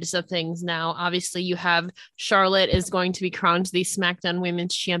SmackDown side of things now, obviously you have Charlotte is going to be crowned the SmackDown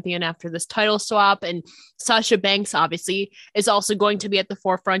Women's Champion after this title swap, and Sasha Banks obviously is also going to be at the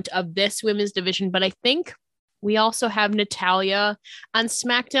forefront of this women's division. But I think we also have Natalya on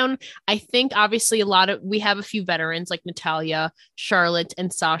SmackDown. I think obviously we have a few veterans like Natalya, Charlotte,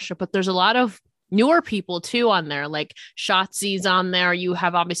 and Sasha, but there's a lot of newer people too on there, like Shotzi's on there. You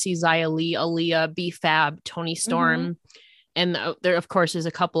have obviously Xia Li, Aaliyah, B-Fab, Toni Storm, and there of course is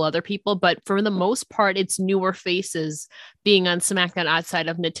a couple other people, but for the most part it's newer faces being on SmackDown outside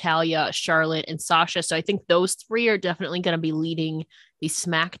of Natalya, Charlotte, and Sasha. So I think those three are definitely going to be leading the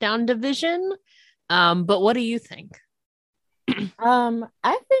SmackDown division. But what do you think?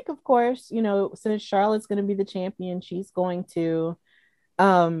 I think of course, since Charlotte's going to be the champion, she's going to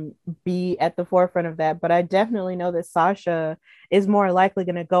be at the forefront of that. But I definitely know that Sasha is more likely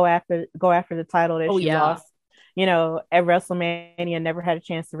going to go after the title that she lost, at WrestleMania, never had a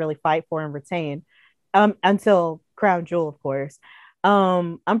chance to really fight for and retain until Crown Jewel, of course.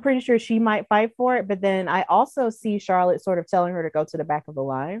 I'm pretty sure she might fight for it, but then I also see Charlotte sort of telling her to go to the back of the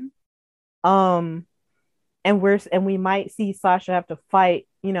line. And we might see Sasha have to fight,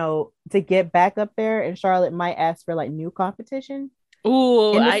 to get back up there, and Charlotte might ask for like new competition.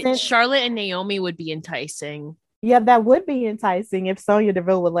 Ooh, Charlotte and Naomi would be enticing. Yeah, that would be enticing if Sonya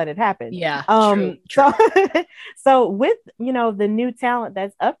Deville would let it happen. Yeah. True. So with the new talent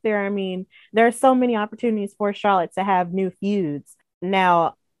that's up there, I mean, there are so many opportunities for Charlotte to have new feuds.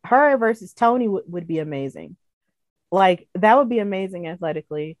 Now, her versus Toni would be amazing. Like that would be amazing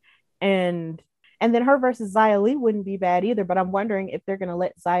athletically, and then her versus Xia Li wouldn't be bad either. But I'm wondering if they're gonna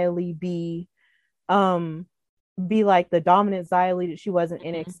let Xia Li be like the dominant Xia Li that she was in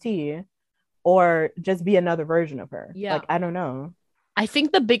NXT, or just be another version of her. Like I don't know. I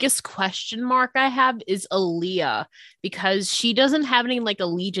think the biggest question mark I have is Aaliyah, because she doesn't have any like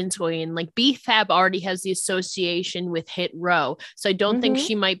allegiance going in. Like B-Fab already has the association with Hit Row, so I don't think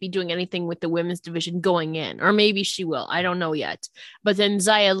she might be doing anything with the women's division going in, or maybe she will. I don't know yet. But then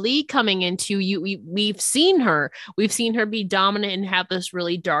Xia Li coming into we've seen her be dominant and have this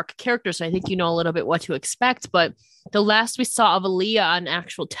really dark character, so I think a little bit what to expect. But the last we saw of Aaliyah on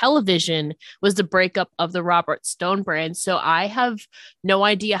actual television was the breakup of the Robert Stone brand. So I have no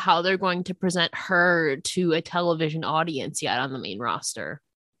idea how they're going to present her to a television audience yet on the main roster.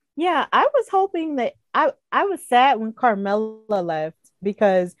 Yeah, I was hoping that I was sad when Carmella left,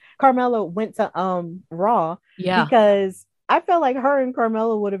 because Carmella went to Raw. Yeah. Because I felt like her and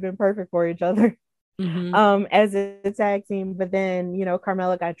Carmella would have been perfect for each other. As a tag team, but then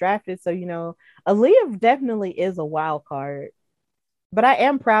Carmella got drafted, so Aaliyah definitely is a wild card, but I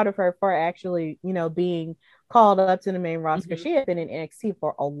am proud of her for actually being called up to the main roster. She had been in NXT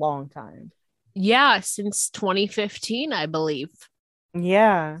for a long time, since 2015 I believe.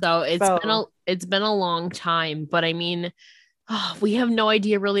 So it's been a long time, but I mean, we have no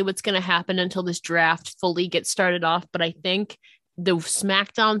idea really what's going to happen until this draft fully gets started off. But I think the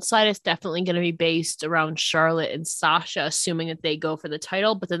SmackDown side is definitely going to be based around Charlotte and Sasha, assuming that they go for the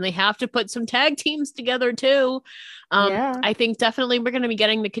title, but then they have to put some tag teams together too. I think definitely we're going to be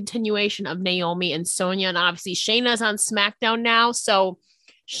getting the continuation of Naomi and Sonya, and obviously Shayna's on SmackDown now, so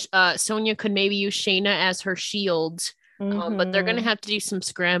Sonya could maybe use Shayna as her shield. But they're going to have to do some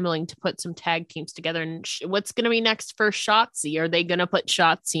scrambling to put some tag teams together. And what's going to be next for Shotzi? Are they going to put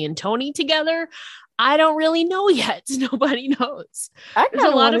Shotzi and Toni together? I don't really know yet. Nobody knows. There's a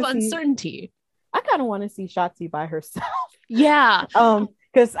lot of uncertainty. I kind of want to see Shotzi by herself. Yeah.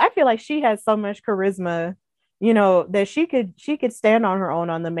 Because I feel like she has so much charisma, that she could stand on her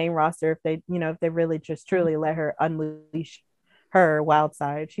own on the main roster if they really just truly let her unleash her wild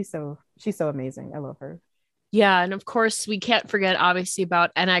side. She's so amazing. I love her. Yeah, and of course, we can't forget obviously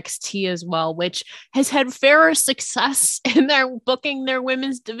about NXT as well, which has had fairer success in their booking their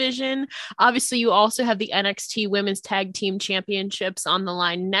women's division. Obviously, you also have the NXT Women's Tag Team Championships on the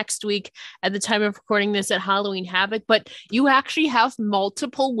line next week at the time of recording this at Halloween Havoc, but you actually have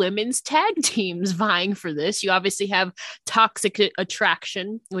multiple women's tag teams vying for this. You obviously have Toxic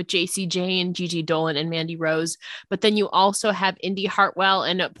Attraction with JCJ and Gigi Dolan and Mandy Rose, but then you also have Indy Hartwell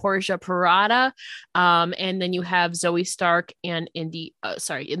and Portia Parada, and then you have Zoe Stark and and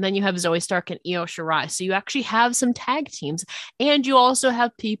then you have Zoe Stark and Io Shirai. So you actually have some tag teams, and you also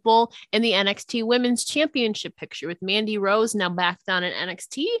have people in the NXT Women's Championship picture with Mandy Rose now back down in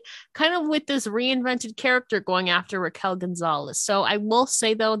NXT, kind of with this reinvented character going after Raquel Gonzalez. So I will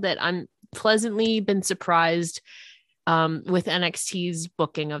say though that I'm pleasantly been surprised with NXT's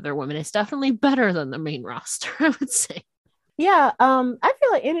booking of their women. It's definitely better than the main roster, I would say. Yeah, I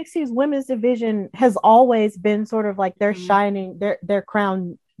feel like NXT's women's division has always been sort of like their shining, their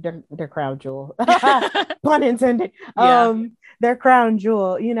crown, their crown jewel, pun intended. Yeah. Their crown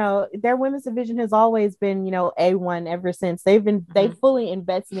jewel. You know, their women's division has always been, you know, A1 ever since. They fully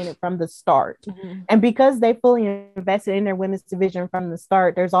invested in it from the start, and because they fully invested in their women's division from the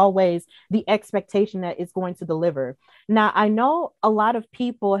start, there's always the expectation that it's going to deliver. Now, I know a lot of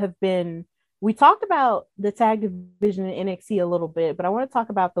people have been. We talked about the tag division in NXT a little bit, but I want to talk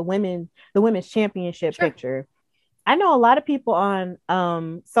about the women's championship picture. I know a lot of people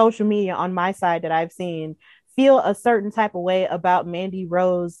on social media on my side that I've seen feel a certain type of way about Mandy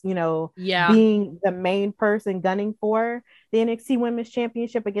Rose, you know, being the main person gunning for the NXT Women's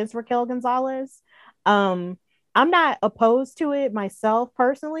Championship against Raquel Gonzalez. I'm not opposed to it myself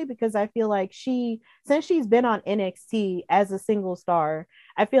personally, because I feel like since she's been on NXT as a single star,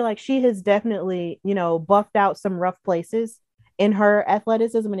 I feel like she has definitely, you know, buffed out some rough places in her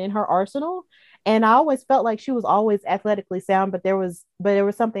athleticism and in her arsenal. And I always felt like she was always athletically sound, but there was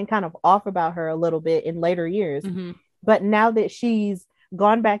something kind of off about her a little bit in later years. But now that she's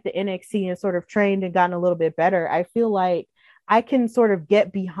gone back to NXT and sort of trained and gotten a little bit better, I feel like I can sort of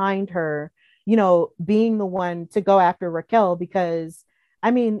get behind her, you know, being the one to go after Raquel, because I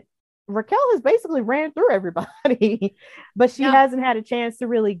mean, Raquel has basically ran through everybody, but she hasn't had a chance to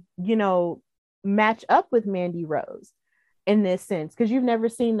really, you know, match up with Mandy Rose in this sense, because you've never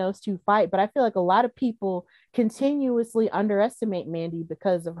seen those two fight. But I feel like a lot of people continuously underestimate Mandy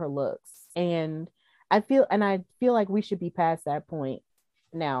because of her looks. And I feel like we should be past that point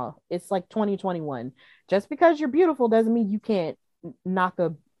now. It's like 2021. Just because you're beautiful doesn't mean you can't knock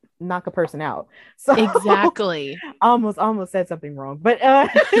a person out. So exactly. almost said something wrong, but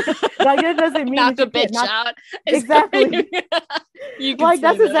like it doesn't mean knock a bitch out. Exactly. You like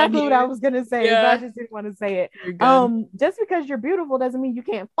that's exactly what I was gonna say. Yeah. I just didn't want to say it. Just because you're beautiful doesn't mean you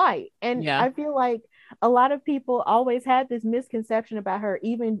can't fight. And I feel like a lot of people always had this misconception about her,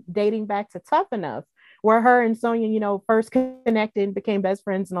 even dating back to Tough Enough, where her and Sonya, you know, first connected and became best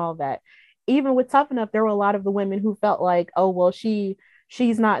friends and all that. Even with Tough Enough, there were a lot of the women who felt like, oh well, she's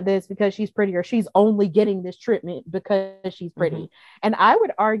not this because she's pretty, or she's only getting this treatment because she's pretty. And I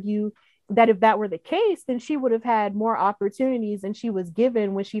would argue that if that were the case, then she would have had more opportunities than she was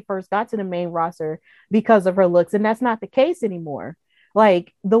given when she first got to the main roster because of her looks. And that's not the case anymore.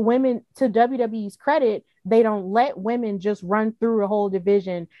 Like, the women, to WWE's credit, they don't let women just run through a whole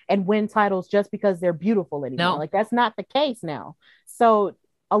division and win titles just because they're beautiful anymore. Like, that's not the case now. So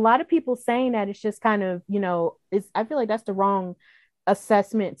a lot of people saying that, it's just kind of, you know, I feel like that's the wrong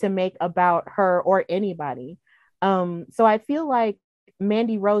assessment to make about her or anybody. So I feel like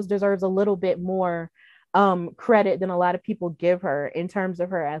Mandy Rose deserves a little bit more credit than a lot of people give her in terms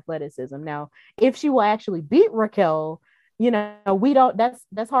of her athleticism. Now, if she will actually beat Raquel, you know, we don't,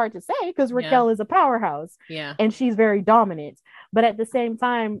 that's hard to say, because Raquel is a powerhouse and she's very dominant. But at the same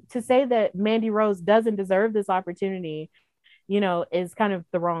time, to say that Mandy Rose doesn't deserve this opportunity, you know, is kind of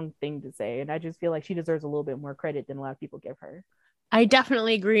the wrong thing to say. And I just feel like she deserves a little bit more credit than a lot of people give her. I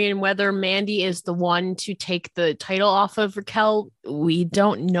definitely agree. And whether Mandy is the one to take the title off of Raquel, we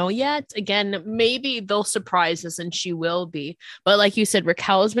don't know yet. Again, maybe they'll surprise us and she will be. But like you said,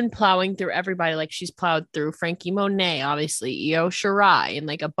 Raquel has been plowing through everybody. Like, she's plowed through Frankie Monet, obviously, Io Shirai, and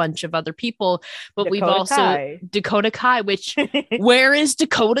like a bunch of other people. But we've also Dakota Kai, which where is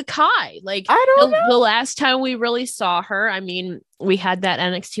Dakota Kai? Like, I don't know. The last time we really saw her, I mean, we had that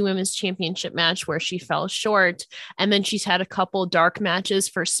NXT Women's Championship match where she fell short, and then she's had a couple dark matches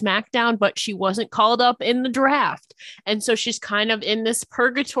for SmackDown, but she wasn't called up in the draft. And so she's kind of in this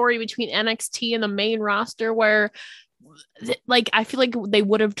purgatory between NXT and the main roster where, like, I feel like they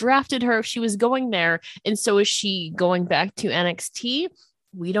would have drafted her if she was going there. And so is she going back to NXT?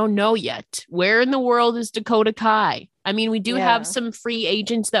 We don't know yet. Where in the world is Dakota Kai? I mean, we do have some free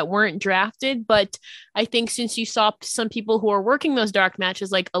agents that weren't drafted, but I think since you saw some people who are working those dark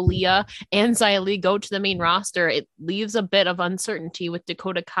matches like Aaliyah and Xia Li go to the main roster, it leaves a bit of uncertainty with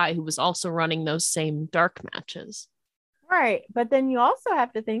Dakota Kai, who was also running those same dark matches. Right. But then you also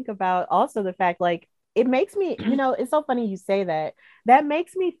have to think about also the fact, like, it makes me, it's so funny you say that. That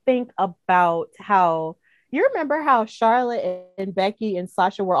makes me think about how you remember how Charlotte and Becky and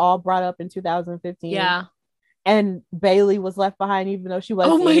Sasha were all brought up in 2015. Yeah. And Bayley was left behind, even though she was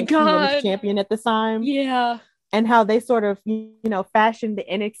Women's champion at the time. Yeah. And how they sort of, fashioned the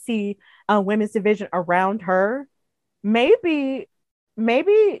NXT women's division around her. Maybe,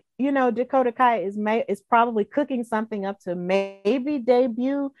 Dakota Kai is probably cooking something up to maybe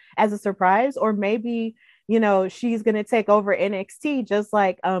debut as a surprise, or maybe, she's going to take over NXT just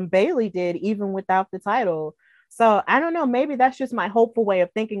like Bayley did, even without the title. So I don't know, maybe that's just my hopeful way of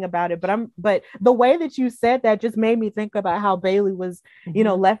thinking about it. But the way that you said that just made me think about how Bayley was,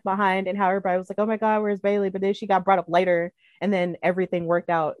 left behind, and how everybody was like, oh my God, where's Bayley? But then she got brought up later and then everything worked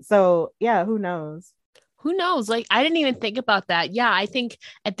out. So yeah, who knows? Who knows? Like, I didn't even think about that. Yeah, I think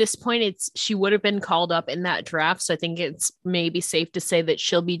at this point she would have been called up in that draft. So I think it's maybe safe to say that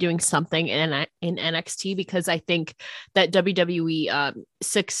she'll be doing something in NXT, because I think that WWE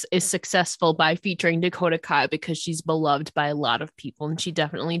is successful by featuring Dakota Kai because she's beloved by a lot of people and she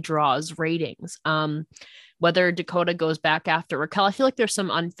definitely draws ratings. Whether Dakota goes back after Raquel, I feel like there's some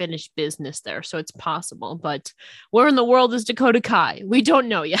unfinished business there, so it's possible. But where in the world is Dakota Kai? We don't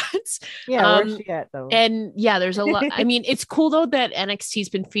know yet. Yeah, where's she at though? And yeah, there's a lot. I mean, it's cool though that NXT's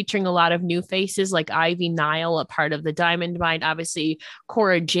been featuring a lot of new faces, like Ivy Nile, a part of the Diamond Mine. Obviously,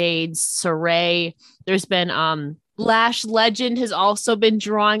 Cora Jade, Saray. There's been Lash Legend has also been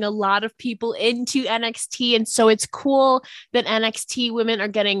drawing a lot of people into NXT. And so it's cool that NXT women are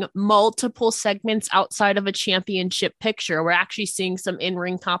getting multiple segments outside of a championship picture. We're actually seeing some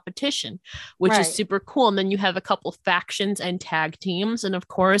in-ring competition, which is super cool. And then you have a couple factions and tag teams. And of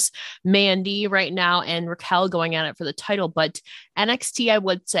course, Mandy right now and Raquel going at it for the title. But NXT, I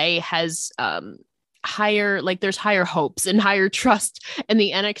would say, has there's higher hopes and higher trust in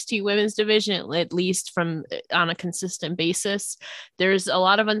the NXT women's division, at least from on a consistent basis. There's a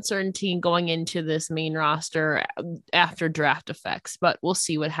lot of uncertainty going into this main roster after draft effects, but we'll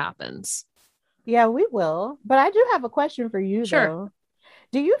see what happens. Yeah, we will. But I do have a question for you, though.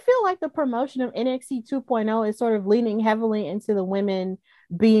 Do you feel like the promotion of NXT 2.0 is sort of leaning heavily into the women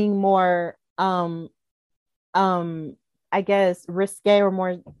being more I guess risque, or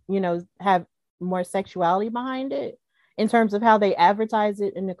more, have more sexuality behind it in terms of how they advertise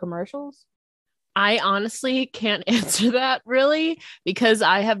it in the commercials? I honestly can't answer that really, because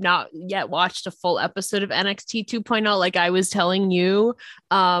I have not yet watched a full episode of NXT 2.0. Like I was telling you,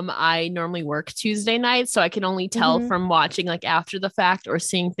 I normally work Tuesday nights, so I can only tell from watching like after the fact or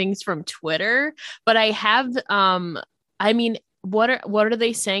seeing things from Twitter. But I have, I mean, what are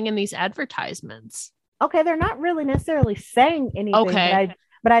they saying in these advertisements? Okay, they're not really necessarily saying anything. Okay.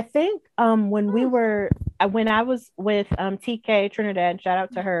 But I think when I was with TK Trinidad, shout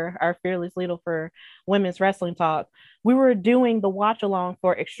out to her, our fearless leader for Women's Wrestling Talk, we were doing the watch along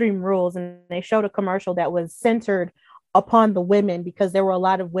for Extreme Rules, and they showed a commercial that was centered upon the women because there were a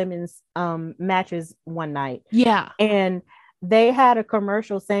lot of women's matches one night. Yeah. And they had a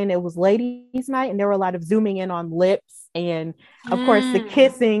commercial saying it was ladies' night, and there were a lot of zooming in on lips and, of course, the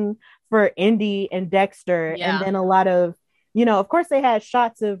kissing for Indy and Dexter, and then a lot of, of course, they had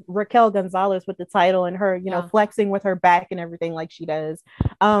shots of Raquel Gonzalez with the title and her, flexing with her back and everything like she does.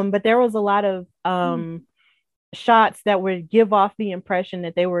 But there was a lot of shots that would give off the impression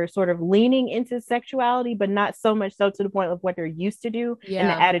that they were sort of leaning into sexuality, but not so much so to the point of what they're used to do in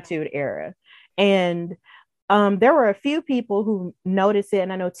the Attitude Era. And there were a few people who noticed it,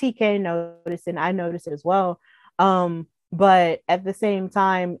 and I know TK noticed it, and I noticed it as well. But at the same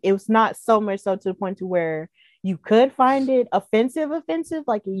time, it was not so much so to the point to where you could find it offensive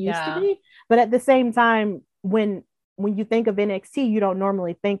like it used to be. But at the same time, when you think of NXT, you don't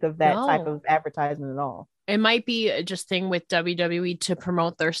normally think of that type of advertisement at all. It might be just thing with WWE to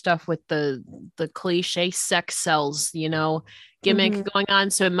promote their stuff with the cliche sex sells, gimmick going on.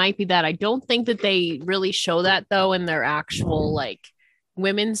 So it might be that. I don't think that they really show that though in their actual like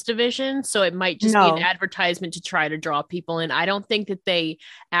women's division, so it might just be an advertisement to try to draw people in. I don't think that they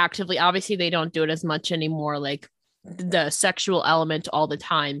actively, obviously they don't do it as much anymore, like the sexual element all the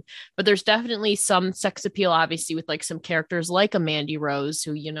time, but there's definitely some sex appeal obviously with like some characters like a Mandy Rose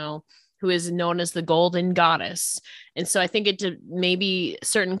who who is known as the Golden Goddess. And so I think maybe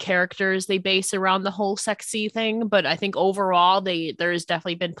certain characters they base around the whole sexy thing, but I think overall there's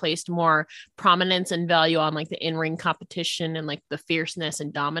definitely been placed more prominence and value on like the in-ring competition and like the fierceness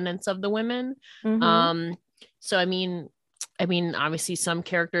and dominance of the women. So I mean, obviously some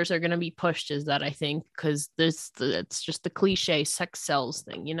characters are going to be pushed as that, I think, because it's just the cliche sex sells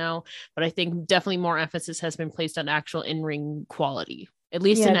thing, you know, but I think definitely more emphasis has been placed on actual in-ring quality, at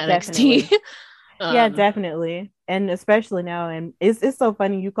least in NXT. Yeah, definitely. And especially now. And it's so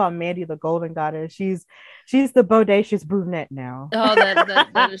funny you call Mandy the Golden Goddess. She's the bodacious brunette now. Oh,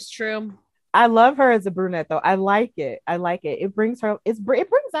 that is true. I love her as a brunette though. I like it. It brings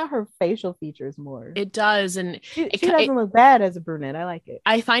out her facial features more. It does. And she doesn't look bad as a brunette. I like it.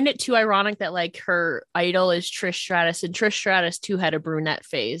 I find it too ironic that like her idol is Trish Stratus, and Trish Stratus too had a brunette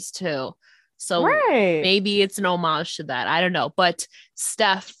phase too. So maybe it's an homage to that. I don't know. But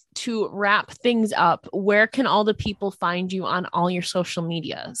Steph, to wrap things up, where can all the people find you on all your social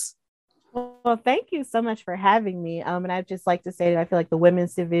medias? Well, thank you so much for having me. And I'd just like to say that I feel like the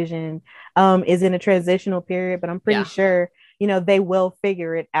women's division is in a transitional period, but I'm pretty sure, you know, they will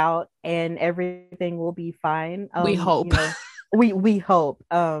figure it out and everything will be fine. We hope. You know, we hope.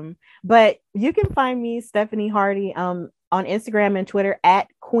 But you can find me, Stephanie Hardy, on Instagram and Twitter at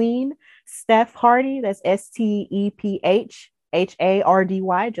Queen Steph Hardy. That's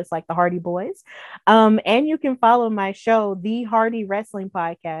STEPHHARDY, just like the Hardy Boys. And you can follow my show, The Hardy Wrestling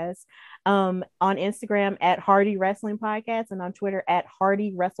Podcast, on Instagram at Hardy Wrestling Podcast and on Twitter at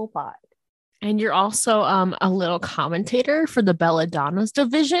Hardy WrestlePod. And you're also a little commentator for the Belladonna's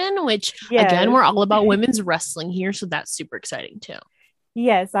division, which again, we're all about women's wrestling here. So that's super exciting too.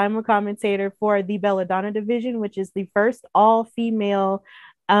 Yes, I'm a commentator for the Belladonna division, which is the first all-female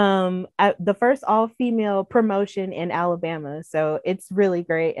promotion in Alabama. So it's really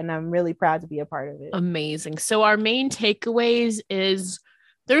great and I'm really proud to be a part of it. Amazing. So our main takeaways is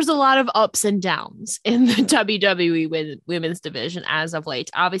there's a lot of ups and downs in the WWE women's division as of late.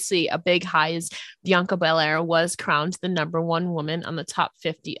 Obviously, a big high is Bianca Belair was crowned the number one woman on the top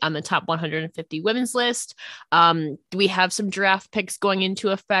 150 women's list. We have some draft picks going into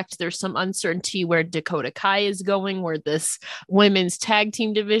effect. There's some uncertainty where Dakota Kai is going, where this women's tag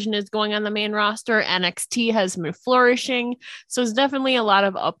team division is going on the main roster. NXT has been flourishing. So it's definitely a lot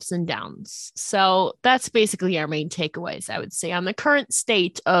of ups and downs. So that's basically our main takeaways, I would say, on the current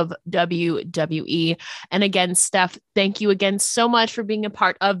state of WWE. And again, Steph, thank you again so much for being a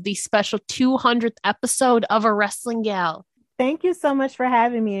part of the special 200th episode of A Wrestling Gal. Thank you so much for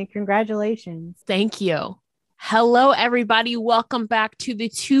having me and congratulations. Thank you. Hello, everybody. Welcome back to the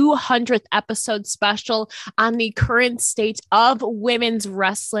 200th episode special on the current state of women's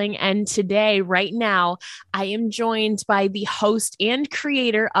wrestling. And today, right now, I am joined by the host and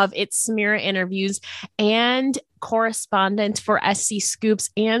creator of It's Samira Interviews and correspondent for SC Scoops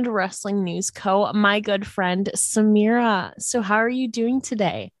and Wrestling News Co., my good friend Samira. So how are you doing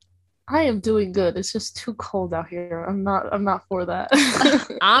today? I am doing good. It's just too cold out here. I'm not for that.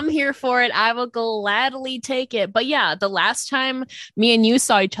 I'm here for it. I will gladly take it. But yeah, the last time me and you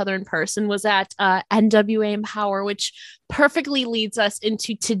saw each other in person was at NWA Empower, which perfectly leads us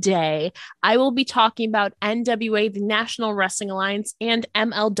into today. I will be talking about NWA, the National Wrestling Alliance, and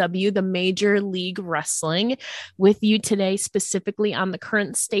MLW, the Major League Wrestling, with you today, specifically on the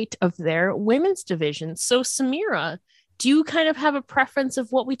current state of their women's division. So Samira, do you kind of have a preference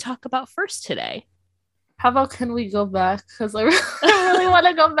of what we talk about first today? How about can we go back? Because I really want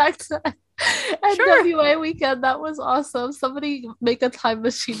to go back to NWA weekend. That was awesome. Somebody make a time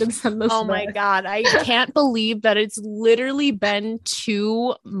machine and send us. Oh my God. I can't believe that it's literally been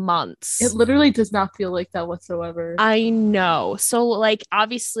 2 months. It literally does not feel like that whatsoever. I know. So like,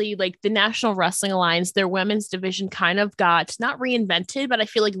 obviously, like the National Wrestling Alliance, their women's division kind of got not reinvented, but I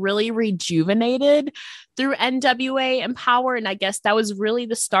feel like really rejuvenated through NWA Empower. And I guess that was really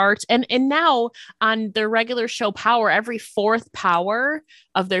the start. And now on their regular show Power, every fourth power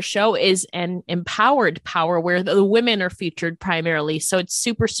of their show is an empowered power where the women are featured primarily. So it's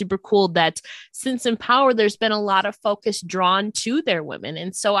super, super cool that since Empower, there's been a lot of focus drawn to their women.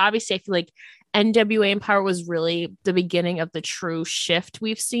 And so obviously I feel like NWA Empower was really the beginning of the true shift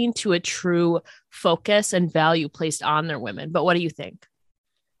we've seen to a true focus and value placed on their women. But what do you think?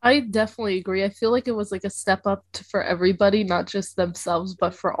 I definitely agree. I feel like it was like a step up for everybody, not just themselves,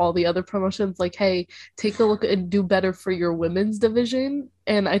 but for all the other promotions. Like, hey, take a look and do better for your women's division.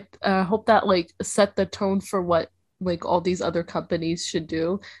 And I hope that like set the tone for what like all these other companies should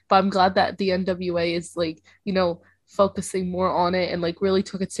do. But I'm glad that the NWA is like, you know, focusing more on it and like really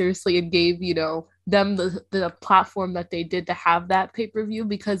took it seriously and gave, you know, them the platform that they did to have that pay-per-view,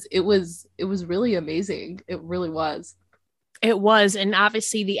 because it was really amazing. It really was. It was. And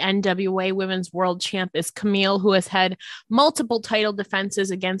obviously, the NWA Women's World Champ is Camille, who has had multiple title defenses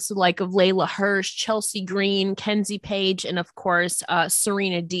against the like of Layla Hirsch, Chelsea Green, Kenzie Page, and of course,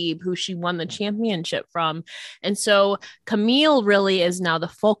 Serena Deeb, who she won the championship from. And so Camille really is now the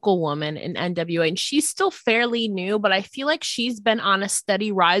focal woman in NWA. And she's still fairly new, but I feel like she's been on a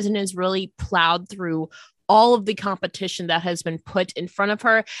steady rise and has really plowed through all of the competition that has been put in front of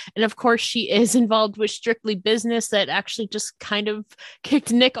her. And of course, she is involved with Strictly Business that actually just kind of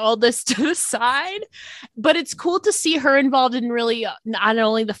kicked Nick Aldis to the side. But it's cool to see her involved in really not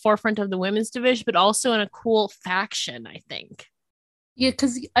only the forefront of the women's division, but also in a cool faction, I think. Yeah,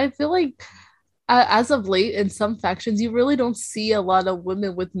 because I feel like as of late in some factions, you really don't see a lot of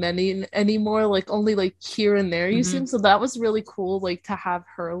women with men anymore, like only like here and there you see them. So that was really cool, like to have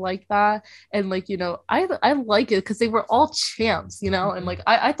her like that. And like, you know, I like it because they were all champs, you know, and like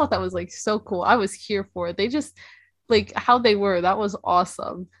I thought that was like so cool. I was here for it. They just like how they were, that was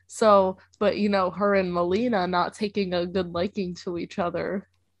awesome. So, but you know, her and Melina not taking a good liking to each other.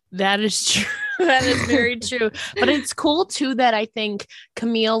 That is true. That is very true. But it's cool too that I think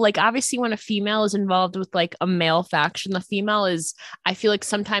Camille, like obviously when a female is involved with like a male faction, the female is, I feel like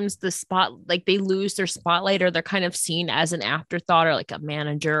sometimes the spot, like they lose their spotlight or they're kind of seen as an afterthought or like a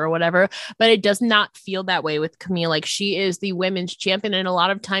manager or whatever. But it does not feel that way with Camille. Like she is the women's champion. And a lot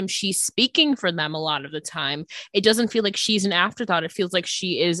of times she's speaking for them a lot of the time. It doesn't feel like she's an afterthought. It feels like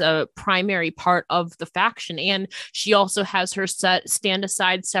she is a primary part of the faction. And she also has her set stand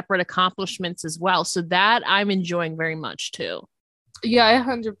aside separate accomplishments as well. So that I'm enjoying very much too. Yeah, I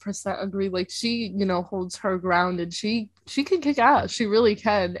 100% agree. Like she, you know, holds her ground and she can kick ass. She really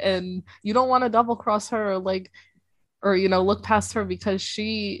can. And you don't want to double cross her or you know, look past her because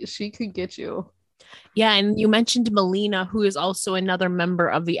she could get you. Yeah, and you mentioned Melina, who is also another member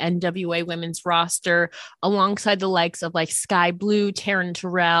of the NWA women's roster, alongside the likes of like Sky Blue, Taryn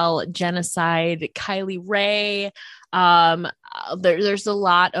Terrell, Genocide, Kylie Ray. There's a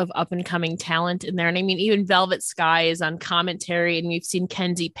lot of up and coming talent in there. And I mean, even Velvet Sky is on commentary, and we've seen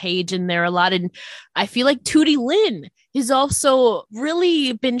Kenzie Page in there a lot. And I feel like Tootie Lynn has also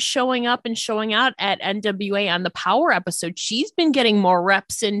really been showing up and showing out at NWA on the Power episode. She's been getting more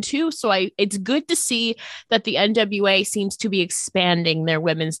reps in too. So it's good to see that the NWA seems to be expanding their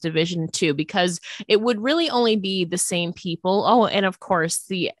women's division too, because it would really only be the same people. Oh, and of course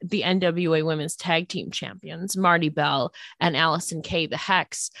the NWA women's tag team champions, Marty Bell and Allison Kay, the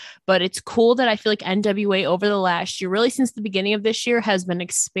Hex. But it's cool that I feel like NWA over the last year, really since the beginning of this year, has been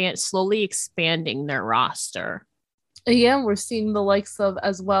slowly expanding their roster. Yeah, we're seeing the likes of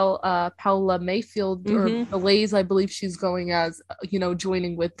as well Paula Mayfield or Blaze, I believe she's going as, you know,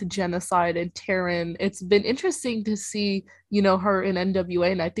 joining with the Genocide and Taryn. It's been interesting to see, you know, her in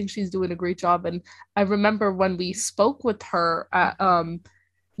NWA, and I think she's doing a great job. And I remember when we spoke with her at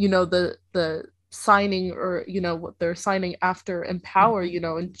you know, the signing, or you know what they're signing after Empower, you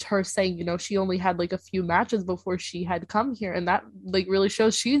know, and her saying, you know, she only had like a few matches before she had come here, and that like really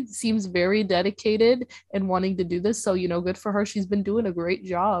shows she seems very dedicated and wanting to do this. So, you know, good for her. She's been doing a great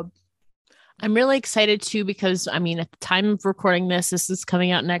job. I'm really excited too, because I mean, at the time of recording this is coming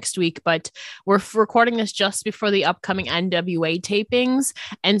out next week, but we're recording this just before the upcoming NWA tapings.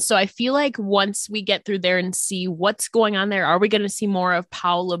 And so I feel like once we get through there and see what's going on there, are we going to see more of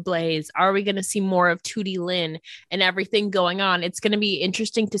Paula Blaze? Are we going to see more of Tootie Lynn and everything going on? It's going to be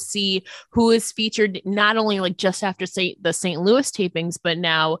interesting to see who is featured, not only like just after the St. Louis tapings, but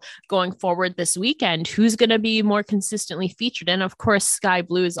now going forward this weekend, who's going to be more consistently featured. And of course, Sky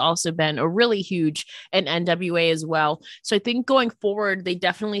Blue has also been a really huge in NWA as well. So I think going forward, they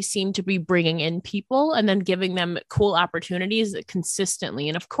definitely seem to be bringing in people and then giving them cool opportunities consistently.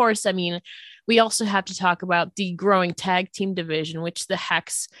 And of course, I mean, we also have to talk about the growing tag team division, which the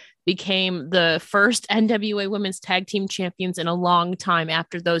Hex became the first NWA women's tag team champions in a long time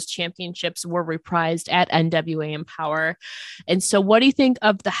after those championships were reprised at NWA Empower. And so what do you think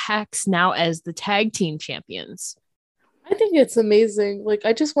of the Hex now as the tag team champions? I think it's amazing. Like,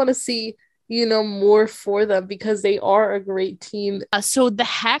 I just want to see, you know, more for them because they are a great team. So the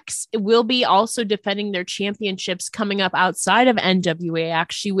Hex will be also defending their championships coming up outside of NWA,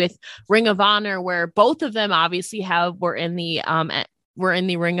 actually with Ring of Honor, where both of them obviously were in the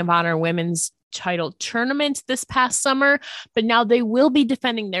Ring of Honor women's title tournament this past summer, but now they will be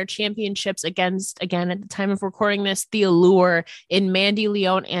defending their championships against, again, at the time of recording this, the Allure in Mandy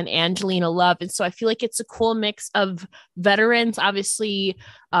Leon and Angelina Love. And so I feel like it's a cool mix of veterans, obviously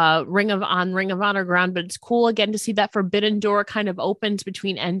Ring of Honor ground, but it's cool again to see that Forbidden Door kind of opens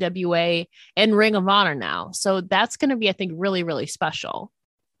between NWA and Ring of Honor now. So that's going to be, I think, really, really special.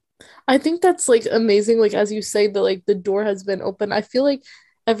 I think that's like amazing. Like, as you say, the door has been open. I feel like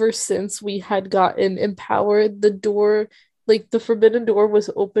ever since we had gotten Empowered, the door, like the Forbidden Door was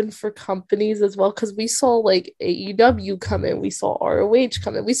open for companies as well, because we saw like AEW come in, we saw ROH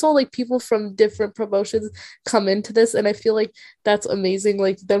come in, we saw like people from different promotions come into this, and I feel like that's amazing.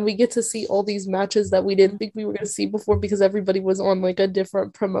 Like, then we get to see all these matches that we didn't think we were going to see before because everybody was on like a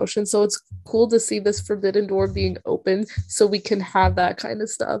different promotion. So it's cool to see this Forbidden Door being open so we can have that kind of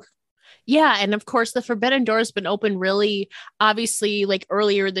stuff. Yeah. And of course, the Forbidden Door has been open really, obviously, like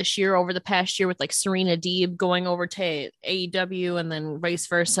earlier this year, over the past year, with like Serena Deeb going over to AEW and then vice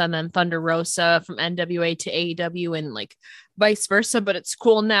versa. And then Thunder Rosa from NWA to AEW and like vice versa. But it's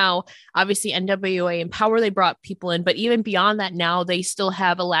cool now. Obviously, NWA Empower, they brought people in. But even beyond that, now they still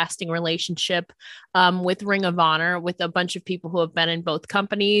have a lasting relationship with Ring of Honor, with a bunch of people who have been in both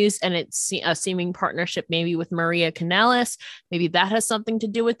companies. And it's a seeming partnership maybe with Maria Kanellis. Maybe that has something to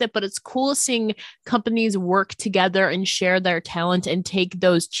do with it. But it's cool seeing companies work together and share their talent and take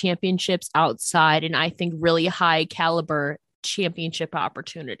those championships outside. And I think really high caliber championship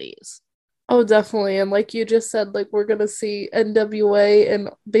opportunities. Oh, definitely. And like you just said, like we're going to see NWA and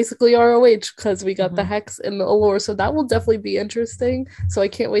basically ROH because we got the Hex and the Allure. So that will definitely be interesting. So I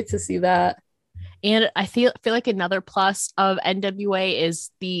can't wait to see that. And I feel like another plus of NWA is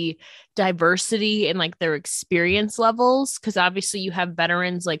the diversity in like their experience levels, because obviously you have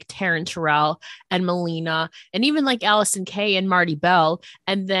veterans like Taryn Terrell and Melina, and even like Allison Kay and Marty Bell,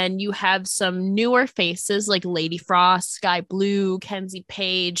 and then you have some newer faces like Lady Frost, Sky Blue, Kenzie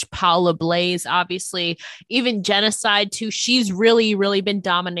Page, Paula Blaze, obviously even Genocide too. She's really been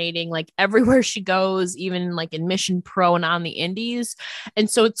dominating like everywhere she goes, even like in Mission Pro and on the indies. And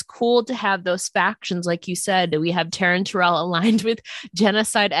so it's cool to have those factions, like you said. We have Taryn Terrell aligned with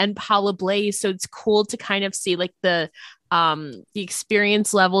Genocide and Paula Blaze, so it's cool to kind of see like the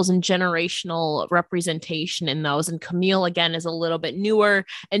experience levels and generational representation in those. And Camille again is a little bit newer,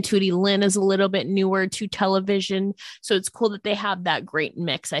 and Tootie Lynn is a little bit newer to television, so it's cool that they have that great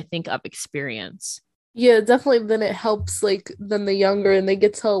mix, I think, of experience. Yeah, definitely. Then it helps like then the younger, and they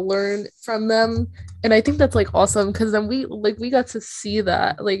get to learn from them. And I think that's like awesome, because then we got to see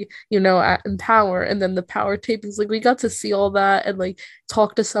that, like, you know, at Empower, and then the Power tapings, like we got to see all that and like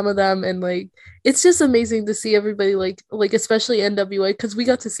talk to some of them, and like it's just amazing to see everybody like especially NWA, because we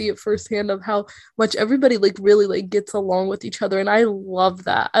got to see it firsthand of how much everybody like really like gets along with each other. And I love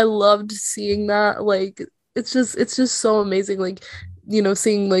that. I loved seeing that. Like it's just so amazing, like, you know,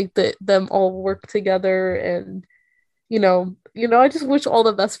 seeing like them all work together. And you know, I just wish all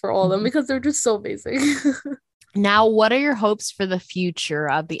the best for all of them, because they're just so amazing. Now, what are your hopes for the future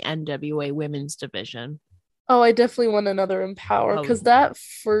of the NWA women's division? Oh, I definitely want another Empower, because that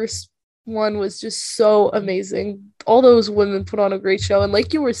first one was just so amazing. All those women put on a great show, and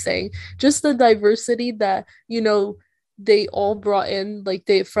like you were saying, just the diversity that, you know, they all brought in, like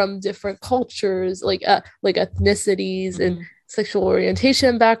they from different cultures, like ethnicities and sexual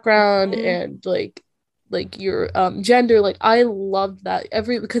orientation background, and like your gender. Like I loved that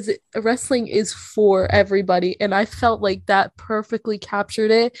because wrestling is for everybody, and I felt like that perfectly captured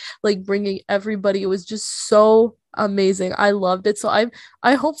it, like bringing everybody. It was just so amazing. I loved it. So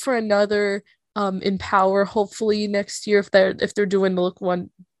I hope for another Empower, hopefully next year, if they're doing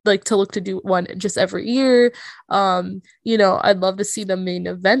to do one just every year. You know, I'd love to see the main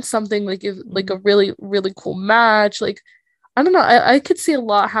event something like a really cool match. Like I don't know. I could see a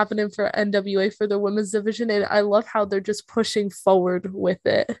lot happening for NWA for the women's division, and I love how they're just pushing forward with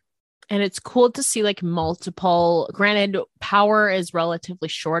it. And it's cool to see like multiple, granted, Power is relatively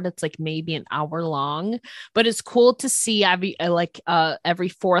short. It's like maybe an hour long, but it's cool to see every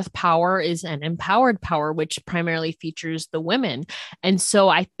fourth Power is an Empowered Power, which primarily features the women. And so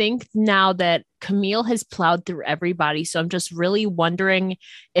I think now that Camille has plowed through everybody, so I'm just really wondering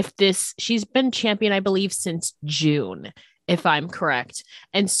if she's been champion, I believe, since June, if I'm correct.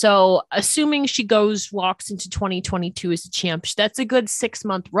 And so assuming she walks into 2022 as a champ, that's a good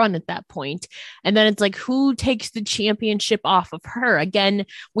 6-month run at that point. And then it's like, who takes the championship off of her? Again,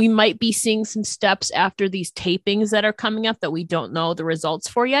 we might be seeing some steps after these tapings that are coming up that we don't know the results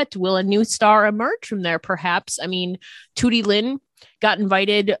for yet. Will a new star emerge from there? Perhaps. I mean, Tootie Lynn got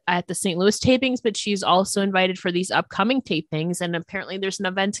invited at the St. Louis tapings, but she's also invited for these upcoming tapings. And apparently there's an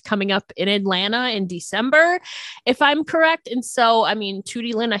event coming up in Atlanta in December, if I'm correct. And so, I mean,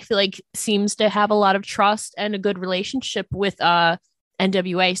 Tootie Lynn, I feel like seems to have a lot of trust and a good relationship with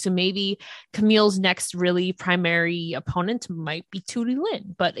NWA. So maybe Camille's next really primary opponent might be Tootie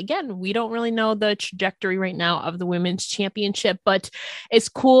Lynn. But again, we don't really know the trajectory right now of the women's championship, but it's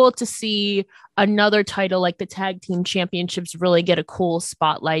cool to see another title like the tag team championships really get a cool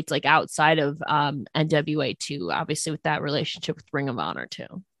spotlight, like outside of NWA too, obviously with that relationship with Ring of Honor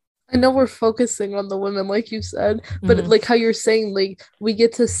too. I know we're focusing on the women, like you said, but like how you're saying, like we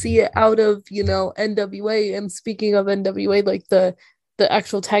get to see it out of, you know, NWA. And speaking of NWA, like the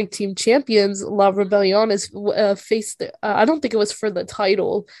actual tag team champions, La Rebellion is faced, I don't think it was for the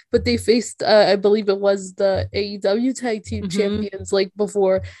title, but they faced, I believe it was the AEW tag team champions like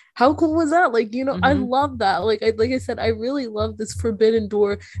before. How cool was that? Like, you know, I love that. Like I said, I really love this Forbidden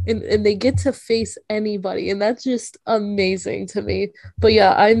Door, and they get to face anybody, and that's just amazing to me. But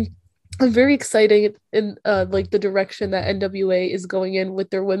yeah, I'm very excited in like the direction that NWA is going in with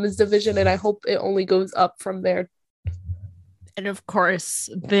their women's division, and I hope it only goes up from there. And of course,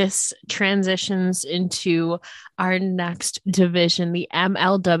 this transitions into our next division, the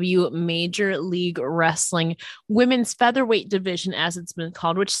MLW Major League Wrestling Women's Featherweight Division, as it's been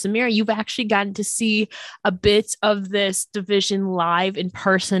called, which, Samira, you've actually gotten to see a bit of this division live in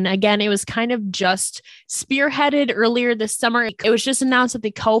person. Again, it was kind of just spearheaded earlier this summer. It was just announced that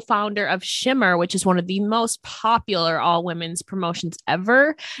the co-founder of Shimmer, which is one of the most popular all-women's promotions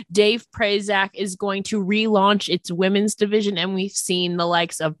ever, Dave Prazak, is going to relaunch its women's division. And we've seen the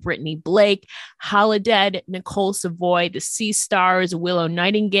likes of Brittany Blake, Holidead, Nicole Savoy, the Sea Stars, Willow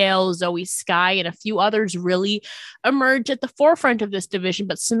Nightingale, Zoe Sky, and a few others really emerge at the forefront of this division.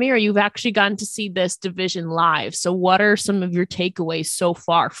 But Samira, you've actually gotten to see this division live. So what are some of your takeaways so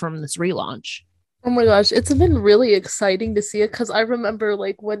far from this relaunch? Oh my gosh, it's been really exciting to see it, because I remember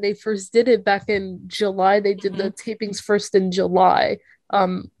like when they first did it back in July, they did the tapings first in July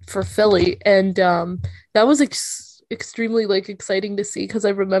for Philly, and that was extremely like exciting to see, because I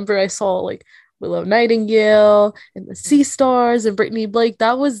remember I saw like Willow Nightingale and the Sea Stars and Brittany Blake.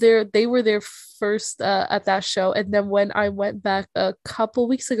 They were there first at that show. And then when I went back a couple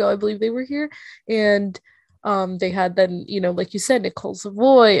weeks ago, I believe they were here, and they had then, you know, like you said, Nicole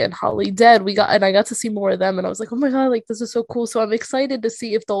Savoy and Holidead. I got to see more of them, and I was like, oh my god, like this is so cool. So I'm excited to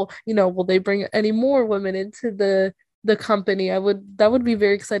see if they'll, you know, will they bring any more women into the company. That would be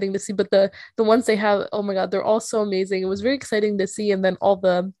very exciting to see. But the ones they have, oh my god, they're all so amazing. It was very exciting to see, and then all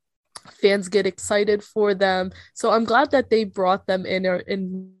the fans get excited for them. So I'm glad that they brought them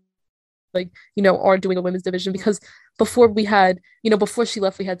in like, you know, are doing a women's division, because before we had, you know, before she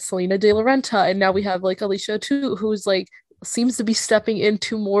left, we had Selena De La Renta, and now we have like Alicia too, who's like seems to be stepping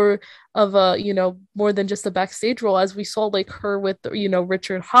into more of a, you know, more than just a backstage role, as we saw like her with, you know,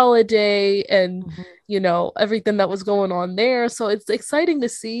 Richard Holiday and you know, everything that was going on there. So it's exciting to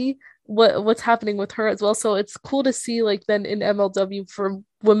see what's happening with her as well. So it's cool to see like then in MLW for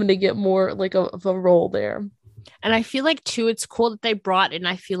women to get more like of a role there. And I feel like, too, it's cool that they brought in,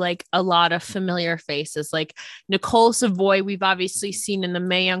 I feel like, a lot of familiar faces. Like Nicole Savoy, we've obviously seen in the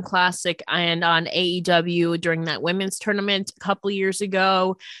Mae Young Classic and on AEW during that women's tournament a couple years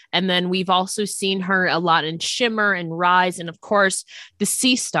ago. And then we've also seen her a lot in Shimmer and Rise. And, of course, the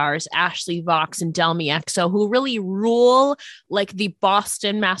Sea Stars, Ashley Vox and Delmi Exo, who really rule like the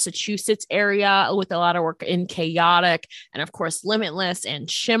Boston, Massachusetts area with a lot of work in Chaotic and, of course, Limitless and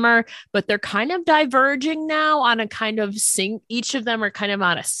Shimmer. But they're kind of diverging now on a kind of each of them are kind of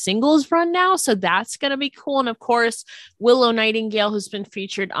on a singles run now. So that's going to be cool. And of course, Willow Nightingale, who's been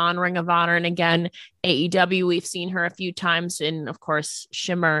featured on Ring of Honor. And again, AEW, we've seen her a few times in, of course,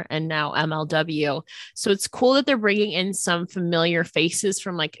 Shimmer and now MLW. So it's cool that they're bringing in some familiar faces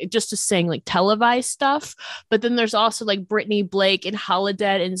from like, just to saying like televised stuff. But then there's also like Brittany Blake and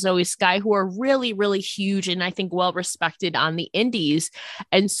Holidead and Zoe Sky, who are really, really huge and I think well respected on the indies.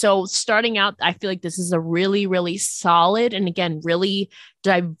 And so starting out, I feel like this is a really, really solid and again, really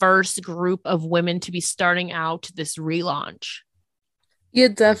diverse group of women to be starting out this relaunch. Yeah,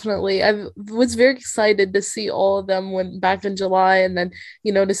 definitely. I was very excited to see all of them when back in July, and then,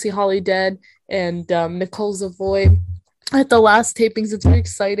 you know, to see Holidead and Nicole Savoy at the last tapings. It's very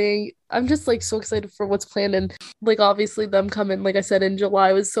exciting. I'm just like so excited for what's planned, and like obviously them coming, like I said, in July.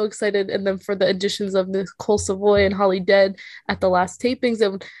 I was so excited, and then for the additions of Nicole Savoy and Holidead at the last tapings.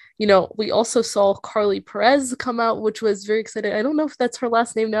 And you know, we also saw Carly Perez come out, which was very exciting. I don't know if that's her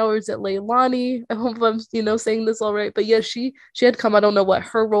last name now, or is it Leilani? I hope I'm, you know, saying this all right. But yeah, she had come. I don't know what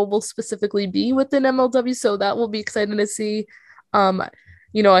her role will specifically be within MLW, so that will be exciting to see.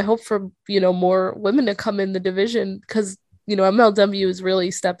 I hope for, more women to come in the division because, MLW is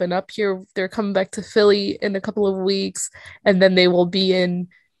really stepping up here. They're coming back to Philly in a couple of weeks, and then they will be in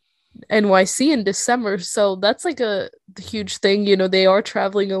NYC in December. So that's like a huge thing. They are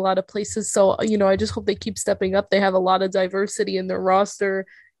traveling a lot of places. So, I just hope they keep stepping up. They have a lot of diversity in their roster.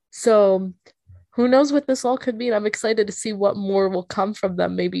 So who knows what this all could be? And I'm excited to see what more will come from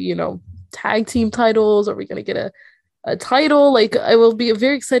them. Maybe, tag team titles. Are we going to get a title? Like, I will be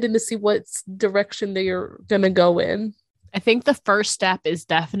very excited to see what direction they are going to go in. I think the first step is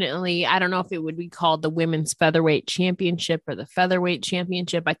definitely, I don't know if it would be called the Women's Featherweight Championship or the Featherweight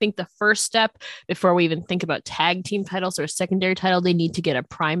Championship. I think the first step before we even think about tag team titles or a secondary title, they need to get a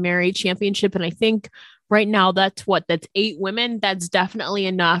primary championship. And I think right now that's 8 women. That's definitely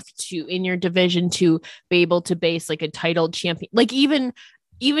enough in your division to be able to base like a titled champion. Like even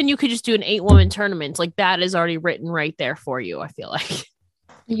you could just do an 8-woman tournament. Like that is already written right there for you, I feel like.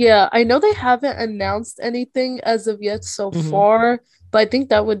 Yeah, I know they haven't announced anything as of yet so far, but I think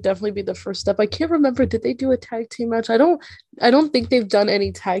that would definitely be the first step. I can't remember, did they do a tag team match? I don't think they've done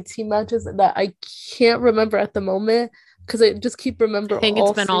any tag team matches that I can't remember at the moment because I just keep remembering. I think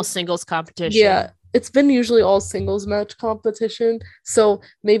it's been all singles competition. Yeah, it's been usually all singles match competition. So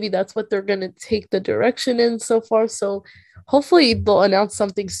maybe that's what they're going to take the direction in so far. So hopefully they'll announce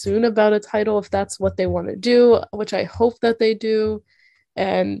something soon about a title if that's what they want to do, which I hope that they do.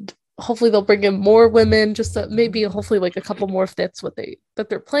 And hopefully they'll bring in more women, just maybe hopefully like a couple more if that's what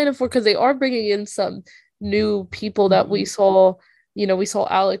they're planning for, because they are bringing in some new people that we saw. We saw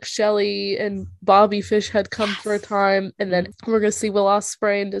Alex Shelley and Bobby Fish had come for a time, and then we're gonna see Will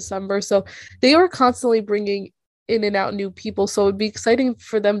Ospreay in December. So they are constantly bringing in and out new people, so it'd be exciting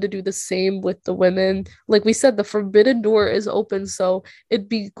for them to do the same with the women. Like we said, the forbidden door is open, so it'd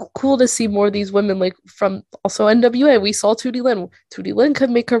be cool to see more of these women, like from also NWA. We saw Tootie Lynn could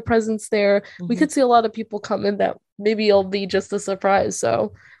make her presence there. We could see a lot of people come in that maybe it'll be just a surprise.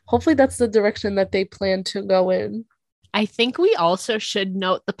 So hopefully that's the direction that they plan to go in. I think we also should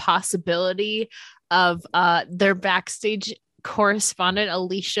note the possibility of their backstage correspondent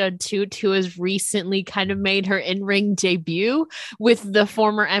Alicia Atout, who has recently kind of made her in-ring debut with the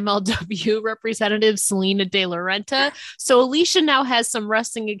former MLW representative Selena De La Renta. So Alicia now has some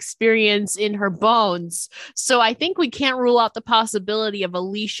wrestling experience in her bones. So I think we can't rule out the possibility of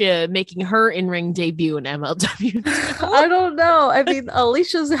Alicia making her in-ring debut in MLW. I don't know. I mean,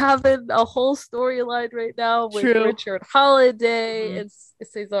 Alicia's having a whole storyline right now with Richard Holiday and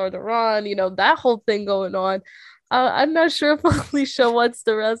Cesar Duran, that whole thing going on. I'm not sure if Alicia wants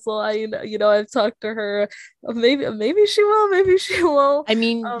to wrestle. I've talked to her. Maybe she will. Maybe she won't. I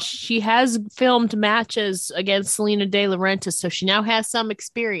mean, she has filmed matches against Selena De La Renta, so she now has some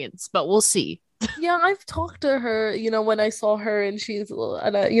experience. But we'll see. Yeah, I've talked to her, when I saw her, and she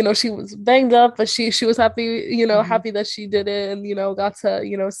was banged up, but she was happy, happy that she did it, and got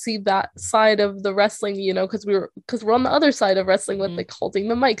to see that side of the wrestling, because we're on the other side of wrestling with like holding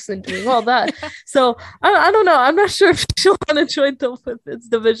the mics and doing all that. So I don't know. I'm not sure if she'll want to join the women's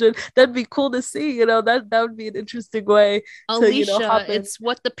division. That'd be cool to see. That would be an interesting way. Alicia, it's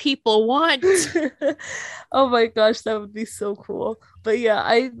what the people want. Oh my gosh, that would be so cool. But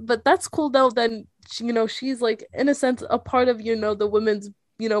yeah, but that's cool though. Then she's like in a sense a part of the women's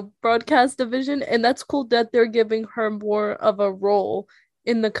broadcast division, and that's cool that they're giving her more of a role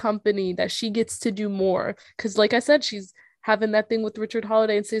in the company, that she gets to do more. Because like I said, she's having that thing with Richard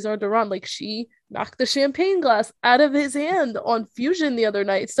Holiday and Cesar Duran. Like she knocked the champagne glass out of his hand on Fusion the other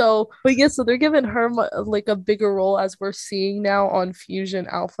night. So they're giving her like a bigger role, as we're seeing now on Fusion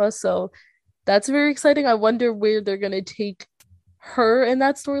Alpha. So that's very exciting. I wonder where they're gonna take her in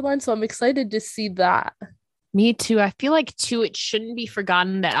that storyline, so I'm excited to see that. Me too. I feel like too it shouldn't be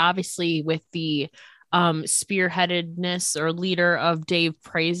forgotten that obviously with the spearheadedness or leader of Dave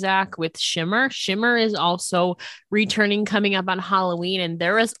Prazak with Shimmer is also returning, coming up on Halloween, and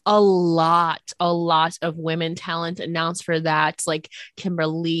there is a lot of women talent announced for that, like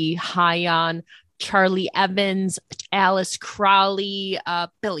Kimberly Hyon, Charlie Evans, Alice Crowley,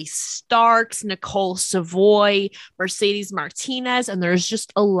 Billy Starks, Nicole Savoy, Mercedes Martinez, and there's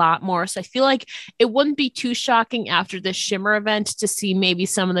just a lot more. So I feel like it wouldn't be too shocking after the Shimmer event to see maybe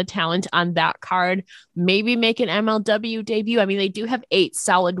some of the talent on that card maybe make an MLW debut. I mean, they do have 8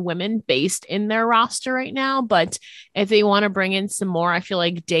 solid women based in their roster right now, but if they want to bring in some more, I feel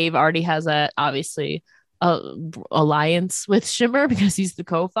like Dave already has obviously alliance with Shimmer because he's the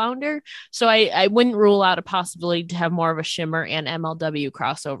co-founder. So I wouldn't rule out a possibility to have more of a Shimmer and MLW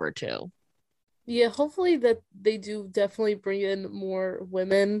crossover too. Yeah, hopefully that they do definitely bring in more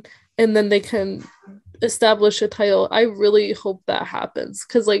women, and then they can establish a title. I really hope that happens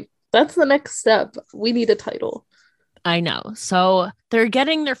because like that's the next step. We need a title. I know. So they're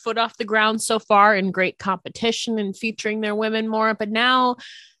getting their foot off the ground so far in great competition and featuring their women more. But now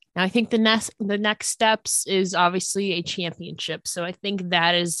I think the next steps is obviously a championship. So I think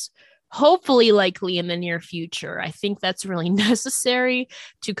that is hopefully likely in the near future. I think that's really necessary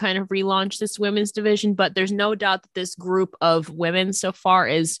to kind of relaunch this women's division, but there's no doubt that this group of women so far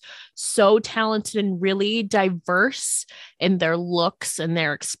is so talented and really diverse in their looks and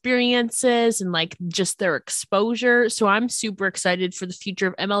their experiences and like just their exposure. So I'm super excited for the future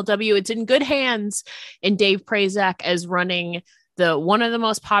of MLW. It's in good hands, and Dave Prazak is running one of the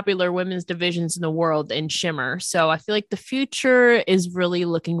most popular women's divisions in the world in Shimmer. So I feel like the future is really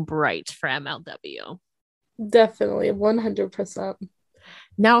looking bright for MLW. Definitely, 100%.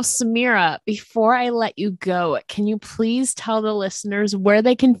 Now, Samira, before I let you go, can you please tell the listeners where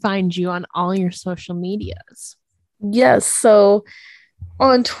they can find you on all your social medias? Yes, so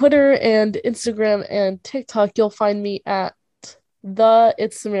on Twitter and Instagram and TikTok, you'll find me at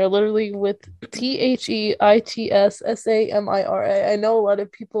It's Samira, literally with TheItsSamira. I know a lot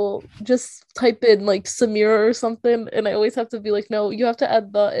of people just type in like Samira or something, and I always have to be like, no, you have to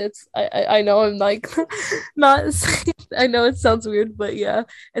add it's. I know I'm like not. I know it sounds weird, but yeah.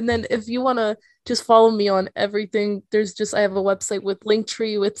 And then if you want to just follow me on everything, I have a website with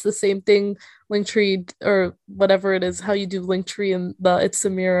Linktree. It's the same thing, Linktree or whatever it is, how you do Linktree and It's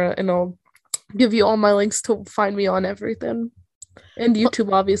Samira, and I'll give you all my links to find me on everything. And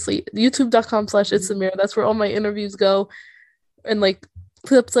YouTube, obviously, youtube.com/It's Samira. That's where all my interviews go, and like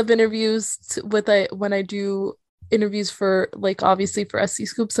clips of interviews when I do interviews for like obviously for SC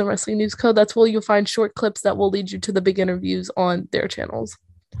Scoops and Wrestling News Co. That's where you'll find short clips that will lead you to the big interviews on their channels.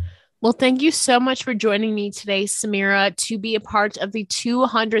 Well, thank you so much for joining me today, Samira, to be a part of the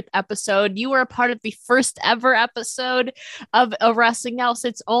 200th episode. You were a part of the first ever episode of Wrestling Gal, so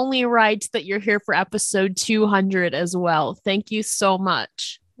it's only right that you're here for episode 200 as well. Thank you so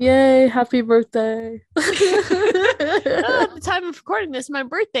much. Yay, happy birthday. At the time of recording this, my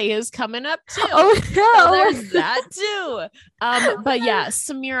birthday is coming up too. Oh, yeah. So there's that too. But yeah,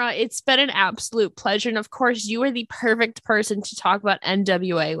 Samira, it's been an absolute pleasure. And of course, you are the perfect person to talk about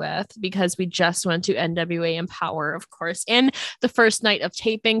NWA with, because we just went to NWA Empower, of course, and the first night of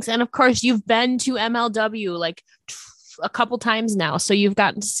tapings. And of course, you've been to MLW like a couple times now, so you've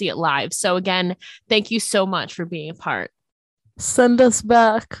gotten to see it live. So again, thank you so much for being a part. Send us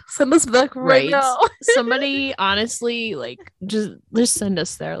back right now. Somebody honestly like just send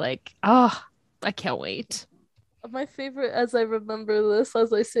us there. Like, oh, I can't wait. My favorite, as I remember this,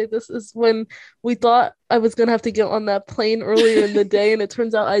 as I say this, is when we thought I was gonna have to get on that plane earlier in the day, and it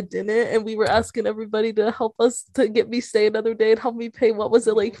turns out I didn't, and we were asking everybody to help us to get me stay another day and help me pay, what was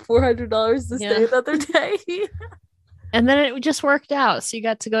it, like $400 to stay another day. And then it just worked out. So you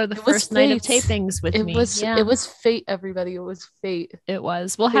got to go to the first night of tapings with me. It was fate, everybody. It was fate. It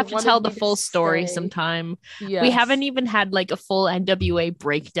was. We'll have to tell the full story sometime. Yes. We haven't even had like a full NWA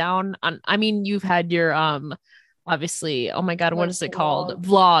breakdown I mean, you've had your obviously, oh my God, what is it called?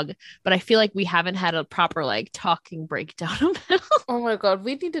 Vlog. But I feel like we haven't had a proper like talking breakdown of it. Oh my God.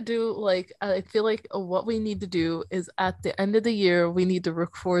 We need to do like, I feel like what we need to do is at the end of the year, we need to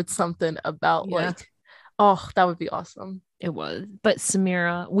record something about like, oh, that would be awesome. It was. But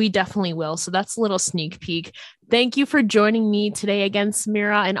Samira, we definitely will. So that's a little sneak peek. Thank you for joining me today again,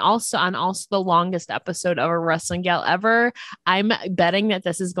 Samira, and also on the longest episode of a Wrestling Gal ever. I'm betting that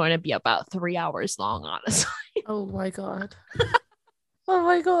this is going to be about 3 hours long, honestly. Oh my God. Oh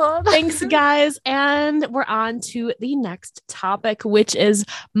my God. Thanks, guys. And we're on to the next topic, which is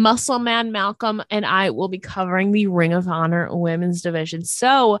Muscle Man Malcolm and I will be covering the Ring of Honor women's division.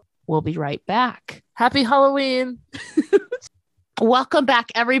 So we'll be right back. Happy Halloween. Welcome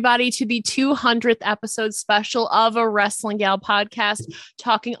back, everybody, to the 200th episode special of a Wrestling Gal podcast,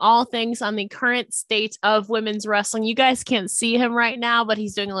 talking all things on the current state of women's wrestling. You guys can't see him right now, but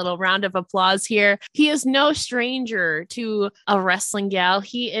he's doing a little round of applause here. He is no stranger to a Wrestling Gal.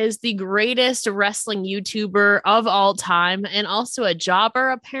 He is the greatest wrestling YouTuber of all time and also a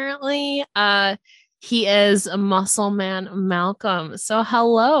jobber, apparently. He is a Muscle Man Malcolm. So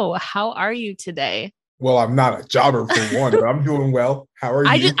hello, how are you today? Well, I'm not a jobber for one, but I'm doing well. How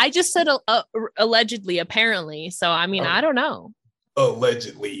are you? I just said allegedly, apparently. So, I mean, I don't know.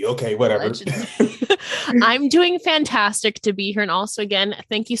 Allegedly. Okay, whatever. Allegedly. I'm doing fantastic to be here. And also, again,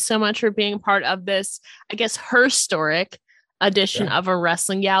 thank you so much for being part of this, I guess, historic edition of a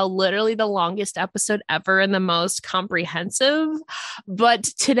Wrestling Gal, literally the longest episode ever and the most comprehensive. But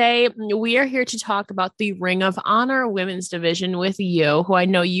today we are here to talk about the Ring of Honor women's division with you, who I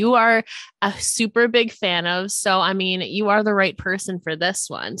know you are a super big fan of. So, I mean, you are the right person for this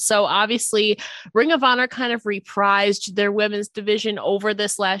one. So obviously Ring of Honor kind of reprised their women's division over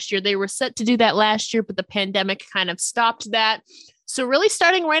this last year. They were set to do that last year, but the pandemic kind of stopped that. So really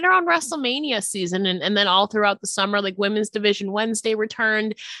starting right around WrestleMania season and then all throughout the summer, like Women's Division Wednesday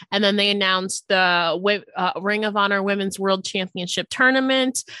returned, and then they announced the Ring of Honor Women's World Championship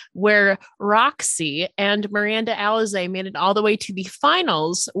Tournament, where Roxy and Miranda Alizé made it all the way to the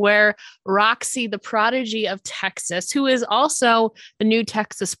finals, where Roxy, the prodigy of Texas, who is also the new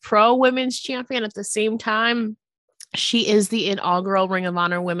Texas Pro Women's Champion at the same time, she is the inaugural Ring of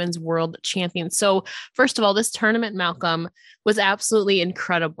Honor Women's World Champion. So first of all, this tournament, Malcolm, was absolutely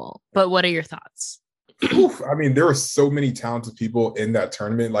incredible. But what are your thoughts? I mean, there were so many talented people in that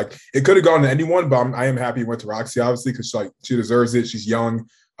tournament. Like, it could have gone to anyone, but I am happy it went to Roxy, obviously, because she deserves it. She's young.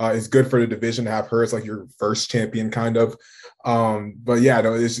 It's good for the division to have her as like your first champion, kind of. But yeah,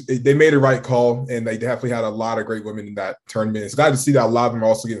 no, they made a right call, and they definitely had a lot of great women in that tournament. It's glad to see that a lot of them are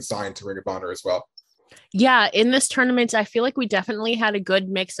also getting signed to Ring of Honor as well. Yeah, in this tournament, I feel like we definitely had a good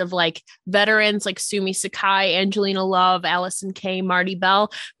mix of like veterans like Sumi Sakai, Angelina Love, Allison Kay, Marty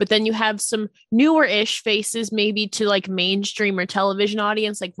Bell. But then you have some newer-ish faces, maybe to like mainstream or television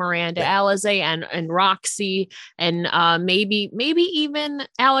audience, like Miranda Alizé and Roxy, and maybe even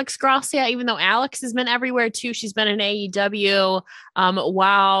Alex Gracia, even though Alex has been everywhere too. She's been in AEW.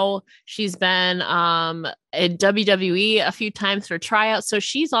 Wow, she's been in WWE a few times for tryouts, so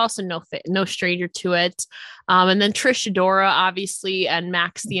she's also no stranger to it. And then Trish Adora, obviously, and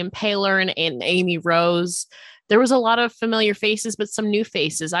Max the Impaler and Amy Rose. There was a lot of familiar faces, but some new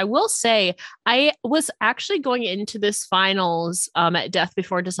faces. I will say, I was actually going into this finals at Death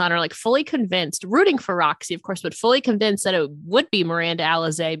Before Dishonor, like fully convinced, rooting for Roxy, of course, but fully convinced that it would be Miranda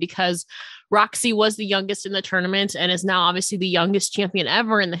Alizé, because Roxy was the youngest in the tournament and is now obviously the youngest champion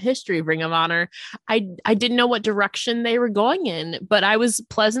ever in the history of Ring of Honor. I didn't know what direction they were going in, but I was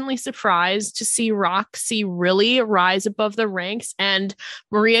pleasantly surprised to see Roxy really rise above the ranks. And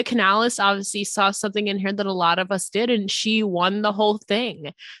Maria Kanellis obviously saw something in here that a lot of us did, and she won the whole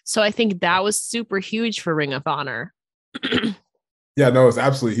thing. So I think that was super huge for Ring of Honor. Yeah, no, it's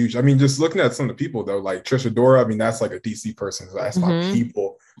absolutely huge. I mean, just looking at some of the people, though, like Trish Adora, I mean, that's like a DC person. So that's my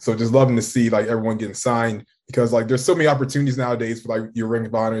people. So just loving to see like everyone getting signed, because like there's so many opportunities nowadays for like your Ring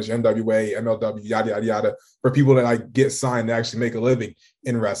of Honors, NWA, MLW, yada, yada, yada, for people that like get signed to actually make a living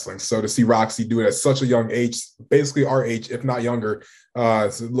in wrestling. So to see Roxy do it at such a young age, basically our age, if not younger,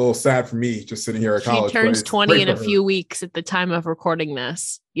 it's a little sad for me just sitting here at college. She turns 20 in a few weeks at the time of recording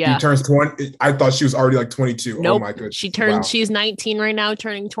this. Yeah. She turns 20. I thought she was already like 22. Nope. Oh my goodness. She's 19 right now,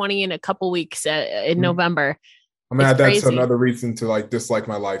 turning 20 in a couple weeks in November. I'm gonna add that to another reason to like dislike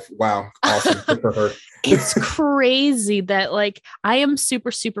my life. Wow. Awesome. Good for her. It's crazy that like I am super,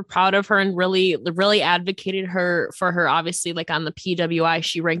 super proud of her and really, really advocated for her. Obviously, like on the PWI,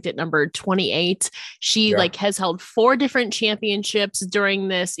 she ranked at number 28. She like has held 4 different championships during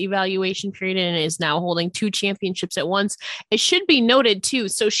this evaluation period and is now holding 2 championships at once. It should be noted too.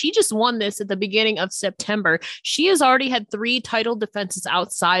 So she just won this at the beginning of September. She has already had 3 title defenses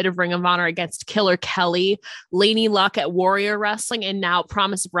outside of Ring of Honor against Killer Kelly, Lainey Luck at Warrior Wrestling, and now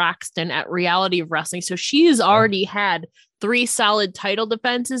Promise Braxton at Reality of Wrestling. So she's already had 3 solid title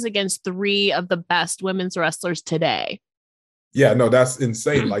defenses against 3 of the best women's wrestlers today. Yeah, no, that's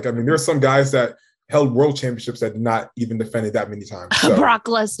insane. Like, I mean, there's some guys that held world championships that did not even defend it that many times. So, Brock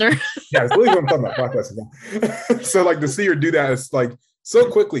Lesnar. Yeah, it's really what I'm talking about, Brock Lesnar. So like to see her do that is like so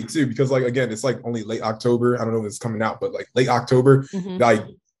quickly too, because like, again, it's like only late October. I don't know when it's coming out, but like late October, like,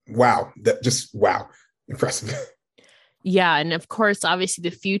 wow, impressive. Yeah. And of course, obviously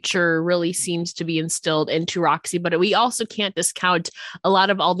the future really seems to be instilled into Roxy, but we also can't discount a lot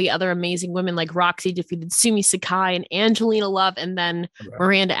of all the other amazing women, like Roxy defeated Sumi Sakai and Angelina Love, and then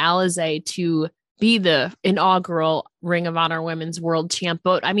Miranda Alizé to be the inaugural Ring of Honor Women's World Champ.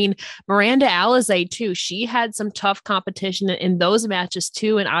 But I mean, Miranda Alizé too, she had some tough competition in those matches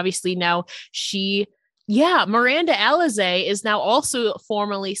too. And obviously now Miranda Alizé is now also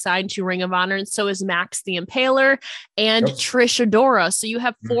formally signed to Ring of Honor, and so is Max the Impaler and Trish Adora. So you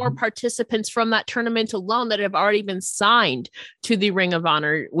have 4 participants from that tournament alone that have already been signed to the Ring of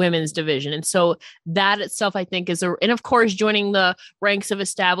Honor women's division. And so that itself, I think, and of course, joining the ranks of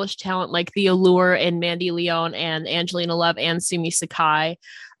established talent like The Allure and Mandy Leon and Angelina Love and Sumi Sakai.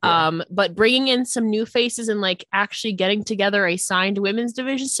 But bringing in some new faces and like actually getting together a signed women's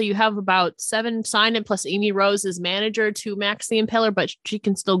division. So you have about 7 signed and plus lost Amy Rose as manager to Max the Impaler, but she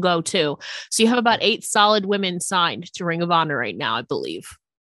can still go too. So you have about 8 solid women signed to Ring of Honor right now, I believe.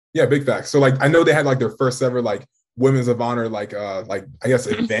 Yeah, big facts. So like I know they had like their first ever like Women's of Honor like I guess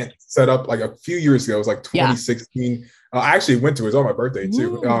event set up like a few years ago. It was like 2016. I actually went to it. It was on my birthday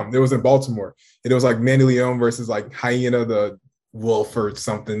too. It was in Baltimore. And it was like Mandy Leon versus like Hyena the Wolf or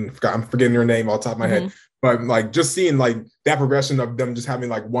something. I'm forgetting her name off the top of my head. But like just seeing like that progression of them just having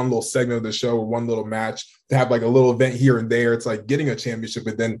like one little segment of the show or one little match to have like a little event here and there. It's like getting a championship,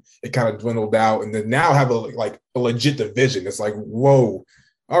 but then it kind of dwindled out. And then now have a legit division. It's like, whoa,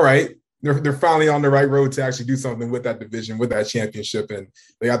 all right. They're finally on the right road to actually do something with that division, with that championship, and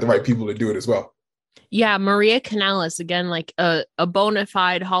they got the right people to do it as well. Yeah, Maria Kanellis, again, like a bona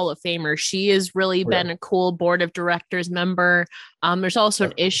fide Hall of Famer. She has really been a cool board of directors member. There's also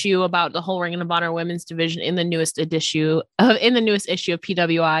an issue about the whole Ring of Honor women's division in the newest issue of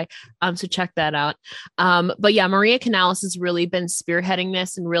PWI. So check that out. But yeah, Maria Kanellis has really been spearheading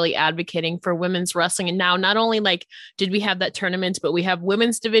this and really advocating for women's wrestling. And now not only like did we have that tournament, but we have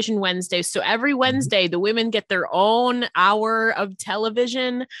women's division Wednesdays. So every Wednesday, the women get their own hour of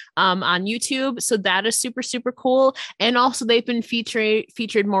television on YouTube. So that is super, super cool. And also they've been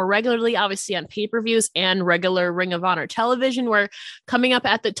featured more regularly, obviously on pay-per-views and regular Ring of Honor television, where coming up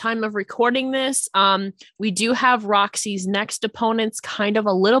at the time of recording this, we do have Roxy's next opponents kind of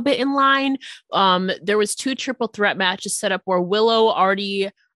a little bit in line. There was 2 triple threat matches set up where Willow already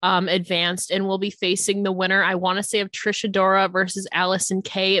advanced and will be facing the winner, I want to say, of Trish Adora versus Allison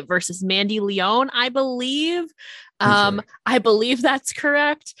Kay versus Mandy Leon, I believe. I believe that's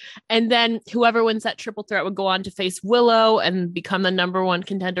correct. And then whoever wins that triple threat would go on to face Willow and become the number 1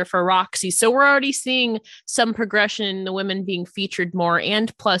 contender for Roxy. So we're already seeing some progression in the women being featured more.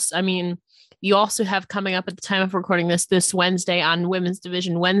 And plus, I mean, you also have coming up at the time of recording this Wednesday on Women's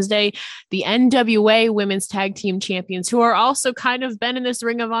Division Wednesday, the NWA Women's Tag Team Champions, who are also kind of been in this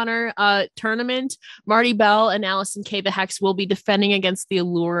Ring of Honor tournament. Marty Bell and Allison Kay, the Hex, will be defending against the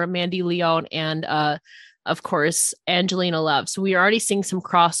Allure, Mandy Leon, and of course, Angelina Love. So we are already seeing some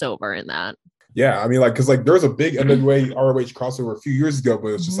crossover in that. Yeah, I mean, like, because like there was a big NWA ROH crossover a few years ago, but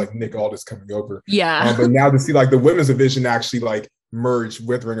it's just like Nick Aldis coming over. Yeah. But now to see like the women's division actually like merge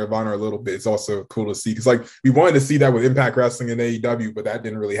with Ring of Honor a little bit, it's also cool to see. Because like we wanted to see that with Impact Wrestling and AEW, but that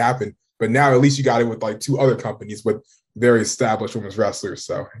didn't really happen. But now at least you got it with like 2 other companies with very established women's wrestlers.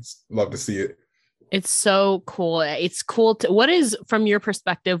 So love to see it. It's so cool. It's cool to, what is, from your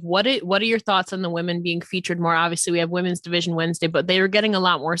perspective, what are your thoughts on the women being featured more? Obviously we have Women's Division Wednesday, but they are getting a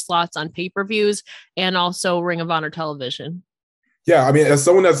lot more slots on pay-per-views and also Ring of Honor television. Yeah, I mean, as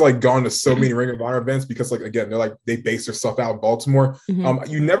someone that's like gone to so many Ring of Honor events, because like, again, they base their stuff out in Baltimore.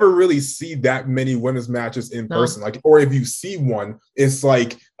 You never really see that many women's matches in person. Like, or if you see one, it's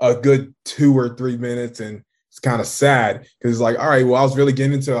like a good 2 or 3 minutes, and it's kind of sad because it's like, all right, well, I was really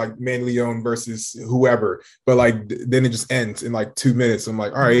getting into like Mandy Leon versus whoever, but like then it just ends in like 2 minutes. I'm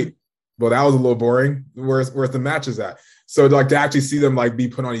like, all right, well, that was a little boring. Where's the matches at? So like to actually see them like be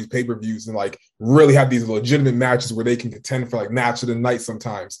put on these pay-per-views and like really have these legitimate matches where they can contend for like match of the night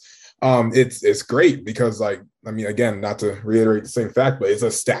sometimes. It's great because like, I mean, again, not to reiterate the same fact, but it's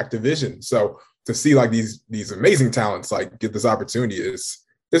a stacked division. So to see like these amazing talents like get this opportunity is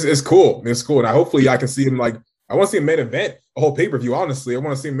cool. It's cool. And hopefully I can see him like, I want to see a main event, a whole pay-per-view, honestly. I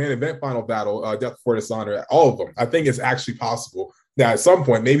want to see a main event final battle, Death Before Dishonor, all of them. I think it's actually possible that at some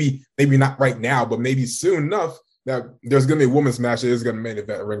point, maybe not right now, but maybe soon enough, that there's going to be a women's match that is going to main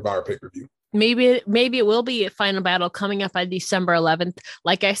event a Ring of Honor pay-per-view. Maybe it will be a final battle coming up on December 11th.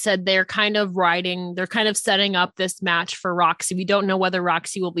 Like I said, they're kind of setting up this match for Roxy. We don't know whether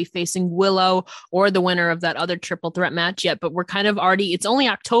Roxy will be facing Willow or the winner of that other triple threat match yet, but we're kind of already, it's only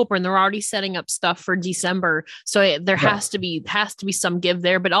October and they're already setting up stuff for December. So there has to be some give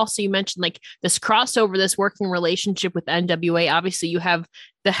there. But also you mentioned like this crossover, this working relationship with NWA. Obviously you have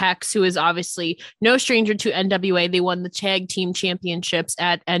the Hex, who is obviously no stranger to NWA. They won the tag team championships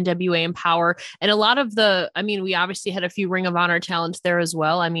at NWA Empower. And a lot of we obviously had a few Ring of Honor talents there as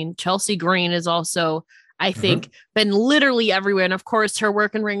well. I mean, Chelsea Green is also, I think, been literally everywhere. And of course, her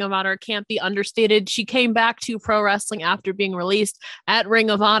work in Ring of Honor can't be understated. She came back to pro wrestling after being released at Ring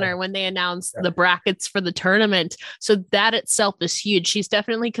of Honor when they announced the brackets for the tournament. So that itself is huge. She's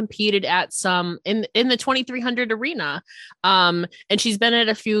definitely competed at some in the 2300 arena. And she's been at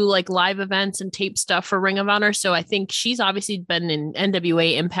a few like live events and tape stuff for Ring of Honor. So I think she's obviously been in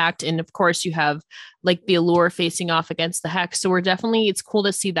NWA Impact. And of course you have like the Allure facing off against the Hex. So it's cool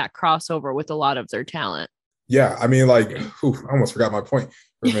to see that crossover with a lot of their talent. Yeah, I mean, like, I almost forgot my point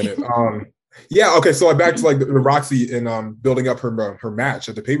for a minute. Yeah, okay. So back to like the Roxy and building up her match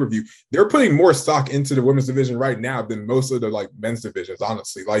at the pay-per-view. They're putting more stock into the women's division right now than most of the like men's divisions,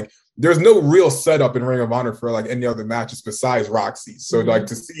 honestly. Like there's no real setup in Ring of Honor for like any other matches besides Roxy. So like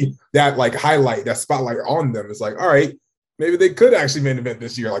to see that like highlight, that spotlight on them is like, all right, maybe they could actually main event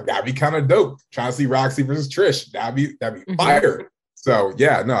this year. Like that'd be kind of dope. Trying to see Roxy versus Trish. That'd be fire. So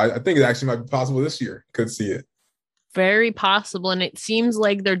yeah, no, I think it actually might be possible this year. Could see it. Very possible. And it seems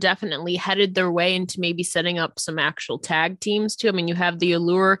like they're definitely headed their way into maybe setting up some actual tag teams too. I mean, you have the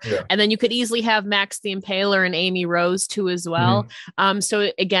Allure, and then you could easily have Max the Impaler and Amy Rose too as well.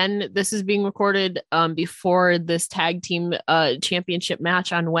 So again, this is being recorded before this tag team championship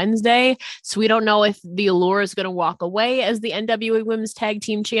match on Wednesday. So we don't know if the Allure is going to walk away as the NWA Women's Tag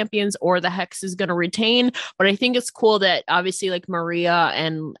Team Champions or the Hex is going to retain. But I think it's cool that obviously like Maria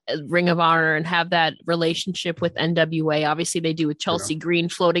and Ring of Honor and have that relationship with NWA. Obviously they do with Chelsea Green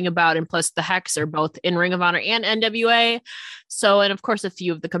floating about, and plus the Hex are both in Ring of Honor and NWA. So, and of course a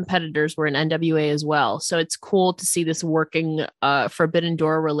few of the competitors were in NWA as well. So it's cool to see this working Forbidden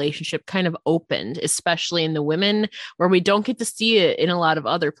Door relationship kind of opened, especially in the women where we don't get to see it in a lot of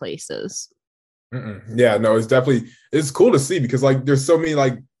other places. Yeah, no, it's cool to see because like there's so many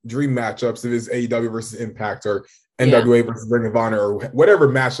like dream matchups if it's AEW versus Impact or NWA versus Ring of Honor or whatever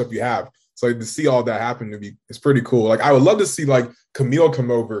matchup you have. So to see all that happen it's pretty cool. Like I would love to see like Camille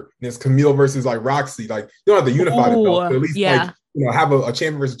come over and it's Camille versus like Roxy. Like you don't have to unify the belt, but at least like have a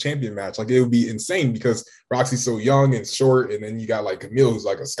champion versus champion match. Like it would be insane because Roxy's so young and short, and then you got like Camille who's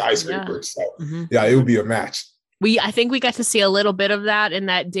like a skyscraper. So yeah, it would be a match. I think we got to see a little bit of that in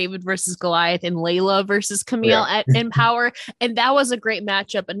that David versus Goliath and Layla versus Camille at Empower. And that was a great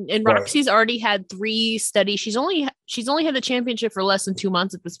matchup. And Roxy's already had 3 steady. She's only had the championship for less than 2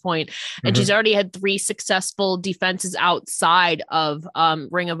 months at this point. And she's already had 3 successful defenses outside of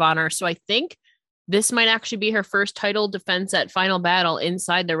Ring of Honor. So I think this might actually be her first title defense at Final Battle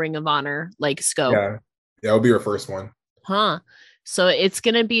inside the Ring of Honor like scope. Yeah, it'll be her first one. So it's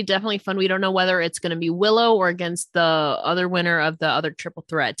going to be definitely fun. We don't know whether it's going to be Willow or against the other winner of the other triple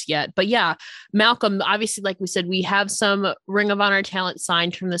threat yet. But yeah, Malcolm, obviously, like we said, we have some Ring of Honor talent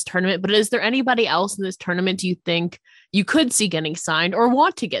signed from this tournament. But is there anybody else in this tournament do you think you could see getting signed or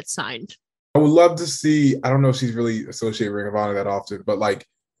want to get signed? I would love to see, I don't know if she's really associated with Ring of Honor that often, but like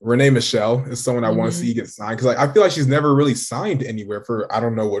Renee Michelle is someone I want to see get signed because like I feel like she's never really signed anywhere for I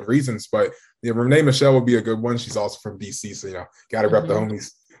don't know what reasons, but yeah, Renee Michelle would be a good one. She's also from DC, so got to rep the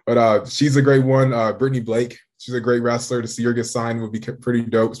homies. But she's a great one. Brittany Blake, she's a great wrestler. To see her get signed would be pretty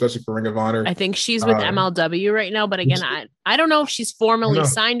dope, especially for Ring of Honor. I think she's with MLW right now, but again, I don't know if she's formally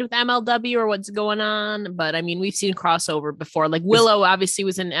signed with MLW or what's going on. But I mean, we've seen crossover before. Like Willow obviously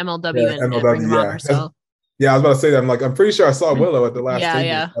was in MLW and Ring of Honor, so. Yeah, I was about to say that. I'm pretty sure I saw Willow at the last.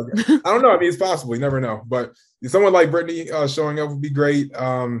 I don't know. I mean, it's possible. You never know. But someone like Brittany showing up would be great.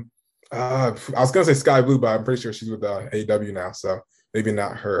 I was gonna say Sky Blue, but I'm pretty sure she's with AEW now, so maybe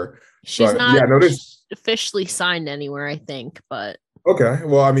not her. She's not officially signed anywhere, I think. But okay,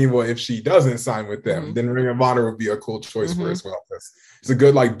 well, I mean, if she doesn't sign with them, then Ring of Honor would be a cool choice for her as well. It's a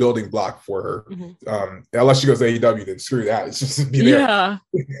good like building block for her. Unless she goes to AEW, then screw that. It's just be there.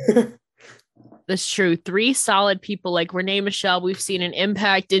 Yeah. That's true. 3 solid people like Renee Michelle we've seen in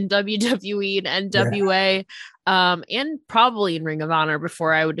Impact, in WWE and NWA, and probably in Ring of Honor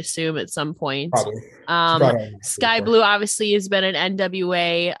before, I would assume at some point. Sky Blue obviously has been in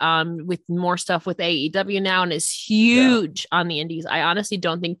NWA with more stuff with AEW now and is huge on the indies. I honestly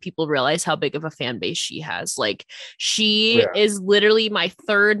don't think people realize how big of a fan base she has. Like she is literally my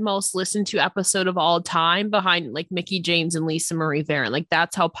 3rd most listened to episode of all time behind like Mickie James and Lisa Marie Varon. Like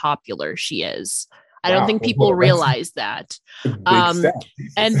that's how popular she is. I don't think people realize that.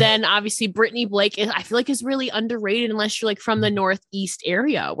 And then obviously Brittany Blake I feel like is really underrated unless you're like from the Northeast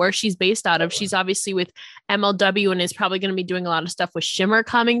area where she's based out of. She's obviously with MLW and is probably going to be doing a lot of stuff with Shimmer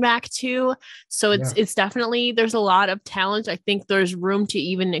coming back too. So it's definitely, there's a lot of talent. I think there's room to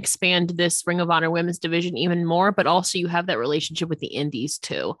even expand this Ring of Honor women's division even more, but also you have that relationship with the indies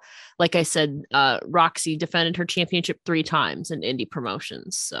too. Like I said, Roxy defended her championship 3 times in indie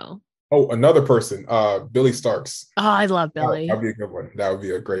promotions. So. Oh, another person, Billy Starks. Oh, I love Billy. That'd be a good one. That would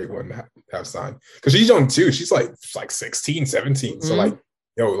be a great one to have signed. Because she's young too. She's like 16, 17. So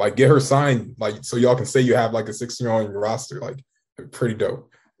like get her signed, like so y'all can say you have like a 16-year-old on your roster. Like pretty dope.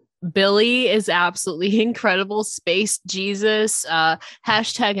 Billy is absolutely incredible. Space Jesus,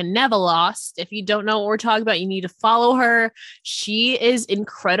 hashtag never lost. If you don't know what we're talking about, you need to follow her. She is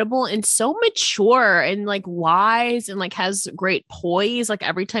incredible and so mature and like wise and like has great poise. Like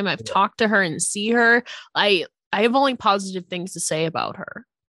every time I've talked to her and see her, I have only positive things to say about her.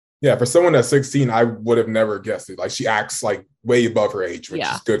 Yeah, for someone that's 16, I would have never guessed it. Like she acts like way above her age, which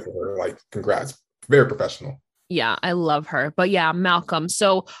is good for her. Like, congrats. Very professional. Yeah, I love her. But yeah, Malcolm.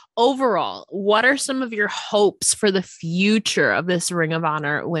 So overall, what are some of your hopes for the future of this Ring of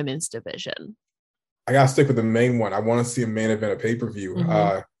Honor women's division? I gotta stick with the main one. I want to see a main event, a pay-per-view.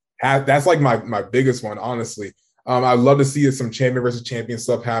 That's like my biggest one, honestly. I'd love to see some champion versus champion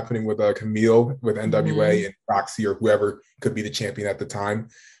stuff happening with Camille, with NWA and Roxy or whoever could be the champion at the time.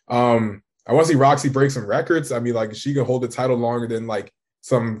 I want to see Roxy break some records. I mean, like she could hold the title longer than like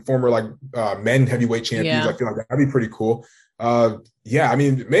some former like men heavyweight champions. I feel like that'd be pretty cool. I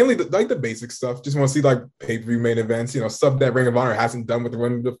mean, mainly the basic stuff. Just want to see like pay-per-view main events, stuff that Ring of Honor hasn't done with the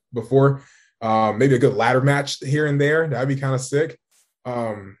women before. Maybe a good ladder match here and there. That'd be kind of sick.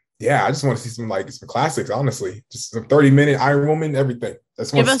 I just want to see some classics, honestly. Just some 30-minute Iron Woman, everything.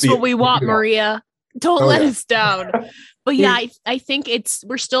 Give us what we want, Maria. Don't let us down. But yeah, I think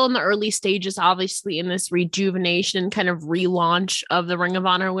we're still in the early stages, obviously, in this rejuvenation kind of relaunch of the Ring of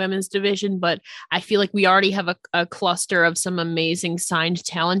Honor women's division. But I feel like we already have a cluster of some amazing signed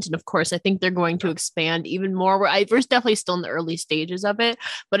talent. And of course, I think they're going to expand even more. We're definitely still in the early stages of it,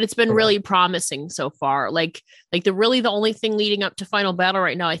 but it's been really promising so far. Like the only thing leading up to Final Battle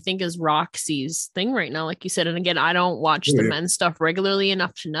right now, I think, is Roxy's thing right now, like you said. And again, I don't watch the men's stuff regularly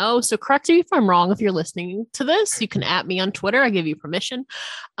enough to know. So correct me if I'm wrong. If you're listening to this, you can at me on Twitter. I give you permission.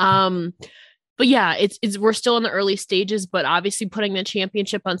 But yeah, we're still in the early stages, but obviously putting the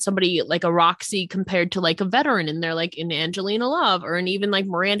championship on somebody like a Roxy compared to like a veteran in there, like in Angelina Love or even like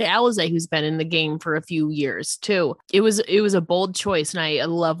Miranda Alizé, who's been in the game for a few years too. It was a bold choice, and I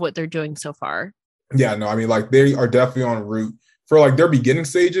love what they're doing so far. Yeah, no, I mean, like they are definitely on route for like their beginning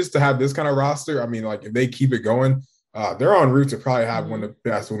stages to have this kind of roster. I mean, like if they keep it going, they're on route to probably have one of the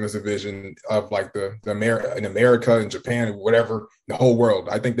best women's division of like in America and Japan, whatever, the whole world.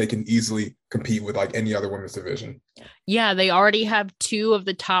 I think they can easily compete with like any other women's division. Yeah, they already have 2 of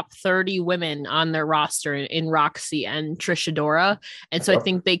the top 30 women on their roster in Roxy and Trish Adora. And so I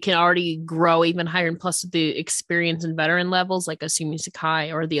think they can already grow even higher. And plus the experience and veteran levels like Asumi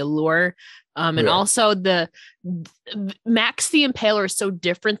Sakai or the Allure. Also the Max the Impaler is so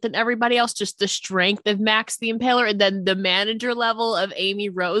different than everybody else. Just the strength of Max the Impaler, and then the manager level of Amy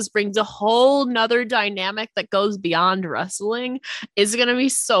Rose brings a whole nother dynamic that goes beyond wrestling. It's gonna be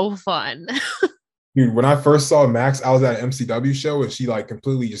so fun. Dude, when I first saw Max, I was at an MCW show and she like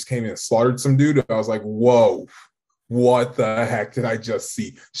completely just came in and slaughtered some dude. I was like, whoa, what the heck did I just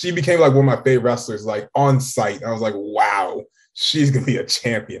see? She became like one of my favorite wrestlers, like on site. I was like, wow. She's going to be a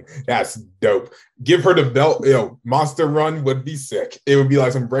champion. That's dope. Give her the belt. Monster Run would be sick. It would be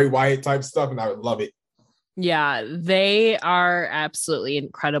like some Bray Wyatt type stuff, and I would love it. Yeah, they are absolutely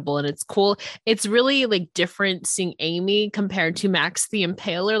incredible, and it's cool. It's really like different seeing Amy compared to Max the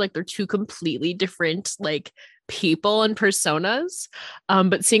Impaler. Like they're 2 completely different like people and personas,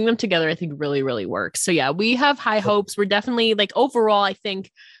 but seeing them together I think really, really works. So yeah, we have high hopes. We're definitely like overall I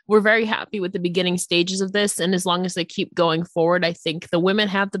think we're very happy with the beginning stages of this, and as long as they keep going forward, I think the women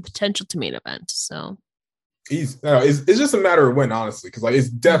have the potential to main event. So it's just a matter of when, honestly, because like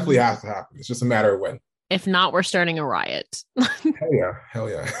it definitely has to happen. It's just a matter of when. If not, we're starting a riot. Hell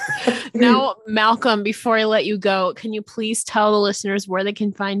yeah. Now, Malcolm, before I let you go, can you please tell the listeners where they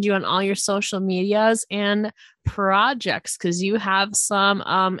can find you on all your social medias and projects? Because you have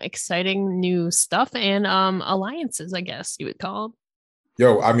some exciting new stuff and alliances, I guess you would call them.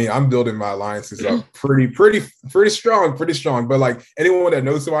 Yo, I mean, I'm building my alliances up pretty strong. But like anyone that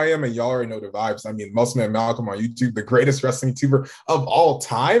knows who I am, and y'all already know the vibes. I mean, Muscle Man Malcolm on YouTube, the greatest wrestling YouTuber of all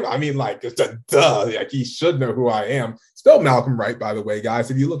time. I mean, like it's a duh. Like he should know who I am. Spell Malcolm right, by the way,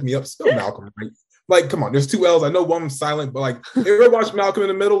 guys. If you look me up, spell Malcolm right. Like, come on, there's 2 L's. I know one was silent, but like, if you ever watch Malcolm in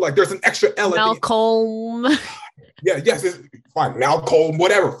the Middle, like there's an extra L. Malcolm. Yes, it's fine. Malcolm,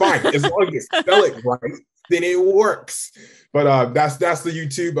 whatever, fine. As long as you spell it right, then it works. But that's the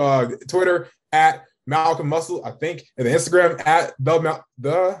YouTube, Twitter at Malcolm Muscle, I think, and the Instagram at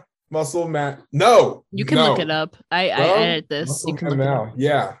the Muscle Man. No, you can look it up. I edit this. You can look now. It up.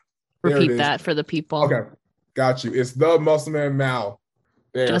 Yeah, repeat that for the people. Okay, got you. It's the Muscle Man Mal.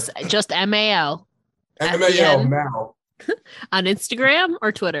 There. Just MAL. MAL Mal. On Instagram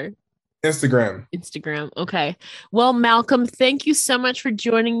or Twitter? Instagram. Okay. Well, Malcolm, thank you so much for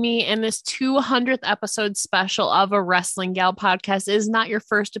joining me in this 200th episode special of a Wrestling Gal podcast. It is not your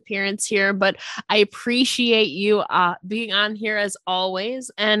first appearance here, but I appreciate you being on here as always.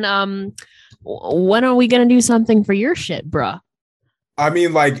 And when are we going to do something for your shit, bruh? I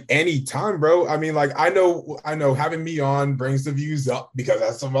mean, like anytime, bro. I mean, like I know having me on brings the views up because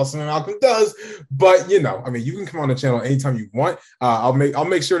that's what Wrestling Malcolm does. But you know, I mean, you can come on the channel anytime you want. I'll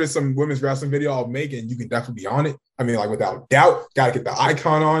make sure there's some women's wrestling video I'll make, and you can definitely be on it. I mean, like without doubt, gotta get the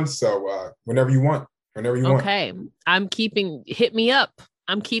icon on. So whenever you want. Okay, hit me up.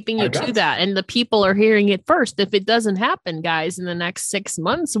 I'm keeping you to that. And the people are hearing it first. If it doesn't happen, guys, in the next 6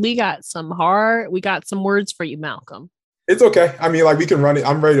 months, we got some words for you, Malcolm. It's okay. I mean, like we can run it.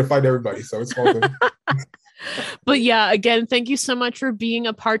 I'm ready to fight everybody. So it's all good. But yeah, again, thank you so much for being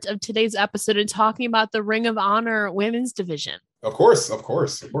a part of today's episode and talking about the Ring of Honor women's division. Of course.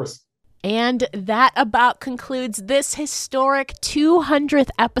 And that about concludes this historic 200th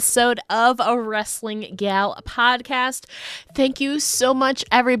episode of a Wrestling Gal podcast. Thank you so much,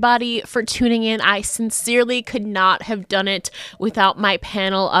 everybody, for tuning in. I sincerely could not have done it without my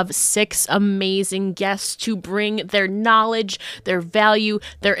panel of 6 amazing guests to bring their knowledge, their value,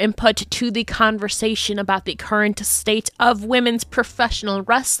 their input to the conversation about the current state of women's professional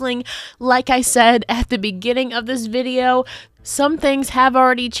wrestling. Like I said at the beginning of this video, some things have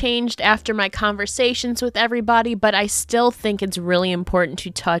already changed after my conversations with everybody, but I still think it's really important to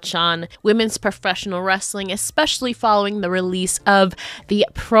touch on women's professional wrestling, especially following the release of the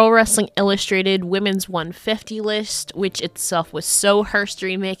Pro Wrestling Illustrated Women's 150 list, which itself was so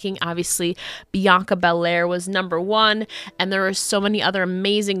history-making. Obviously, Bianca Belair was number 1, and there are so many other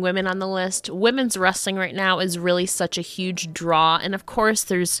amazing women on the list. Women's wrestling right now is really such a huge draw, and of course,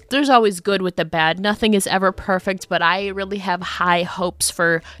 there's always good with the bad. Nothing is ever perfect, but I really have high hopes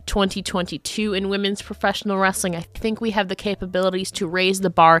for 2022 in women's professional wrestling. I think we have the capabilities to raise the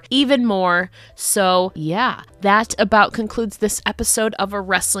bar even more. So yeah, that about concludes this episode of A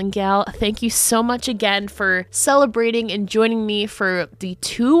Wrestling Gal. Thank you so much again for celebrating and joining me for the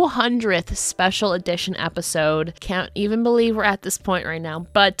 200th special edition episode. Can't even believe we're at this point right now,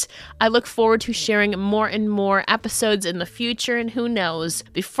 but I look forward to sharing more and more episodes in the future, and who knows,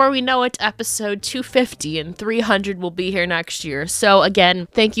 before we know it, episode 250 and 300 will be here next year. So again,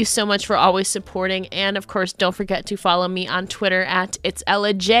 thank you so much for always supporting, and of course, don't forget to follow me on Twitter at It's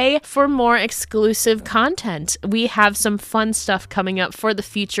Ella J for more exclusive content. We have some fun stuff coming up for the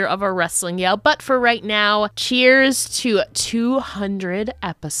future of A Wrestling Gal, but for right now, cheers to 200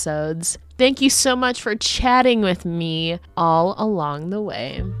 episodes. Thank you so much for chatting with me all along the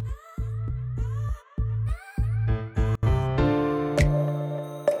way.